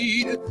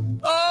breed.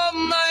 Oh,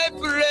 my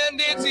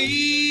friend, it's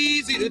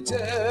easy to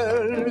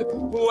tell.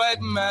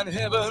 White man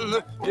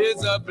heaven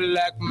is a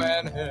black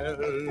man hell.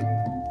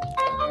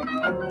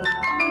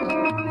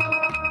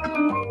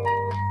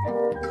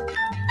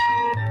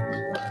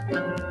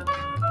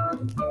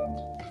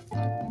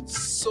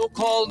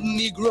 So-called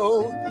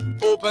Negro,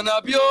 open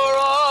up your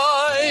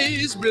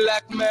eyes.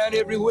 Black man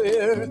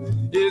everywhere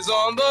is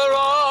on the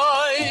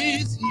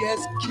rise. He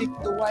has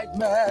kicked the white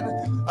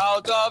man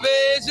out of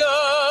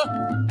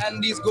Asia,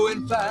 and he's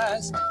going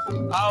fast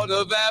out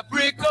of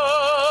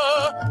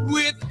Africa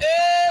with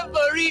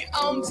every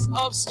ounce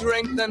of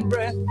strength and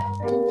breath.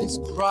 His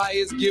cry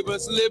is, give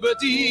us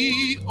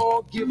liberty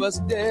or give us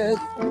death.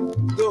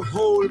 The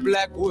whole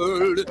black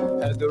world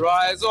has their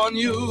eyes on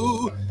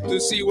you to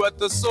see what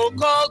the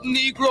so-called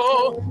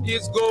Negro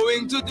is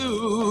going to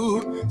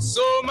do.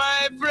 So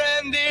my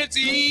friend, it's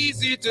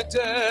easy to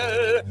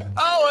tell,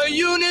 our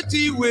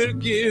unity will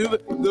give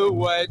the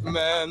white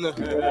man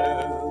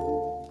hell.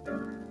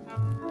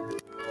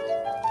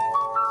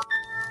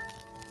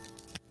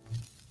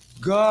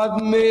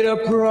 God made a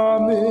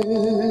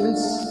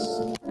promise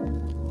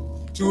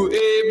to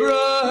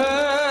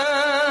Abraham,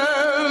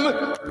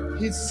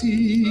 his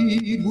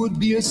seed would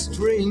be a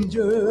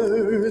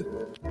stranger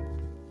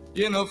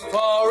in a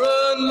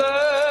foreign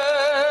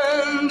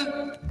land.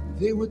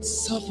 They would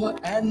suffer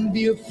and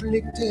be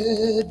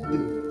afflicted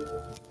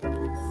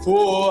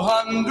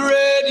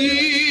 400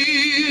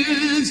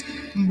 years,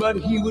 but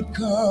he would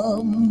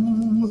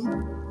come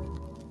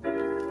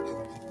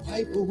and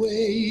wipe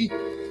away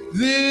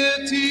their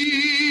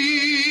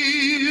tears.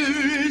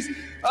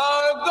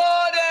 Our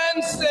God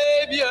and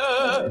Savior,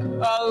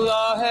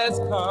 Allah has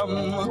come.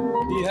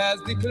 He has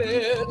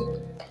declared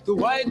the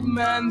white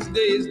man's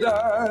day is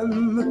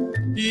done.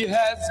 He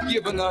has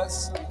given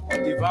us a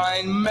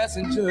divine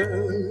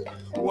messenger,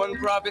 one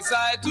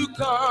prophesied to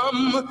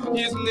come.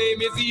 His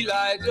name is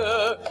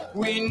Elijah.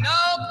 We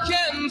now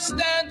can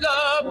stand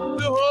up,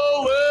 the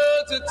whole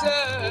world to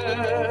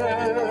tell.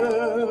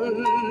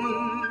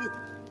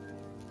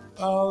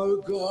 Our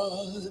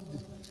God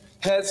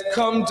has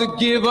come to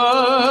give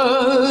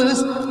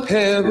us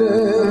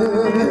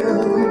heaven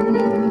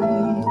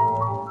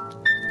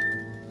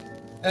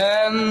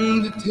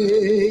and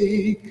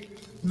take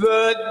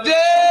the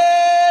devil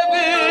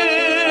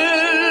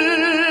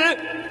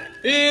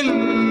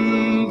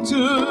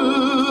into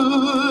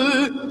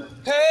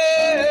hell.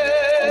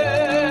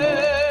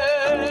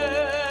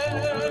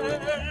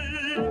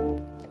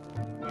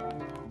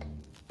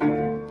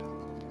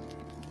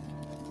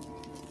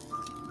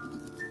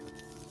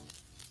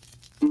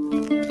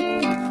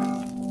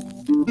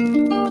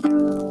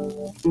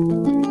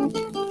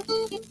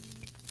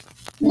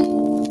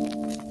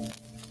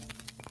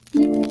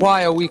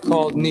 Why are we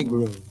called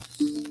Negroes?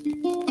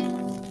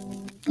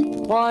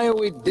 Why are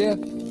we deaf,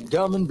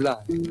 dumb, and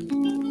blind?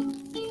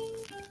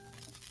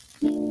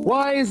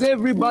 Why is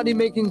everybody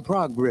making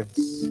progress,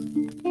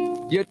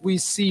 yet we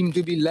seem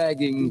to be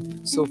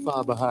lagging so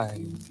far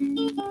behind?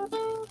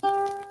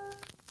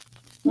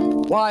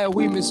 Why are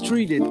we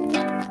mistreated?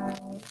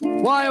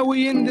 Why are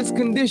we in this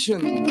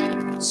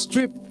condition,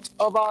 stripped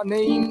of our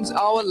names,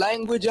 our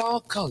language,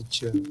 our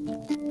culture,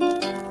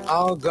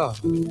 our God,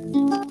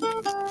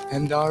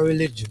 and our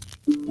religion?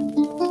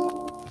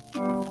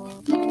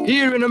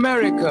 Here in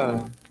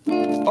America,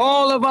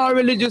 all of our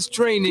religious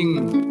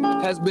training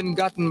has been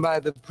gotten by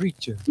the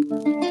preacher.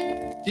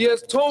 He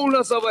has told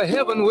us of a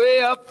heaven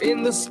way up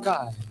in the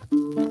sky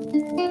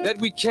that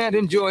we can't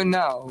enjoy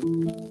now,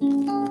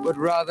 but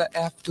rather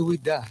after we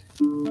die.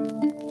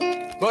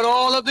 But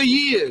all of the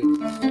years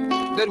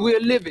that we're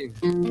living,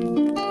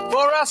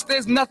 for us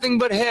there's nothing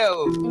but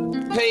hell,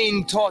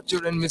 pain,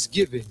 torture, and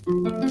misgiving.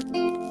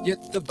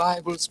 Yet the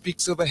Bible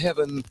speaks of a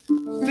heaven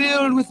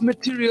filled with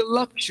material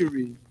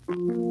luxury,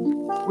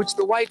 which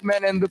the white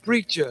man and the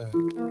preacher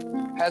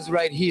has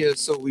right here,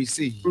 so we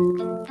see.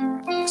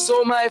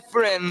 So my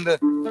friend,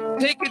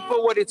 take it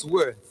for what it's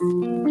worth.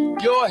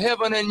 Your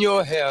heaven and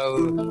your hell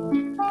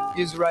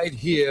is right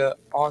here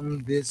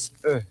on this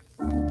earth.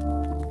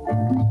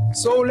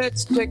 So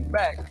let's check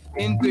back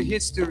into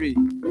history,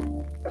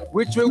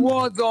 which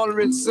rewards all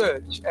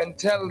research and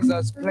tells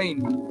us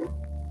plainly.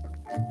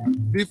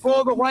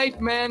 Before the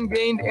white man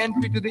gained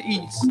entry to the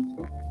East,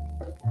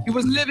 he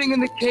was living in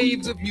the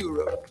caves of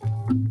Europe,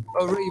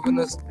 a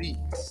ravenous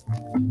beast,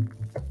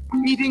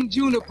 eating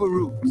juniper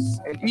roots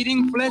and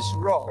eating flesh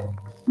raw,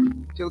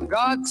 till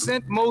God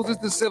sent Moses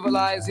to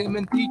civilize him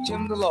and teach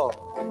him the law.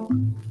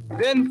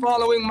 Then,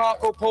 following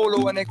Marco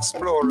Polo, an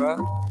explorer,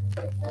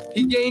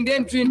 he gained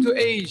entry into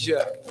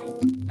Asia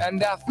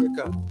and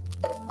Africa.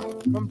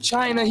 From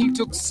China he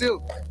took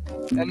silk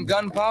and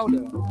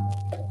gunpowder.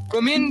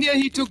 From India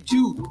he took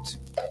jute,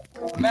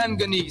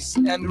 manganese,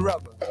 and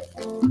rubber.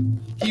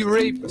 He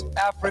raped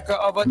Africa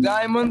of her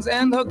diamonds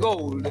and her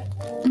gold.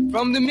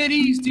 From the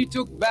Mideast he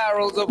took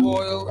barrels of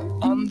oil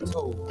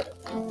untold.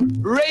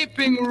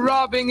 Raping,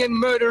 robbing, and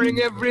murdering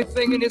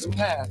everything in his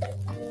path.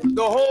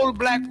 The whole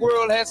black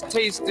world has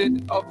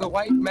tasted of the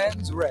white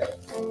man's wrath.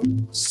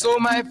 So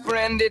my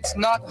friend, it's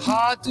not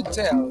hard to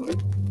tell.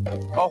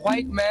 A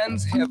white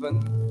man's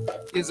heaven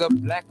is a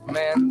black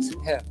man's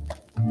hell.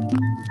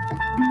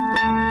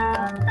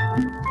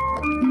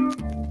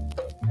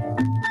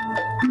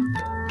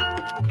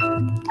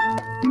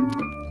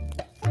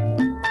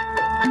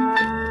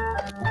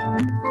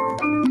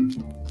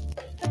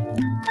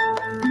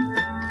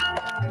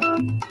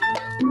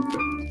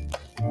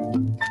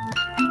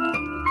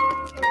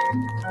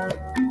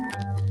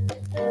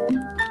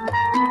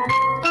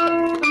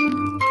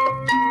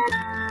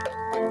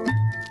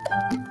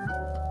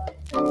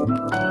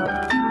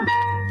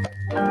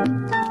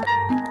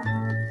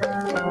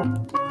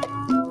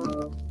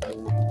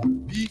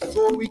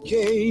 Before we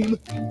came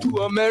to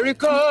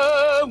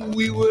America,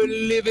 we were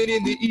living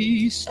in the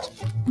East.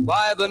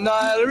 By the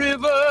Nile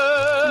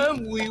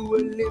River, we were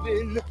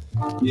living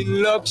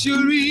in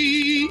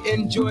luxury,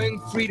 enjoying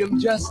freedom,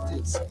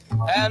 justice,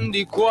 and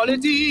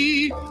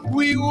equality.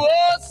 We wore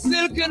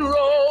silken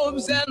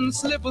robes and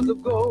slippers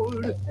of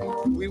gold.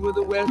 We were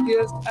the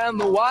wealthiest and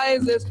the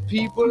wisest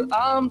people,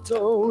 I'm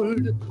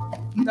told.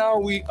 Now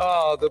we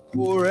are the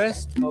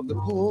poorest of the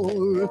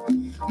poor.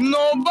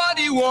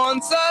 Nobody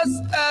wants us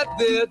at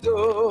their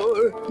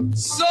door.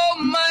 So,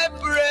 my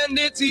friend,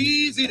 it's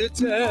easy to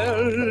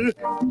tell.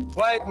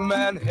 White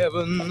man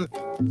heaven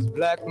is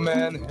black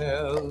man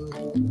hell.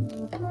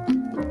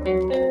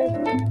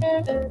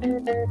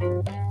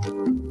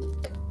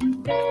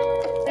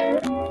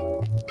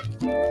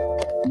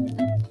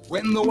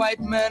 When the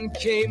white man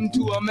came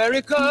to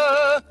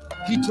America,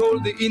 he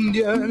told the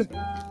Indian,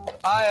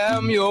 I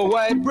am your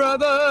white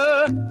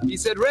brother. He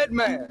said, red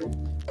man,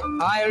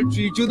 I'll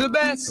treat you the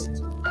best.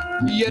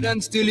 Yet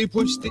and still he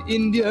pushed the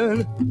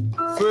Indian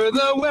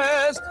further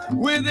west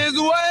with his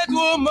white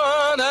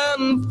woman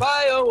and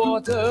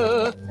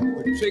firewater.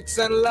 With tricks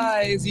and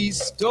lies he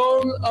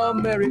stole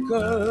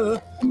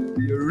America.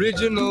 The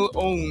original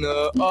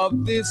owner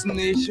of this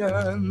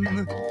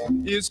nation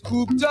is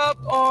cooped up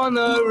on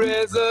a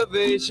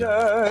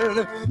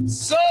reservation.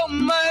 So,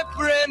 my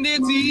friend,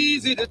 it's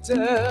easy to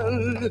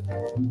tell.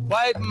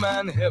 White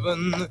man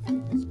heaven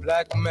is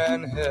black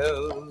man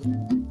hell.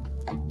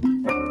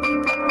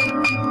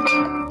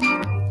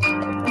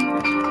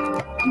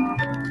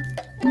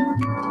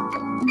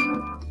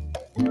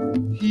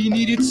 He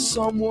needed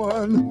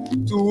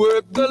someone to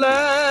work the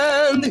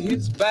land.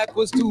 His back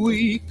was too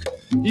weak.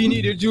 He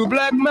needed you,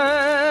 black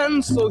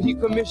man, so he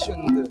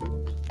commissioned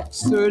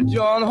Sir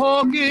John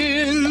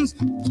Hawkins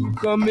to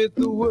commit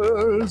the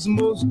world's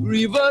most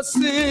grievous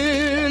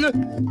sin,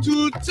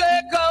 to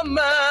take a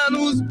man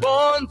who's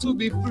born to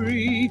be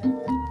free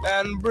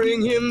and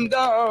bring him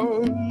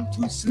down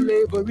to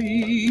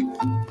slavery,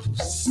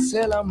 to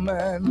sell a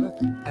man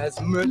as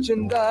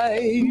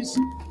merchandise.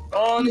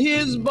 On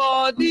his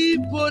body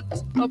put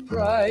a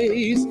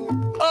price.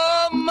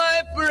 Oh,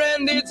 my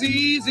friend, it's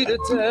easy to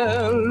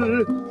tell.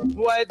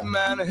 White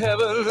man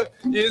heaven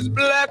is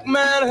black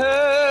man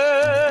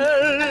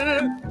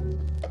hell.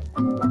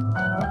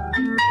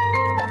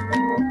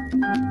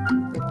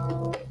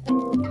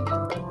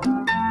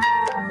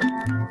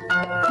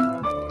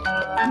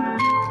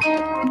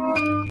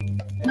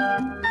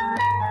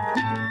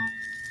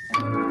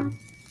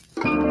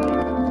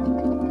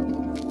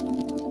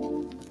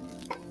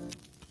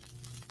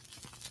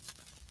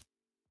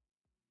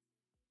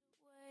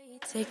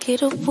 Take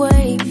it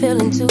away,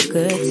 feeling too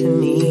good to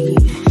me.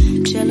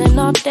 Chilling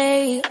all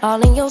day, all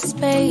in your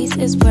space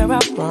is where I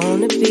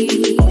wanna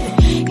be.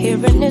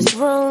 Here in this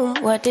room,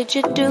 what did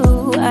you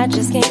do? I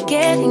just can't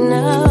get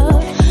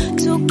enough.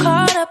 Too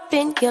caught up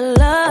in your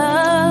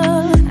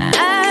love.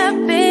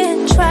 I've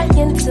been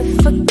trying to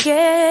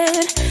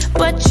forget,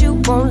 but you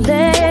won't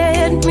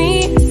let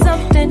me.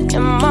 Something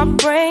in my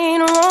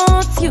brain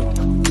wants you.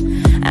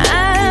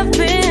 I've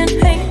been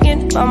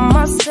hanging by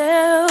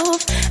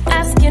myself,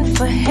 asking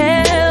for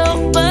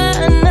help,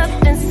 but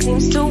nothing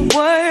seems to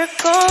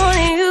work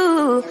on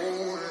you.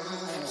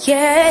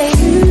 Yeah,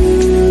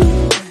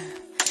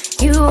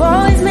 you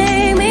always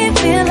make me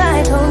feel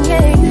like home.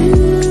 Yeah,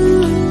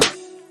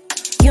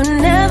 you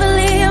never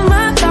leave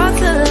my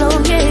thoughts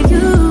alone. Yeah,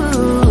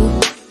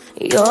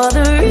 you're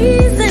the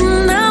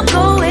reason I'm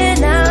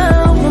going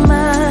out of my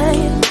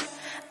mind.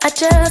 I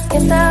just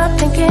can't stop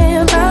thinking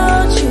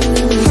about you.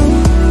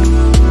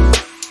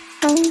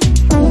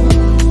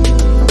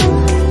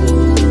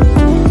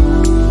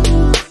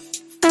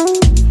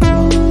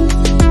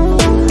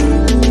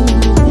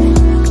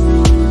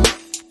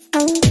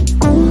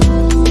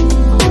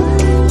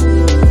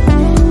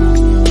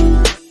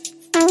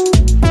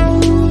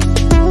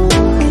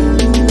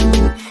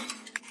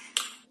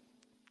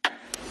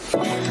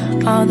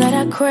 All that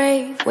I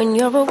crave when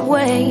you're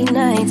away,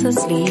 nights are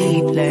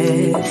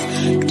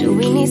sleepless. Do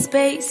we need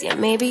space? Yeah,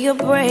 maybe a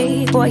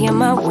break. Boy, you're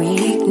my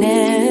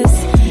weakness.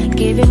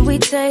 Give and we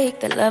take,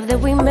 the love that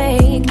we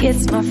make,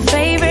 it's my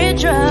favorite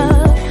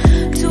drug.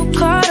 Too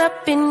caught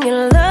up in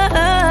your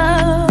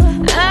love.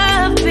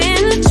 I've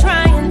been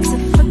trying to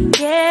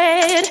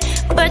forget,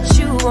 but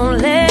you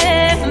won't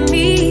let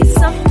me.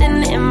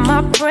 Something in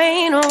my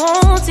brain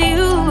wants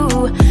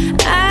you.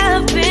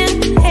 I've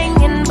been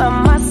hanging by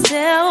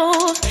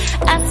myself,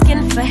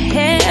 asking for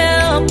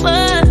help,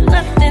 but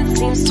nothing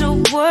seems to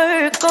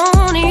back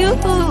on you.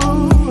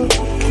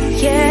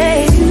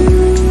 Yeah,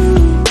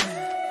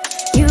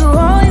 you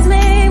always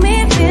make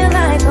me feel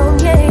like home.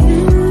 Yeah,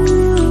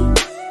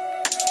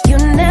 you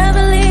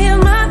never leave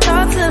my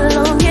thoughts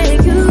alone. Yeah,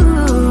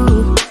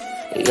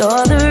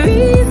 you're the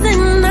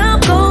reason I'm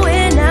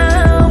going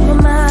out my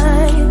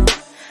mind.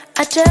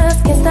 I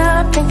just can't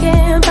stop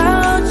thinking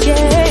about you.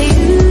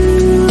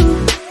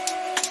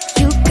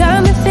 You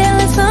got me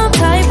feeling some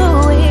type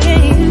of way.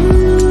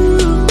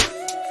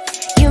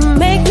 You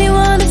make me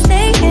wanna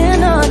stay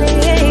in all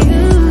day.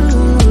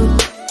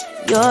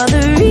 You're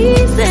the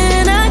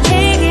reason I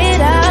can't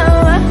get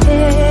out my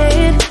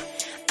head.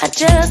 I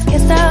just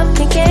can't stop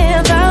thinking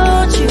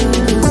about you.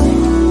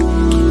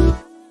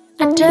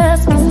 I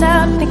just can't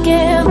stop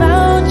thinking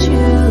about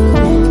you.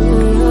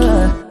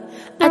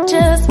 I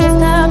just can't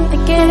stop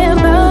thinking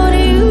about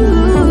you.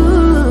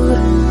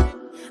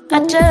 I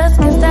just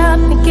can't stop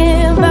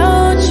thinking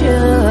about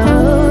you.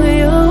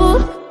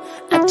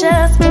 I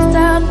just can't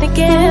stop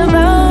thinking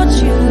about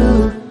you.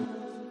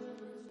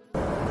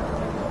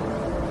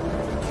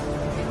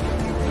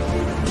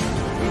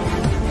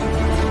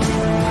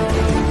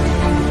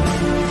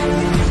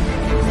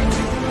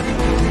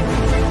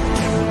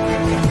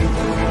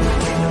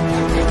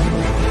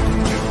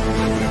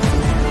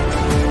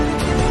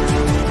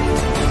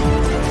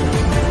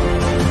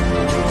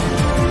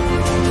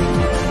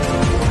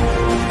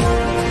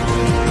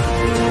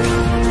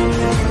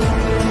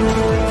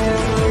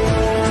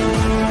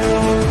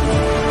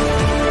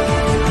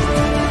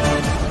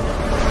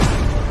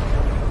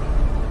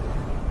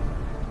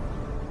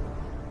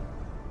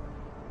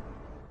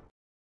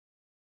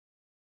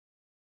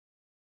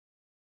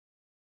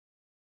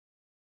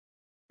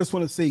 Just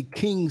want to say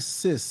King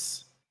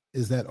Sis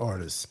is that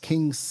artist,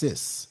 King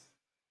Sis.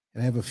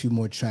 And I have a few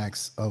more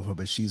tracks of her,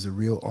 but she's a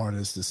real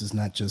artist. This is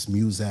not just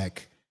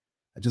music.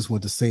 I just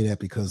want to say that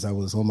because I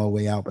was on my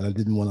way out, but I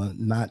didn't want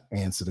to not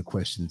answer the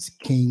questions.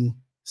 King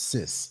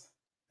Sis,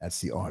 that's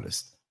the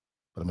artist.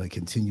 But I'm going to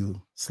continue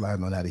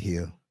sliding on out of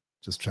here.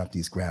 Just drop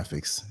these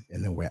graphics,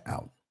 and then we're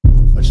out.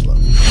 Much love.